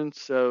season.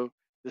 So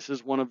this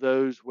is one of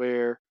those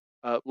where,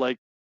 like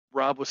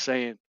Rob was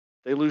saying,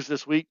 they lose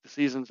this week, the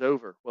season's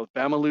over. Well, if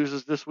Bama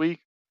loses this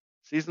week,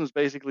 season's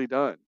basically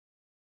done.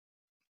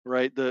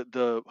 Right,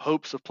 the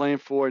hopes of playing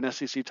for an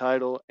SEC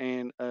title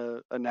and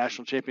a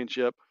national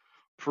championship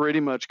pretty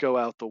much go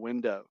out the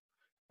window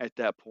at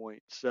that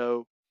point.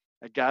 So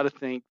I got to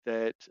think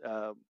that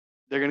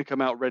they're going to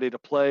come out ready to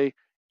play,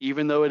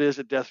 even though it is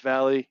at Death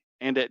Valley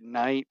and at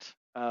night.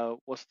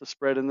 What's the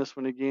spread in this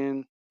one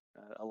again?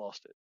 I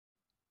lost it.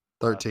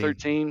 13.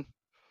 13.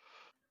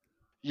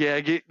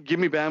 Yeah, give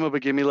me Bama,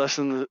 but give me less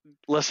than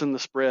the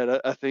spread.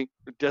 I think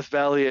Death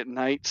Valley at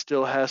night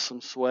still has some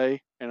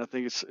sway, and I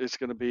think it's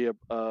going to be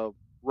a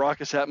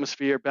raucous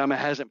atmosphere. Bama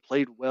hasn't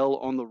played well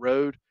on the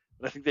road,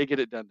 but I think they get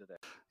it done today.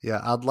 Yeah,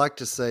 I'd like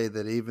to say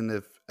that even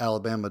if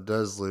Alabama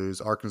does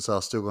lose, Arkansas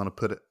is still going to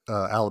put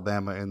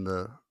Alabama in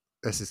the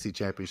SEC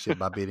championship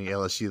by beating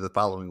LSU the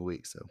following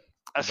week. So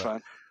that's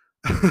fine.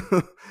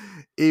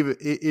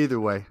 Either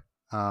way,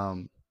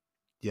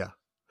 yeah.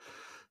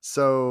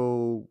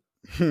 So.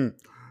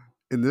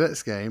 In the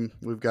next game,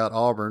 we've got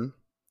Auburn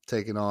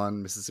taking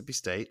on Mississippi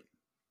State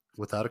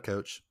without a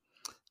coach.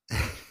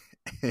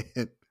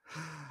 And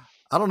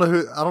I don't know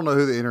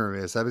who the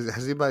interim is.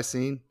 Has anybody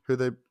seen who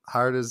they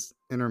hired as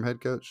interim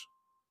head coach?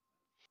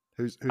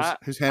 Who's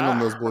handling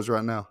those boys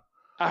right now?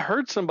 I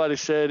heard somebody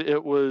said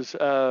it was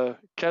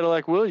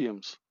Cadillac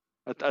Williams.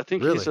 I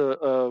think Really? He's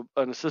an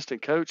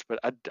assistant coach, but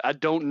I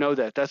don't know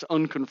that. That's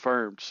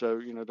unconfirmed. So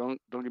don't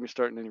get me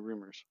starting any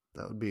rumors.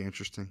 That would be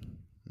interesting.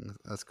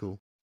 That's cool.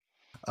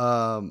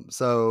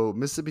 So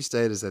Mississippi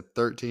State is a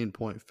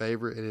 13-point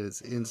favorite. It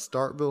is in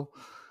Starkville.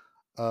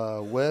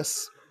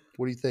 Wes,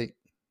 what do you think?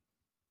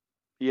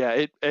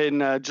 Yeah,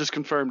 just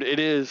confirmed it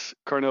is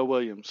Carnell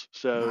Williams.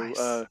 So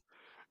nice.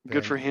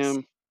 Good for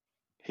him.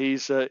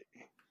 He's the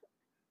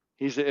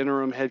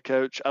interim head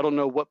coach. I don't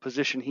know what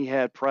position he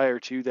had prior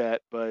to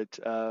that, but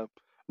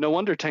no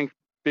wonder Tank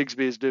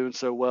Bigsby is doing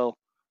so well.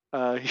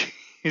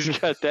 He's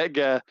got that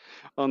guy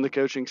on the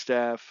coaching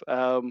staff.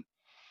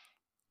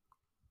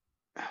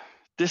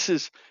 This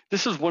is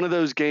one of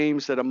those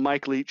games that a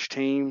Mike Leach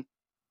team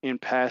in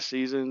past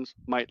seasons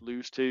might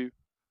lose to,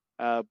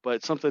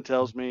 but something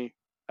tells me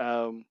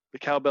the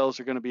Cowbells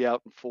are going to be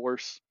out in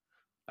force.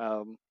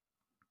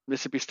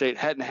 Mississippi State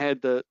hadn't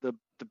had the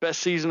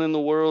best season in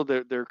the world.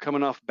 They're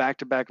coming off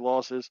back-to-back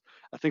losses.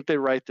 I think they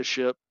right the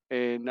ship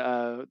and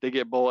they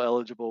get bowl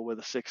eligible with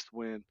a 6th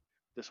win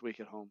this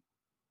week at home.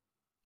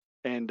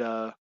 And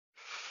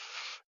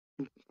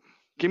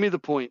give me the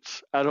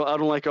points. I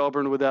don't like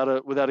Auburn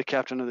without a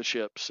captain of the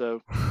ship.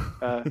 So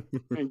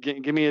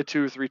give me a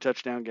 2 or 3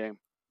 touchdown game.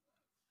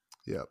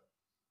 Yep.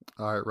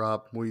 All right,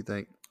 Rob, what do you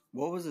think?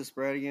 What was the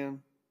spread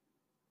again?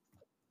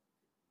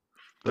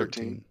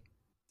 13.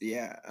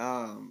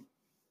 Yeah.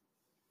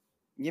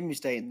 Give me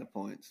State in the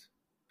points.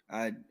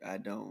 I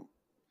don't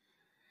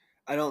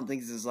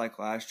think this is like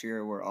last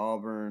year where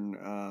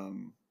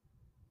Auburn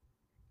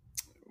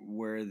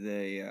where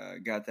they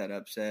got that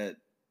upset.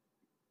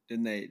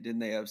 Didn't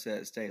they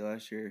upset State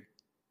last year?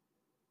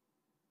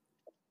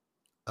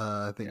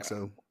 I think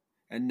so.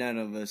 And none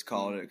of us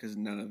called it because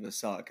none of us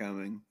saw it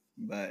coming.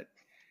 But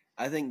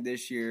I think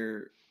this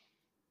year,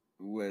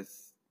 with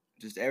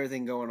just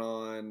everything going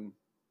on,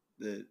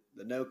 the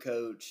no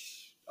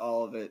coach,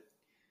 all of it,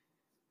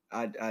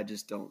 I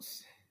just don't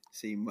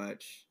see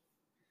much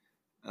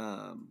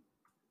from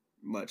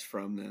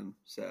them.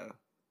 So.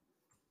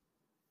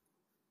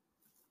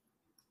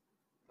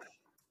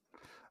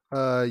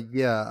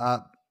 Yeah,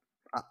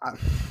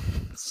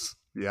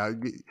 yeah.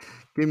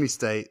 Give me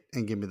State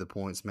and give me the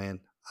points, man.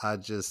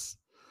 And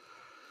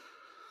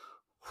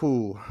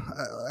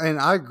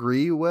I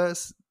agree,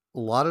 Wes. A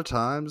lot of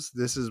times,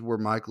 this is where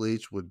Mike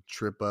Leach would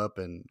trip up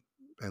and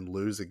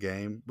lose a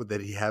game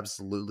that he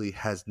absolutely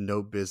has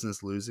no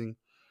business losing.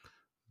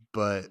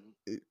 But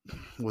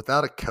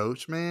without a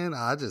coach, man,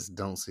 I just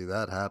don't see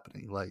that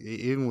happening. Like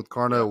even with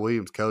Carnell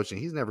Williams coaching,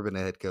 he's never been a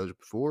head coach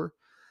before.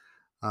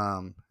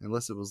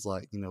 Unless it was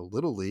like,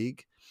 Little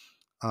League.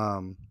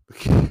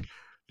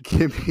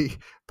 Give me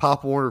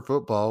Pop Warner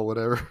football,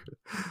 whatever.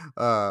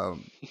 But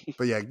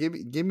yeah,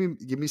 give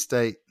me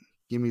State,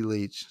 give me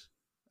Leach,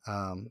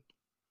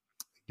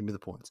 give me the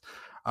points.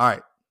 All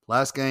right,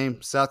 last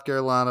game, South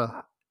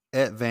Carolina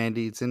at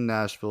Vandy. It's in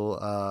Nashville.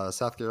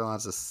 South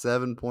Carolina's a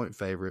 7-point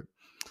favorite.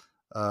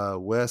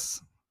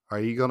 Wes, are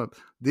you gonna?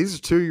 These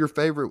are two of your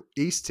favorite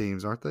East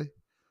teams, aren't they?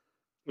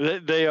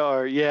 They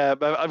are, yeah.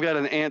 But I've got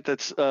an aunt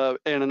that's and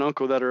an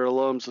uncle that are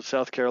alums of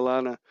South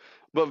Carolina.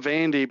 But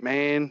Vandy,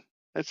 man,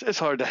 it's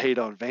hard to hate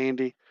on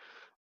Vandy.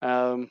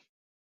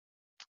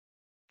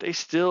 They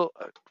still,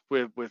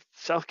 with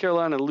South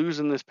Carolina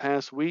losing this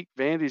past week,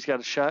 Vandy's got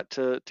a shot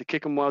to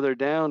kick them while they're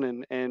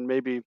down and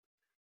maybe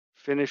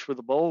finish with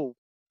a bowl.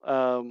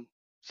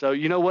 So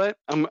you know what?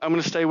 I'm going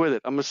to stay with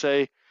it. I'm going to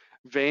say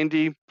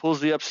Vandy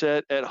pulls the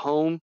upset at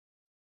home,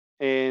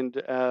 and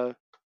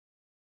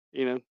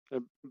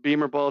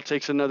Beamer ball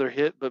takes another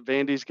hit, but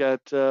Vandy's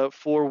got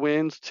 4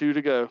 wins, 2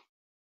 to go.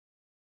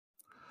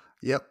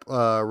 Yep.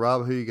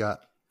 Rob, who you got?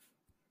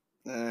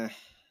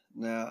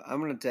 No, I'm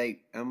gonna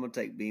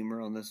take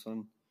Beamer on this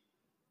one,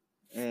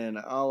 and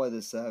all with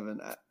the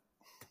 7.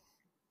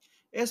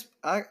 It's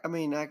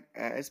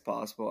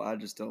possible. I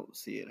just don't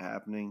see it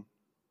happening.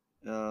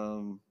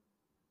 I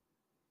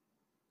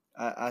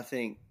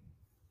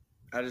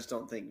just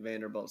don't think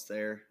Vanderbilt's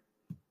there.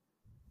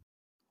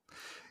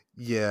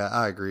 Yeah,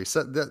 I agree.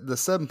 So the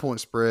 7-point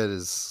spread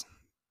does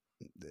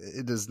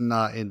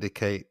not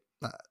indicate.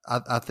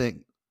 I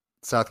think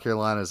South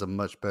Carolina is a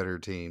much better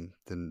team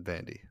than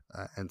Vandy,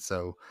 and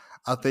so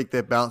I think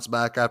they bounced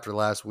back after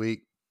last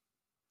week.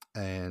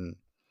 And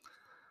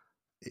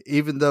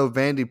even though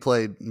Vandy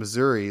played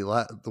Missouri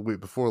the week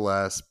before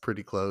last,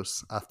 pretty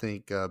close, I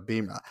think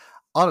Beamer.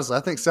 Honestly, I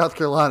think South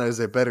Carolina is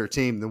a better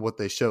team than what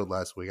they showed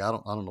last week. I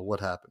don't know what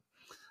happened,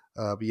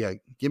 but yeah,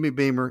 give me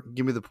Beamer,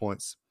 give me the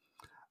points.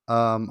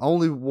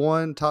 Only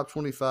one top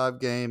 25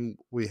 game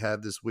we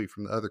had this week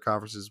from the other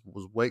conferences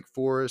was Wake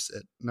Forest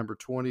at number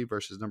 20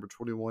 versus number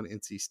 21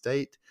 NC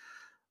State.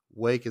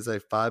 Wake is a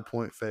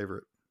 5-point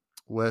favorite.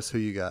 Wes, who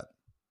you got?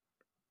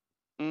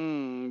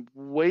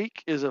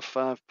 Wake is a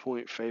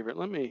 5-point favorite.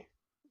 Let me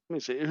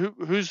see.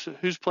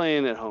 Who's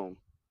playing at home?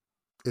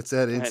 It's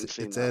at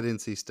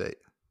NC State.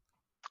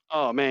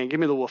 Oh man, give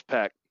me the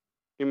Wolfpack.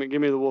 Give me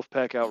the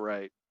Wolfpack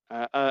outright.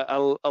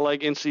 I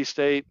like NC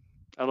State.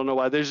 I don't know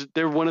why.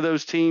 They're one of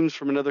those teams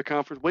from another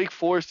conference. Wake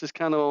Forest is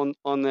kind of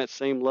on that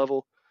same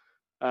level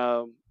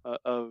of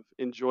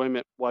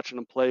enjoyment watching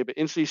them play, but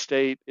NC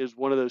State is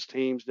one of those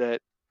teams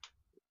that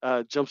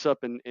jumps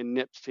up and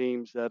nips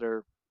teams that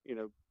are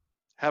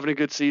having a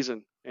good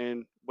season,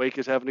 and Wake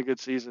is having a good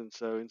season,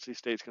 so NC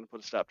State's going to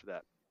put a stop to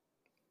that.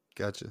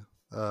 Gotcha.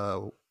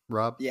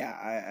 Rob? Yeah,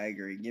 I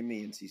agree. Give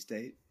me NC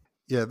State.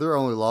 Yeah, their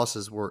only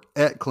losses were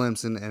at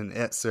Clemson and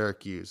at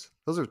Syracuse.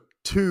 Those are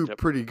two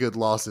pretty good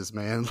losses,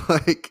 man.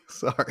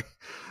 Sorry.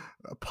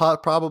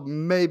 Probably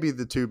maybe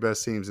the 2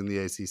 best teams in the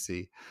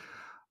ACC.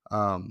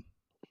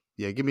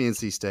 Yeah, give me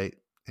NC State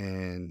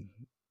and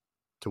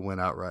to win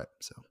outright.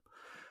 So,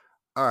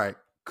 all right,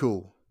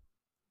 cool.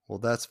 Well,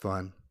 that's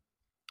fun.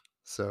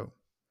 So,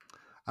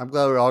 I'm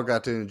glad we all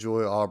got to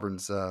enjoy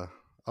Auburn's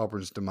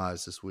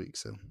demise this week.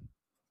 So,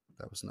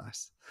 that was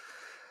nice.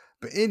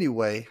 But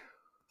anyway,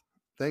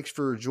 thanks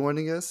for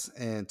joining us.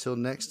 And until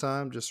next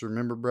time, just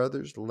remember,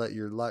 brothers, let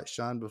your light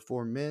shine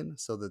before men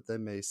so that they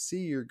may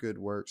see your good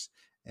works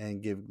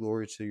and give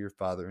glory to your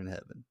Father in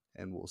heaven.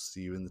 And we'll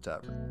see you in the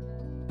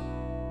tavern.